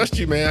gotta trust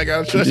you, man. I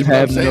gotta trust you. You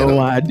have no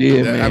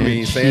idea, man. I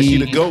mean, saying she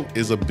the GOAT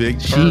is a big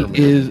term.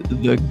 She is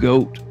the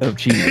GOAT of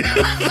cheating.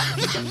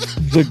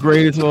 The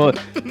greatest of all.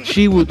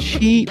 She will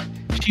cheat.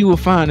 She will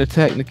find a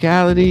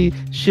technicality.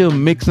 She'll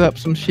mix up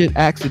some shit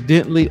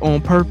accidentally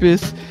on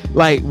purpose.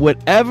 Like,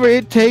 whatever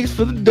it takes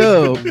for the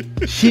dub,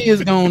 she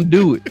is gonna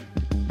do it.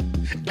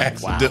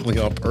 Accidentally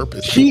on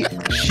purpose. She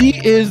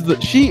is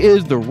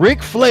the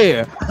Ric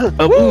Flair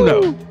of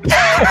Uno.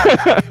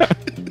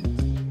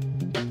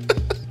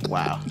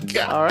 Wow.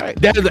 All right.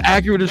 That is an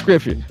accurate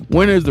description.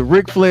 Winner is the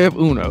Ric Flair of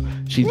Uno.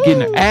 She's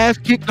getting her ass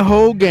kicked the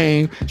whole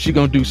game. She's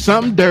gonna do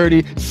something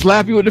dirty,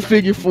 slap you with the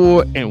figure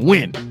four, and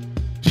win.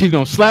 She's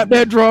gonna slap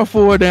that draw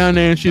four down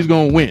there, and she's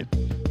gonna win.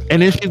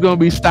 And then she's gonna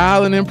be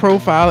styling and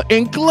profiling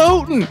and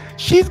gloating.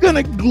 She's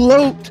gonna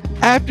gloat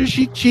after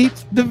she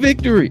cheats the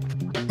victory.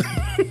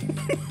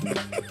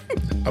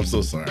 I'm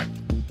so sorry.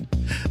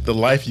 The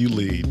life you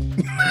lead.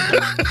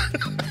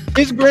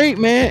 It's great,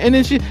 man. And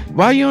then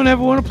why you don't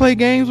ever want to play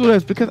games with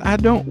us? Because I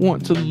don't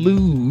want to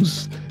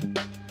lose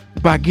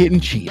by getting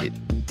cheated.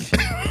 You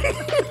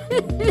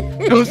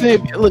know what I'm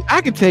saying? Look, I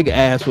could take an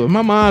ass whooping.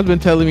 My mom's been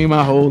telling me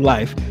my whole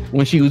life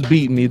when she was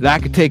beating me that I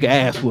could take an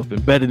ass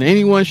whooping better than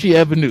anyone she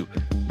ever knew.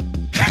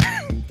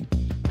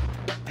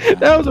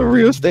 That was a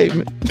real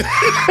statement.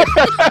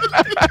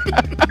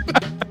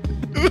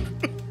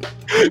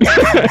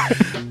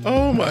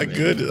 Oh my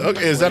goodness.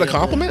 Okay, is that a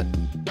compliment?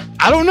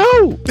 I don't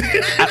know.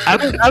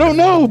 I don't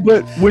know.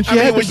 But when she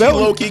had the belt,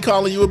 low key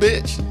calling you a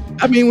bitch.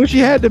 I mean, when she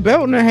had the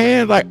belt in her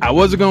hand, like I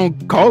wasn't gonna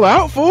call her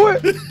out for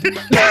it.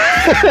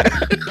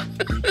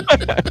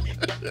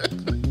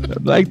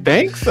 Like,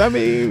 thanks. I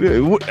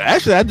mean,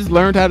 actually, I just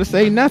learned how to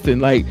say nothing.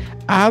 Like,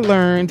 I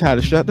learned how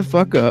to shut the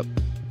fuck up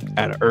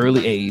at an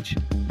early age,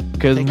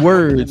 because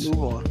words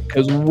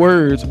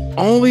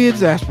only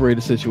exasperate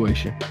a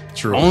situation.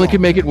 True. Only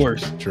can make it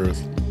worse.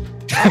 Truth.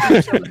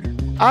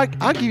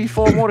 I'll give you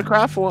 4 more to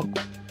cry for.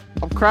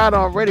 I'm crying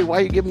already. Why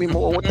are you giving me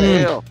more? What the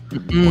hell?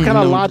 What kind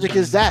of logic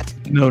is that?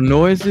 No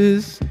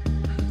noises,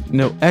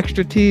 no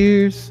extra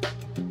tears,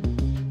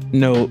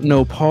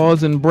 no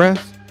pause and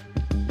breath.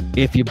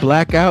 If you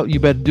black out,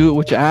 you better do it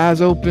with your eyes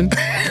open.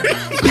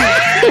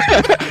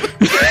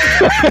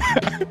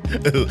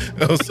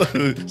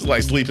 It's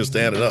like sleeping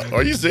standing up.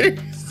 Are you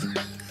serious?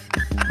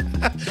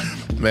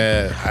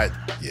 Man,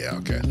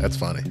 okay, that's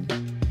funny.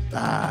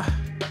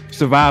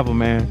 Survival,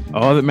 man.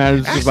 All that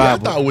matters is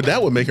survival. I thought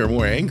that would make her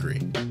more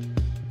angry.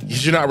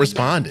 You're not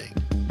responding.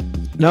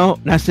 No,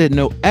 I said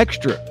no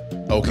extra.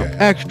 Okay. No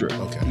extra.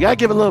 Okay. You gotta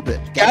give a little bit.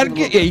 You gotta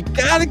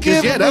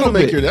give. Yeah, that'll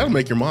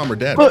make your mom or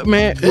dad. Look,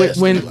 man,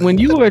 when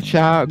you were a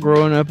child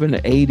growing up in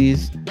the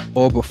 80s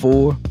or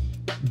before,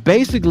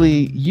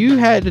 basically you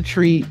had to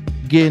treat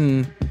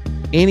getting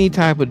any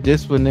type of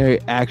disciplinary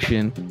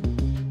action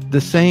the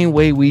same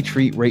way we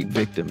treat rape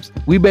victims.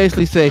 We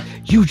basically say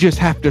you just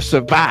have to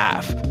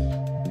survive.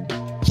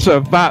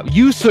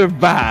 You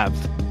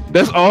survived.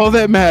 That's all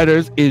that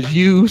matters, is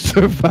you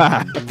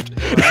survived.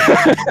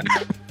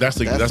 That's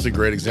a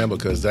great example,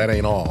 because that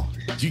ain't all.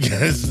 You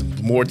guys,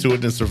 more to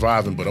it than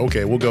surviving, but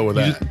okay, we'll go with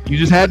that. You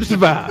just had to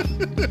survive.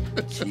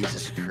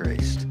 Jesus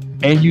Christ.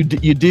 And you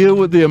deal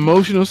with the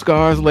emotional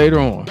scars later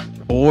on,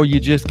 or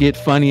you just get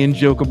funny and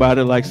joke about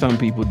it like some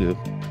people do.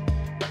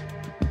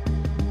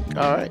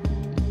 All right.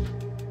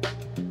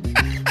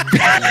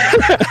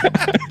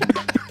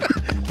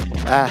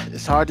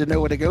 It's hard to know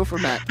where to go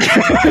from that.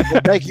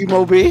 Well, thank you,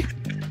 MoeB.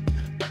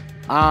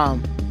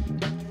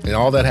 And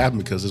all that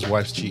happened because his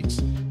wife cheats.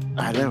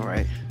 I know,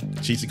 right?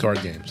 Cheats at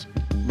card games.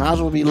 Might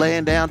as well be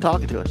laying down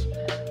talking to us.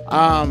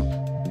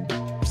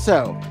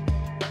 So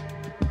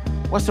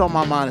what's on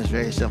my mind is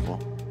very simple.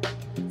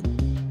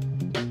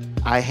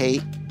 I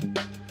hate.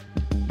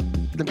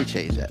 Let me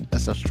change that.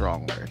 That's a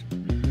strong word.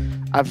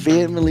 I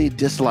vehemently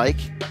dislike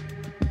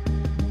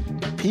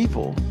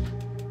people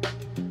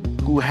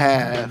who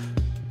have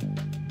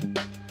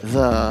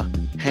the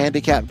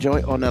handicap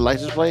joint on their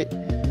license plate.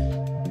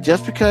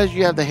 Just because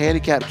you have the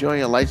handicap joint on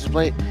your license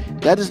plate,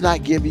 that does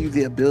not give you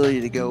the ability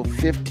to go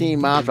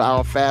 15 miles per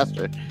hour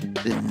faster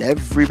than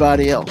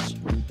everybody else.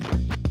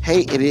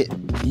 Hated it.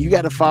 You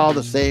got to follow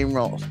the same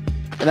rules.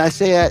 And I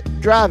say that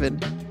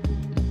driving,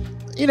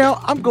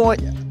 I'm going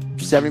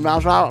 70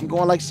 miles per hour. I'm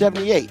going like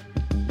 78.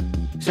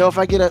 So if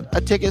I get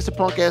a ticket, it's a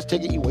punk ass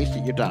ticket. You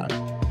wasted your time.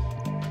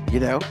 You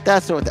know,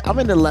 that sort of thing. I'm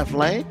in the left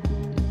lane.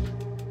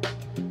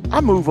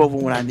 I move over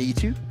when I need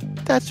to.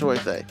 That sort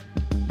of thing.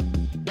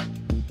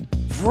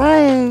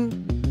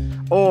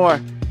 Vroom. Or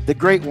the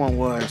great one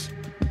was,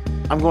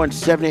 I'm going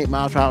 78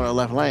 miles per hour in the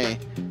left lane.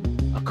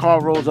 A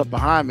car rolls up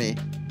behind me,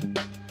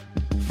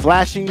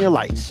 flashing your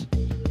lights,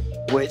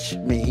 which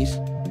means,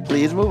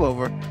 please move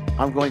over.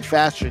 I'm going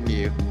faster than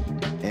you.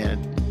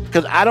 And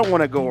because I don't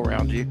want to go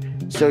around you,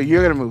 so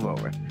you're going to move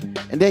over.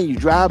 And then you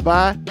drive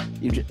by,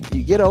 you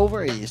get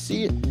over and you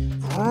see it.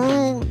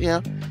 Vroom, you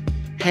know,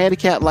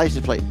 handicap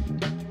license plate.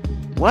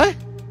 What?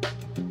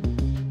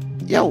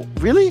 Yo,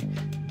 really?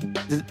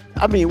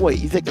 I mean, wait,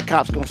 you think the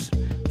cops gonna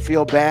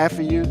feel bad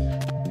for you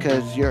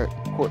because you're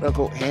quote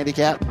unquote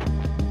handicapped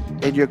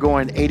and you're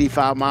going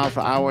 85 miles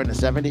per hour in the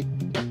 70?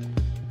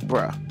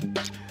 Bruh.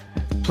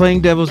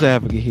 Playing devil's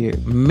advocate here.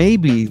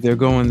 Maybe they're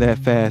going that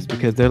fast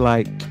because they're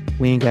like,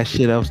 we ain't got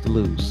shit else to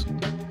lose.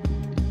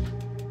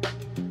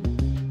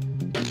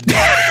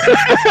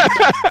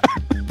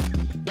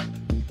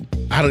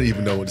 I don't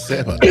even know what to say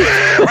about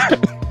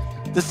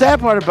that. The sad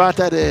part about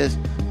that is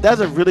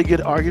that's a really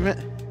good argument.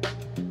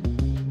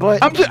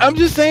 But I'm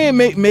just saying,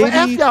 maybe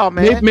y'all,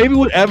 man. Maybe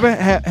whatever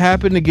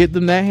happened to get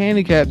them that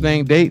handicap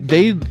thing,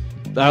 they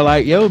are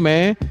like, yo,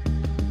 man,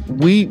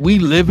 we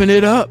living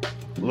it up.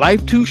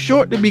 Life too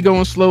short to be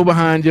going slow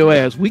behind your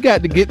ass. We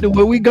got to get to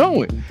where we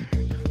going.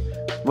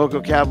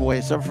 Moco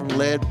Cowboy, suffer from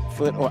lead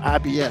foot or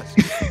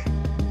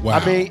IBS. Wow.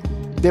 I mean,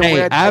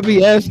 hey,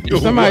 IBS.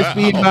 If somebody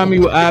speed by me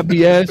with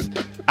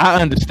IBS,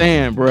 I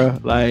understand, bro.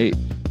 Like,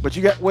 but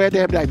you got wear a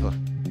damn diaper.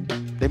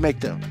 They make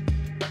them.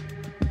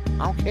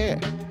 I don't care.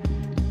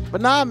 But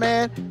nah,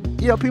 man.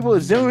 You know, people are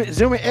zooming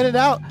in and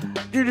out,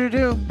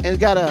 and it's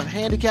got a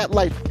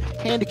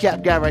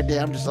handicap guy right there.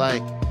 I'm just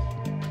like,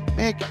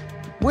 man,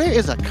 where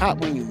is a cop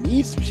when you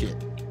need some shit?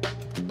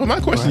 Well, my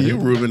question to you,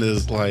 Ruben,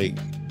 is like,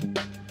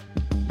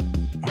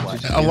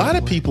 a lot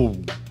of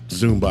people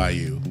zoom by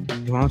you.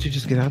 Why don't you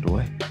just get out of the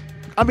way?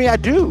 I mean, I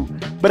do,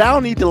 but I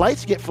don't need the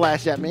lights to get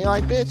flashed at me.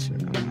 Like, bitch.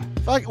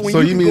 Fuck, so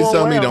you mean to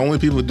tell me the only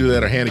people who do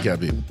that are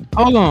handicapped people?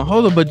 Hold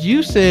on. But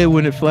you said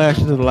when it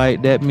flashes the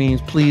light, that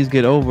means please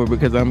get over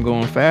because I'm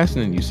going faster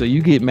than you. So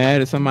you get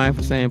mad at somebody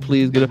for saying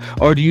please get over?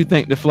 Or do you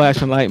think the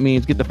flashing light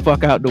means get the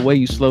fuck out the way,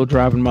 you slow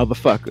driving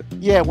motherfucker?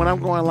 Yeah, when I'm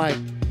going like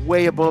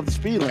way above the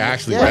speed limit.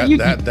 Actually,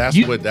 yeah.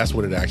 that's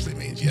what it actually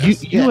means.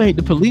 Yes. You ain't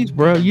the police,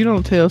 bro. You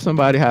don't tell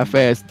somebody how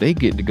fast they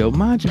get to go.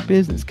 Mind your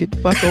business. Get the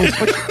fuck over.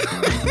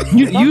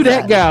 you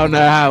that guy on the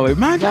highway.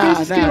 Mind your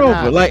business. Get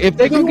over. Like if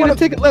they gonna get a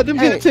ticket, let them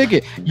get a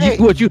ticket.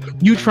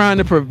 You trying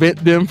to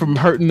prevent them from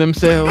hurting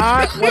themselves?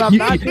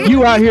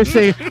 You out here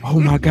saying, "Oh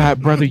my God,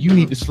 brother, you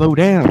need to slow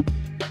down.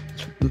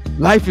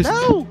 Life is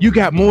you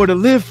got more to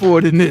live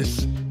for than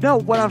this." No,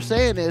 what I'm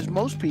saying is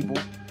most people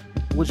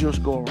will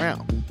just go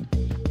around.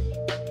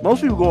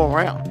 Most people go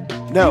around.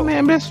 No,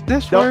 hey man,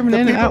 that's swerving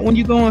in and out when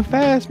you're going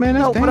fast, man.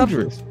 That's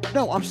dangerous.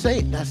 I'm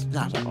saying that's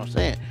not what I'm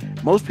saying.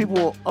 Most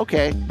people,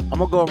 okay, I'm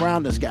gonna go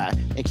around this guy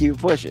and keep it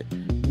pushing.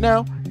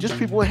 No, just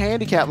people with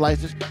handicap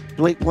license,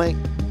 blink.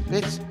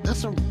 Bitch, that's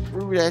some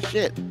rude ass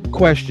shit.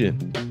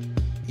 Question.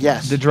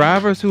 Yes. The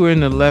drivers who are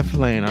in the left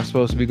lane are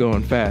supposed to be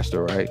going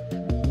faster, right?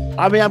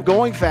 I mean, I'm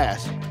going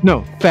fast.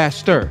 No,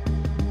 faster.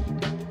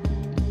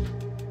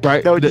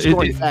 Right? No, just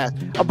going fast.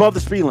 Above the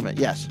speed limit,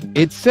 yes.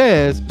 It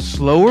says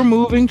slower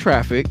moving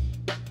traffic,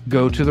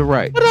 go to the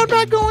right. But I'm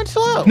not going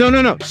slow.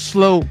 No.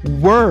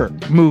 Slower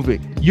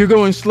moving. You're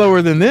going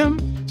slower than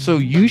them, so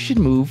you should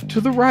move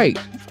to the right.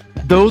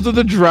 Those are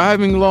the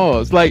driving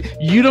laws. Like,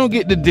 you don't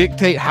get to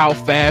dictate how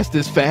fast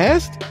is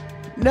fast.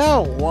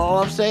 No,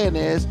 all I'm saying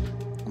is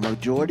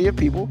majority of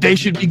people, they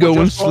should be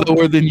going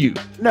slower than you.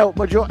 No,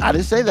 I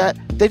didn't say that.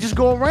 They just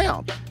go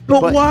around.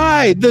 But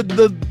why?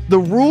 The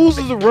rules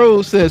of the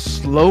road says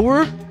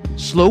slower,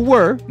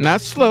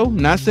 not slow.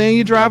 Not saying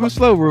you're driving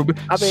slow, Ruben.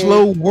 I mean,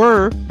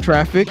 slower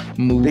traffic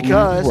move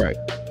right.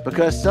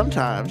 Because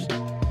sometimes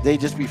they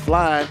just be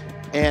flying,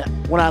 and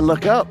when I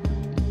look up,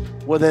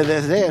 well, they're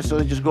there, so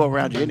they just go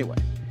around you anyway.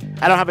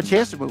 I don't have a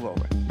chance to move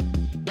over.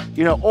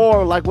 You know,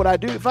 or like what I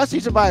do, if I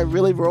see somebody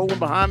really rolling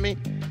behind me,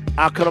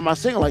 I'll cut on my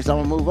signal lights, I'm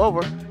gonna move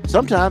over.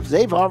 Sometimes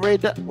they've already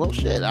done, well,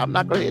 shit, I'm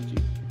not gonna hit you.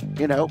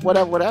 You know,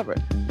 whatever.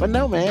 But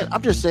no, man,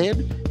 I'm just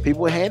saying,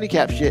 people with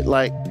handicap shit,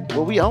 like,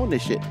 well, we own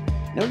this shit.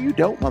 No, you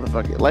don't,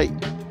 motherfucker. Like,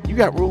 you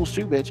got rules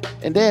too, bitch.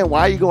 And then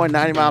why are you going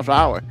 90 miles per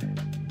hour?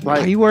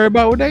 Like, you worry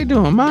about what they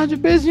doing? Mind your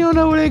business. You don't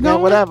know where they going.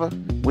 Yeah, whatever.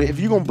 If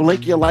you gonna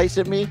blink your lights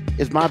at me,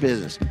 it's my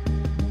business.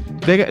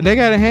 They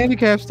got a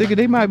handicap sticker.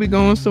 They might be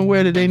going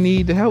somewhere that they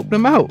need to help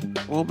them out.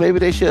 Well, maybe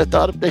they should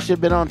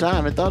have been on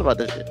time and thought about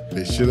that shit.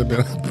 They should have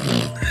been.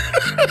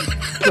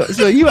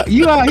 so you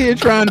out here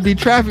trying to be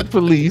traffic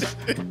police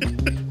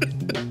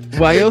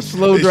while you're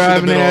slow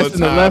driving ass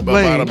in the left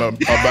lane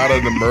about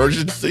an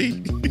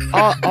emergency.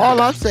 all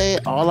I'm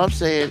saying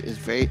is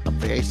I'm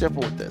very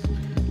simple with this.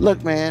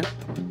 Look, man,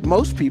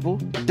 most people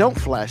don't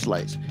flash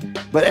lights,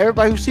 but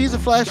everybody who sees a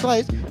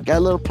flashlight got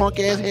a little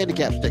punk ass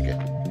handicap sticker.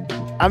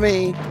 I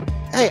mean,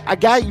 hey,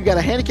 you got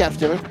a handicap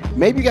sticker.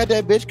 Maybe you got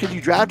that bitch because you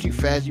drive too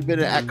fast. You've been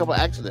in a couple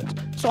accidents.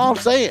 That's all I'm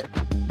saying.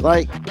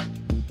 Like,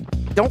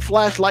 don't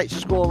flash lights,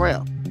 just go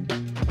around.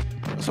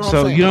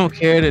 So you don't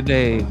care that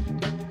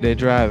they're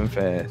driving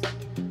fast.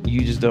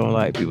 You just don't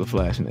like people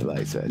flashing their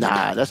lights at you.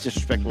 Nah, that's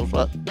disrespectful as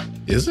fuck.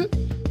 Is it?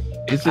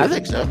 I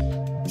think so.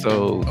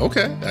 So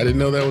okay, I didn't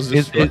know that was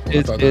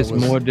disrespectful. It's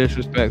more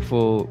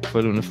disrespectful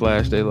for them to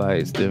flash their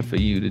lights than for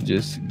you to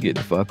just get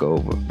the fuck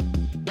over.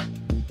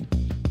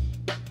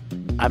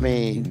 I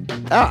mean,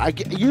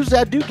 usually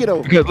I do get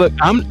over. Because look,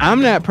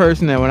 I'm that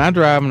person that when I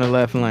drive in the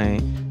left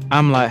lane,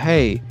 I'm like,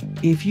 hey,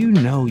 if you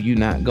know you're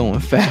not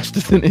going faster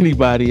than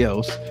anybody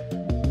else,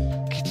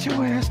 get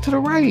your ass to the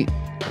right.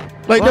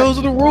 Like, those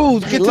are the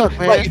rules. Hey, look,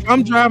 man. Like, if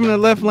I'm driving the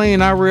left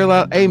lane, I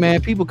realize, hey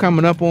man, people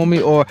coming up on me,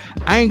 or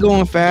I ain't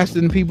going faster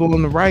than people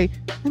on the right.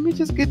 Let me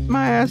just get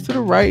my ass to the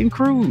right and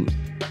cruise.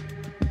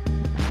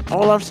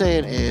 All I'm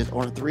saying is,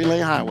 on a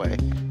 3-lane highway,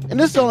 and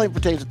this only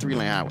pertains to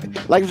 3-lane highway.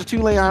 Like, if it's a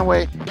 2-lane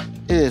highway,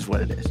 it is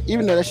what it is.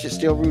 Even though that shit's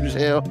still rude as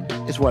hell,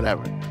 it's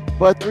whatever.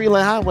 But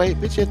 3-lane highway,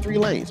 bitch, you have 3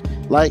 lanes.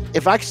 Like,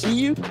 if I see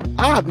you,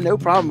 I have no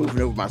problem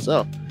moving over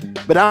myself.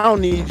 But I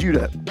don't need you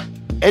to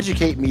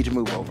educate me to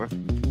move over.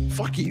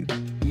 Fuck you.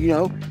 You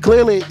know,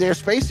 clearly there's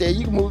space there.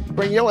 You can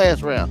bring your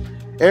ass around.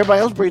 Everybody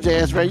else brings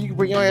their ass around. You can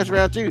bring your ass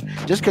around too.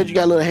 Just because you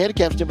got a little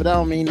handicap stick, but I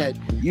don't mean that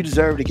you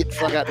deserve to get the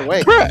fuck out the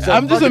way. Bruh, So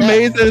I'm just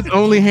amazed that it's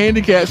only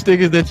handicap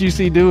stickers that you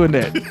see doing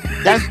that.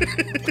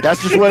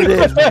 That's just what it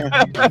is, man.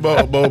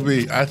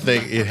 MoeB, I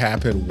think it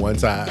happened one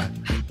time.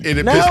 And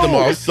it pissed them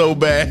off so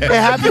bad. It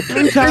happened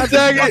 3 times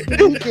this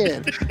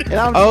weekend. And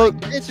I'm like,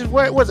 it's just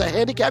where it was a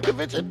handicap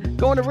convention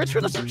going to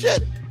Richmond or some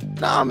shit.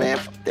 Nah, man,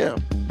 fuck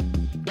them.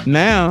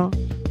 Now,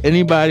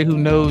 anybody who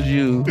knows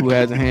you who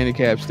has a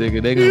handicap sticker,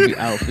 they're gonna be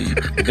out for you.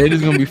 They're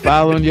just gonna be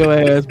following your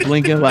ass,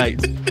 blinking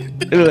lights.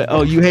 They're like,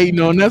 oh, you hating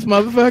on us,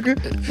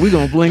 motherfucker? We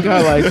gonna blink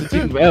our lights at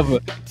you forever.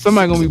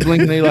 Somebody gonna be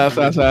blinking their lights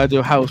outside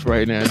your house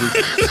right now.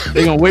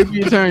 They're gonna wait for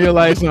you to turn your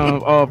lights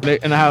on off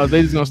in the house.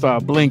 They just gonna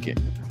start blinking.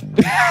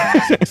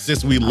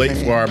 Since we late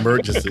for our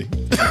emergency.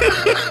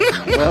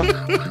 Well,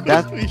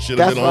 we should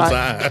have been on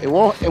time. It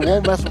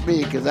won't mess with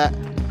me because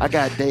I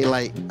got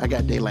daylight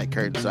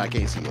curtains, so I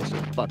can't see that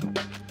shit. Fuck them.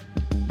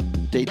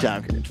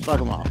 Daytime curtains. Fuck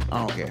them off. I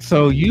don't care.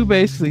 So you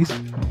basically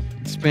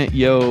spent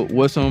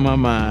what's on my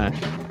mind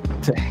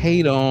to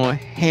hate on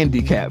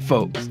handicapped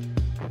folks.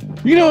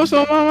 You know what's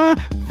on my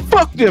mind?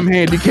 Fuck them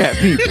handicapped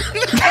people.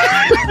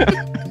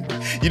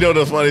 You know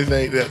the funny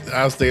thing that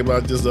I was thinking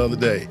about just the other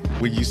day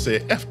when you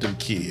said F them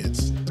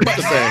kids.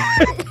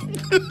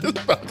 It's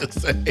about the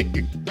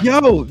same.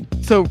 Yo,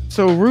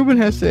 so Ruben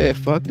has said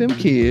fuck them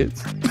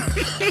kids,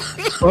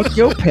 fuck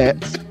your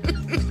pets,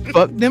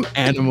 fuck them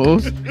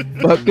animals,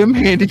 fuck them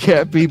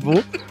handicapped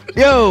people.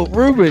 Yo,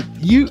 Ruben,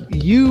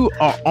 you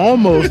are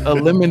almost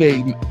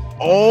eliminating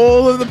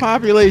all of the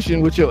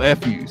population with your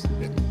FUs.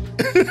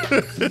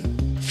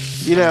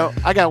 You know,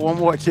 I got one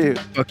more too.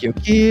 Fuck your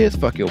kids,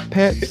 fuck your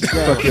pets,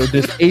 fuck your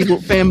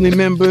disabled family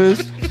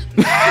members.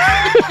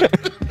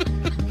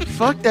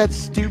 Fuck that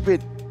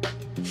stupid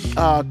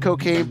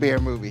Cocaine Bear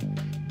movie.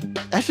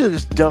 That shit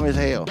is dumb as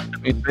hell. I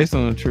mean, based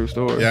on a true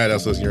story. Yeah,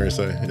 that's what you're gonna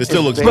say. It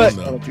still looks based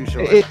fun on though. a true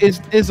story.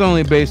 It's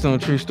only based on a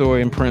true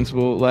story in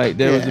principle. Like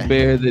there was a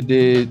bear that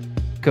did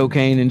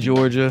cocaine in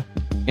Georgia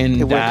and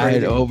died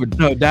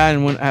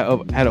and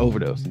had an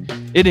overdose.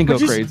 It didn't go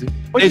crazy.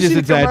 They just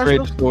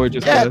exaggerated the story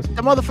just because.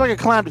 The motherfucker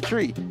climbed a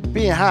tree,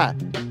 being high.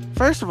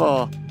 First of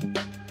all,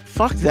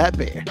 fuck that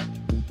bear.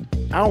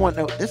 I don't want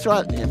no. That's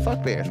right. Man,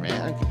 fuck bears,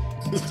 man.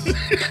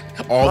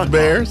 All the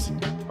bears.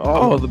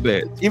 All the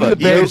bears. Even the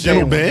bears.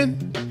 Joe Ben.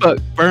 Fuck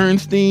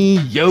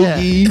Bernstein,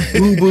 Yogi,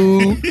 Boo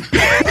Boo.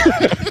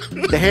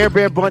 The Hair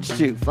Bear bunch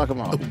too. Fuck them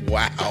all.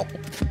 Wow.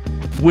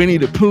 Winnie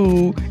the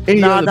Pooh.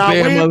 Any other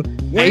bear.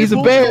 He's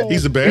a bear.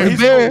 He's a bear. He's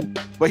a bear. Cool,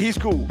 but he's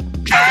cool.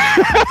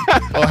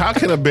 Oh, how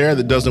can a bear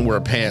that doesn't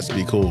wear pants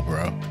be cool,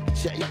 bro?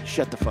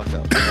 Shut the fuck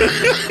up.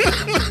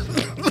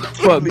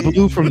 Fuck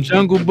Blue from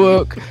Jungle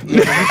Book.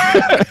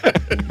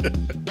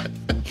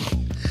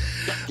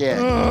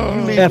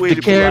 Yeah. F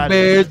the Care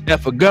Bears.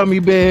 F a Gummy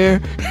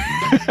Bear.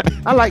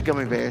 I like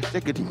gummy bears.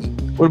 They're good to eat.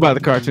 What about the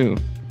cartoon?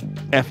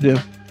 F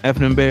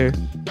them bears.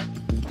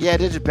 Yeah,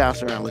 they just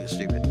bounce around looking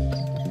stupid.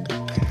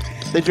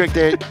 They drink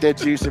their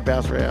juice and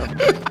bounce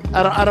around.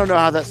 I don't know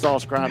how that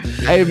solves crime.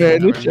 Hey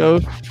man,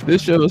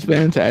 this show is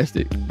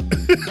fantastic.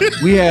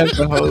 We have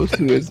the host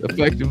who has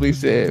effectively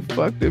said,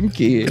 fuck them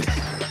kids.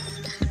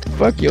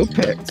 Fuck your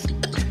pets.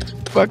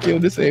 Fuck your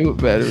disabled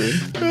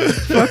veterans.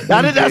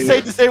 How did I say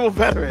disabled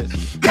veterans?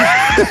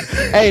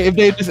 Hey, if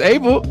they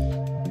disabled,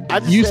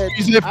 you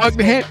said fuck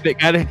the hand.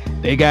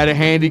 They got a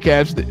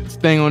handicap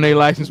thing on their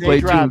license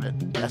plate too.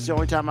 That's the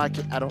only time I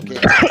don't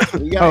care.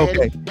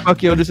 Okay,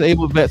 fuck your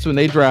disabled vets when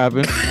they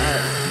driving.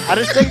 I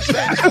just think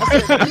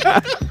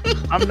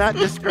that. I'm not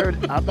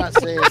discouraged. I'm not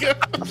saying.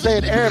 I'm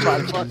saying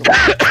everybody fuck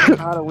them.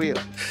 Out of wheel.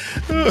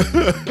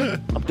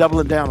 I'm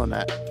doubling down on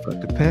that. Fuck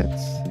the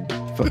pets.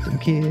 Fuck them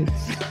kids.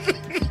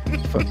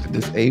 Fuck the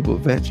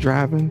disabled vets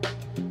driving.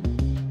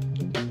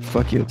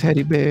 fuck your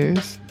teddy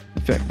bears,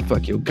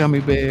 fuck your gummy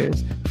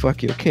bears,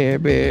 fuck your Care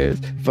Bears,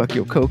 fuck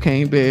your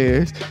cocaine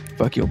bears,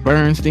 fuck your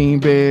Bernstein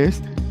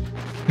bears.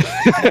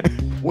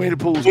 Winnie the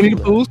Pooh's Winnie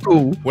the Pooh's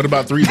cool. What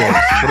about Three Bears?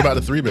 What about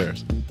the Three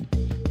Bears?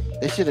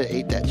 They should have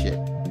ate that shit.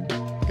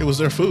 It was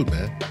their food,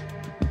 man.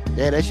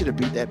 Yeah, they should have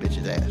beat that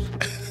bitch's ass.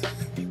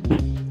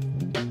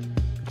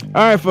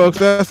 All right, folks,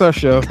 that's our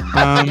show.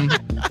 I'm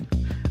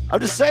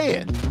just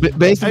saying.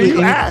 Basically,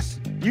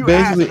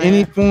 Basically,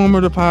 any form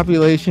of the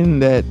population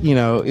that, you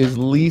know, is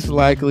least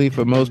likely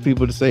for most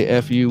people to say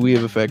F you, we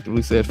have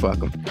effectively said fuck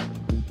them.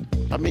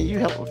 I mean, you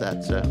help with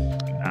that, so.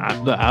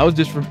 I was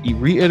just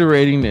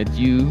reiterating that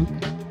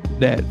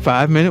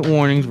 5 minute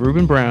warnings,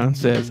 Ruben Brown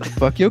says,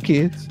 fuck your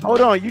kids.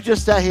 Hold on, you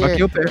just sat here fuck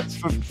your parents.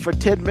 for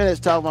 10 minutes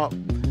talking about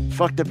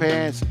fuck the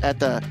parents at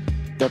the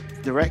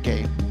rec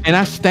game. And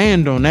I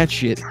stand on that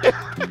shit.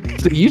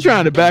 So you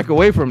trying to back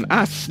away from it.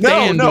 I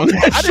stand on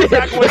that I shit. didn't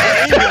back away from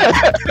any of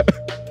that.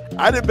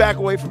 I didn't back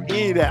away from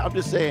any of that. I'm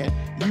just saying,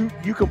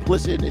 you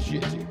complicit in this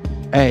shit too.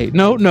 Hey,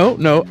 no.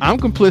 I'm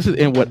complicit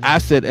in what I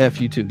said F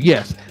you to.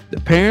 Yes,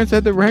 the parents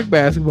at the rec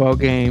basketball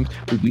games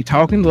would be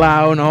talking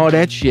loud and all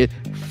that shit.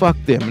 Fuck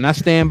them. And I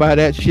stand by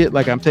that shit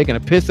like I'm taking a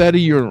piss at a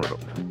urinal.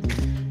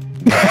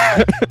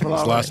 It's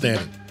last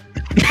standing.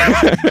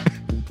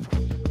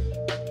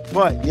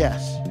 But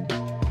yes,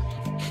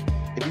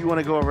 if you want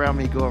to go around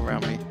me, go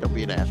around me. Don't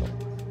be an asshole.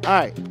 All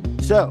right.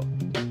 So,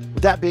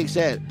 with that being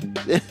said,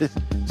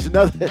 it's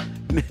another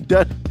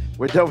done.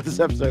 We're done with this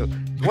episode.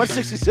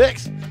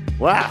 166.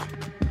 Wow.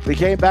 We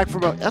came back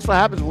from that's what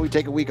happens when we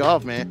take a week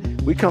off, man.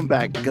 We come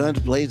back guns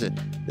blazing.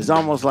 It's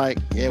almost like,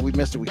 yeah, we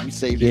missed a week. We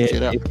saved this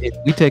shit up. If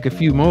we take a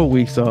few more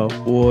weeks off,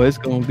 boy, it's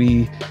gonna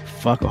be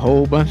fuck a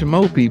whole bunch of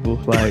more people.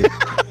 Like,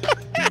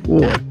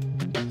 boy.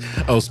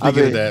 Oh,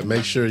 speaking of that,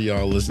 make sure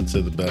y'all listen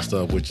to the best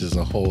of, which is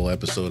a whole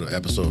episode of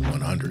episode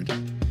 100.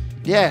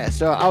 Yeah,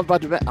 so I was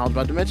about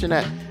to mention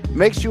that.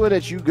 Make sure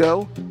that you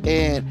go,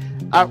 and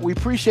we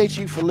appreciate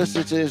you for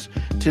listening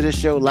to this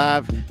show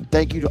live.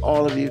 Thank you to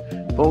all of you.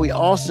 But we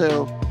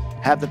also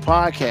have the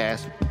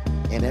podcast,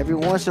 and every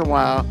once in a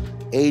while,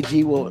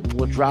 AG will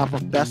drop a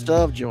best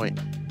of joint.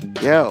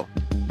 Yo,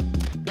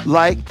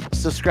 like,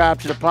 subscribe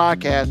to the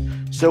podcast,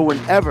 so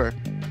whenever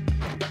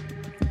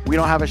we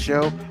don't have a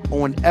show,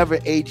 or whenever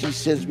AG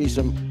sends me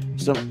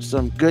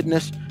some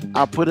goodness,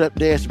 I'll put up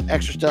there some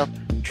extra stuff.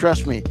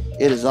 Trust me,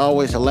 it is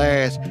always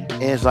hilarious,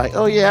 and it's like,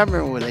 oh yeah, I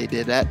remember when they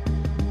did that,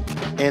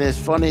 and it's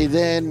funny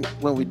then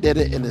when we did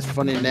it, and it's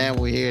funny now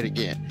when we hear it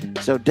again.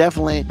 So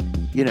definitely,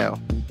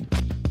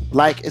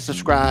 like and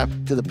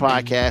subscribe to the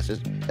podcast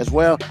as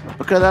well,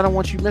 because I don't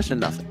want you missing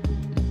nothing.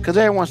 Because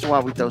every once in a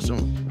while we throw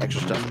some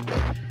extra stuff in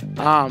there.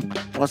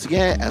 Once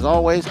again, as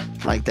always,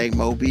 like thank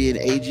MoeB and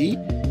AG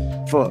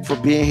for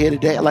being here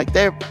today. I'd like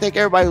to thank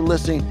everybody who's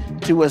listening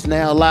to us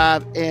now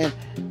live and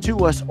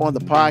to us on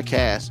the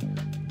podcast.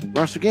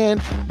 Once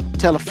again,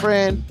 tell a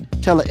friend,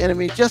 tell an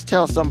enemy, just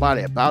tell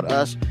somebody about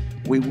us.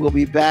 We will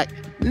be back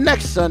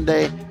next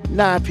Sunday,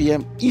 9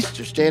 p.m.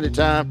 Eastern Standard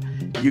Time.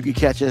 You can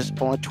catch us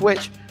on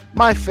Twitch,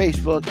 my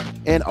Facebook,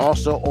 and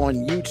also on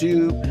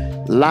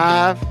YouTube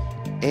live.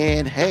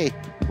 And hey,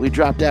 we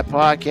drop that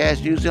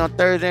podcast usually on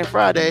Thursday and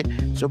Friday,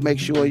 so make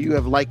sure you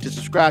have liked and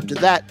subscribed to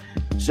that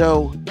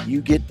so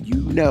you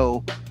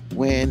know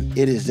when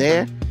it is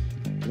there.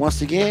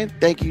 Once again,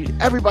 thank you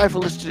everybody for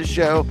listening to the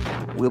show.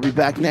 We'll be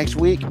back next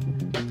week.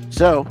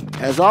 So,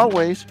 as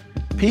always,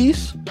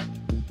 peace,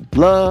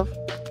 love,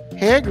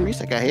 hair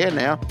grease, I got hair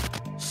now,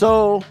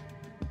 soul,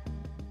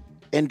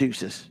 and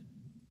deuces.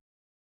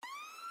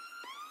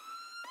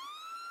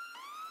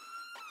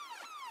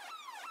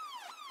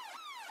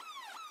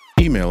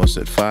 Email us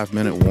at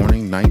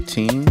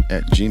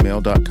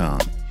 5minutewarning19@gmail.com.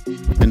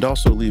 And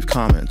also leave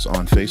comments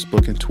on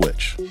Facebook and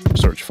Twitch.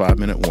 Search 5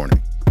 Minute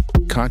Warning.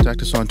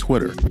 Contact us on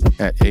Twitter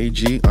at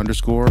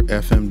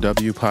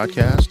AG_FMW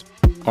Podcast,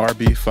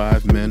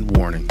 RB5Men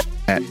Warning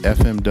at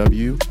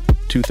FMW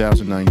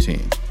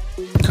 2019.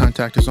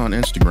 Contact us on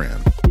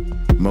Instagram,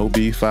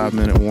 MoeB 5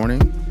 Minute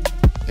Warning,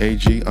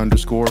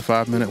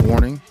 AG_5 Minute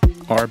Warning,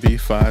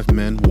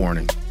 RB5Men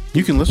Warning.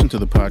 You can listen to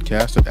the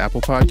podcast at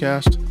Apple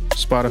Podcast,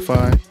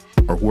 Spotify,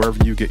 or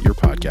wherever you get your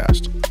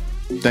podcast.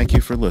 Thank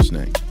you for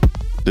listening.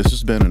 This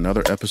has been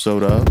another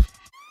episode of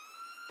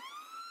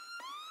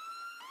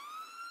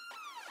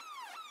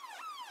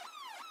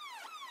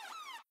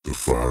The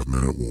 5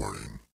 Minute Warning.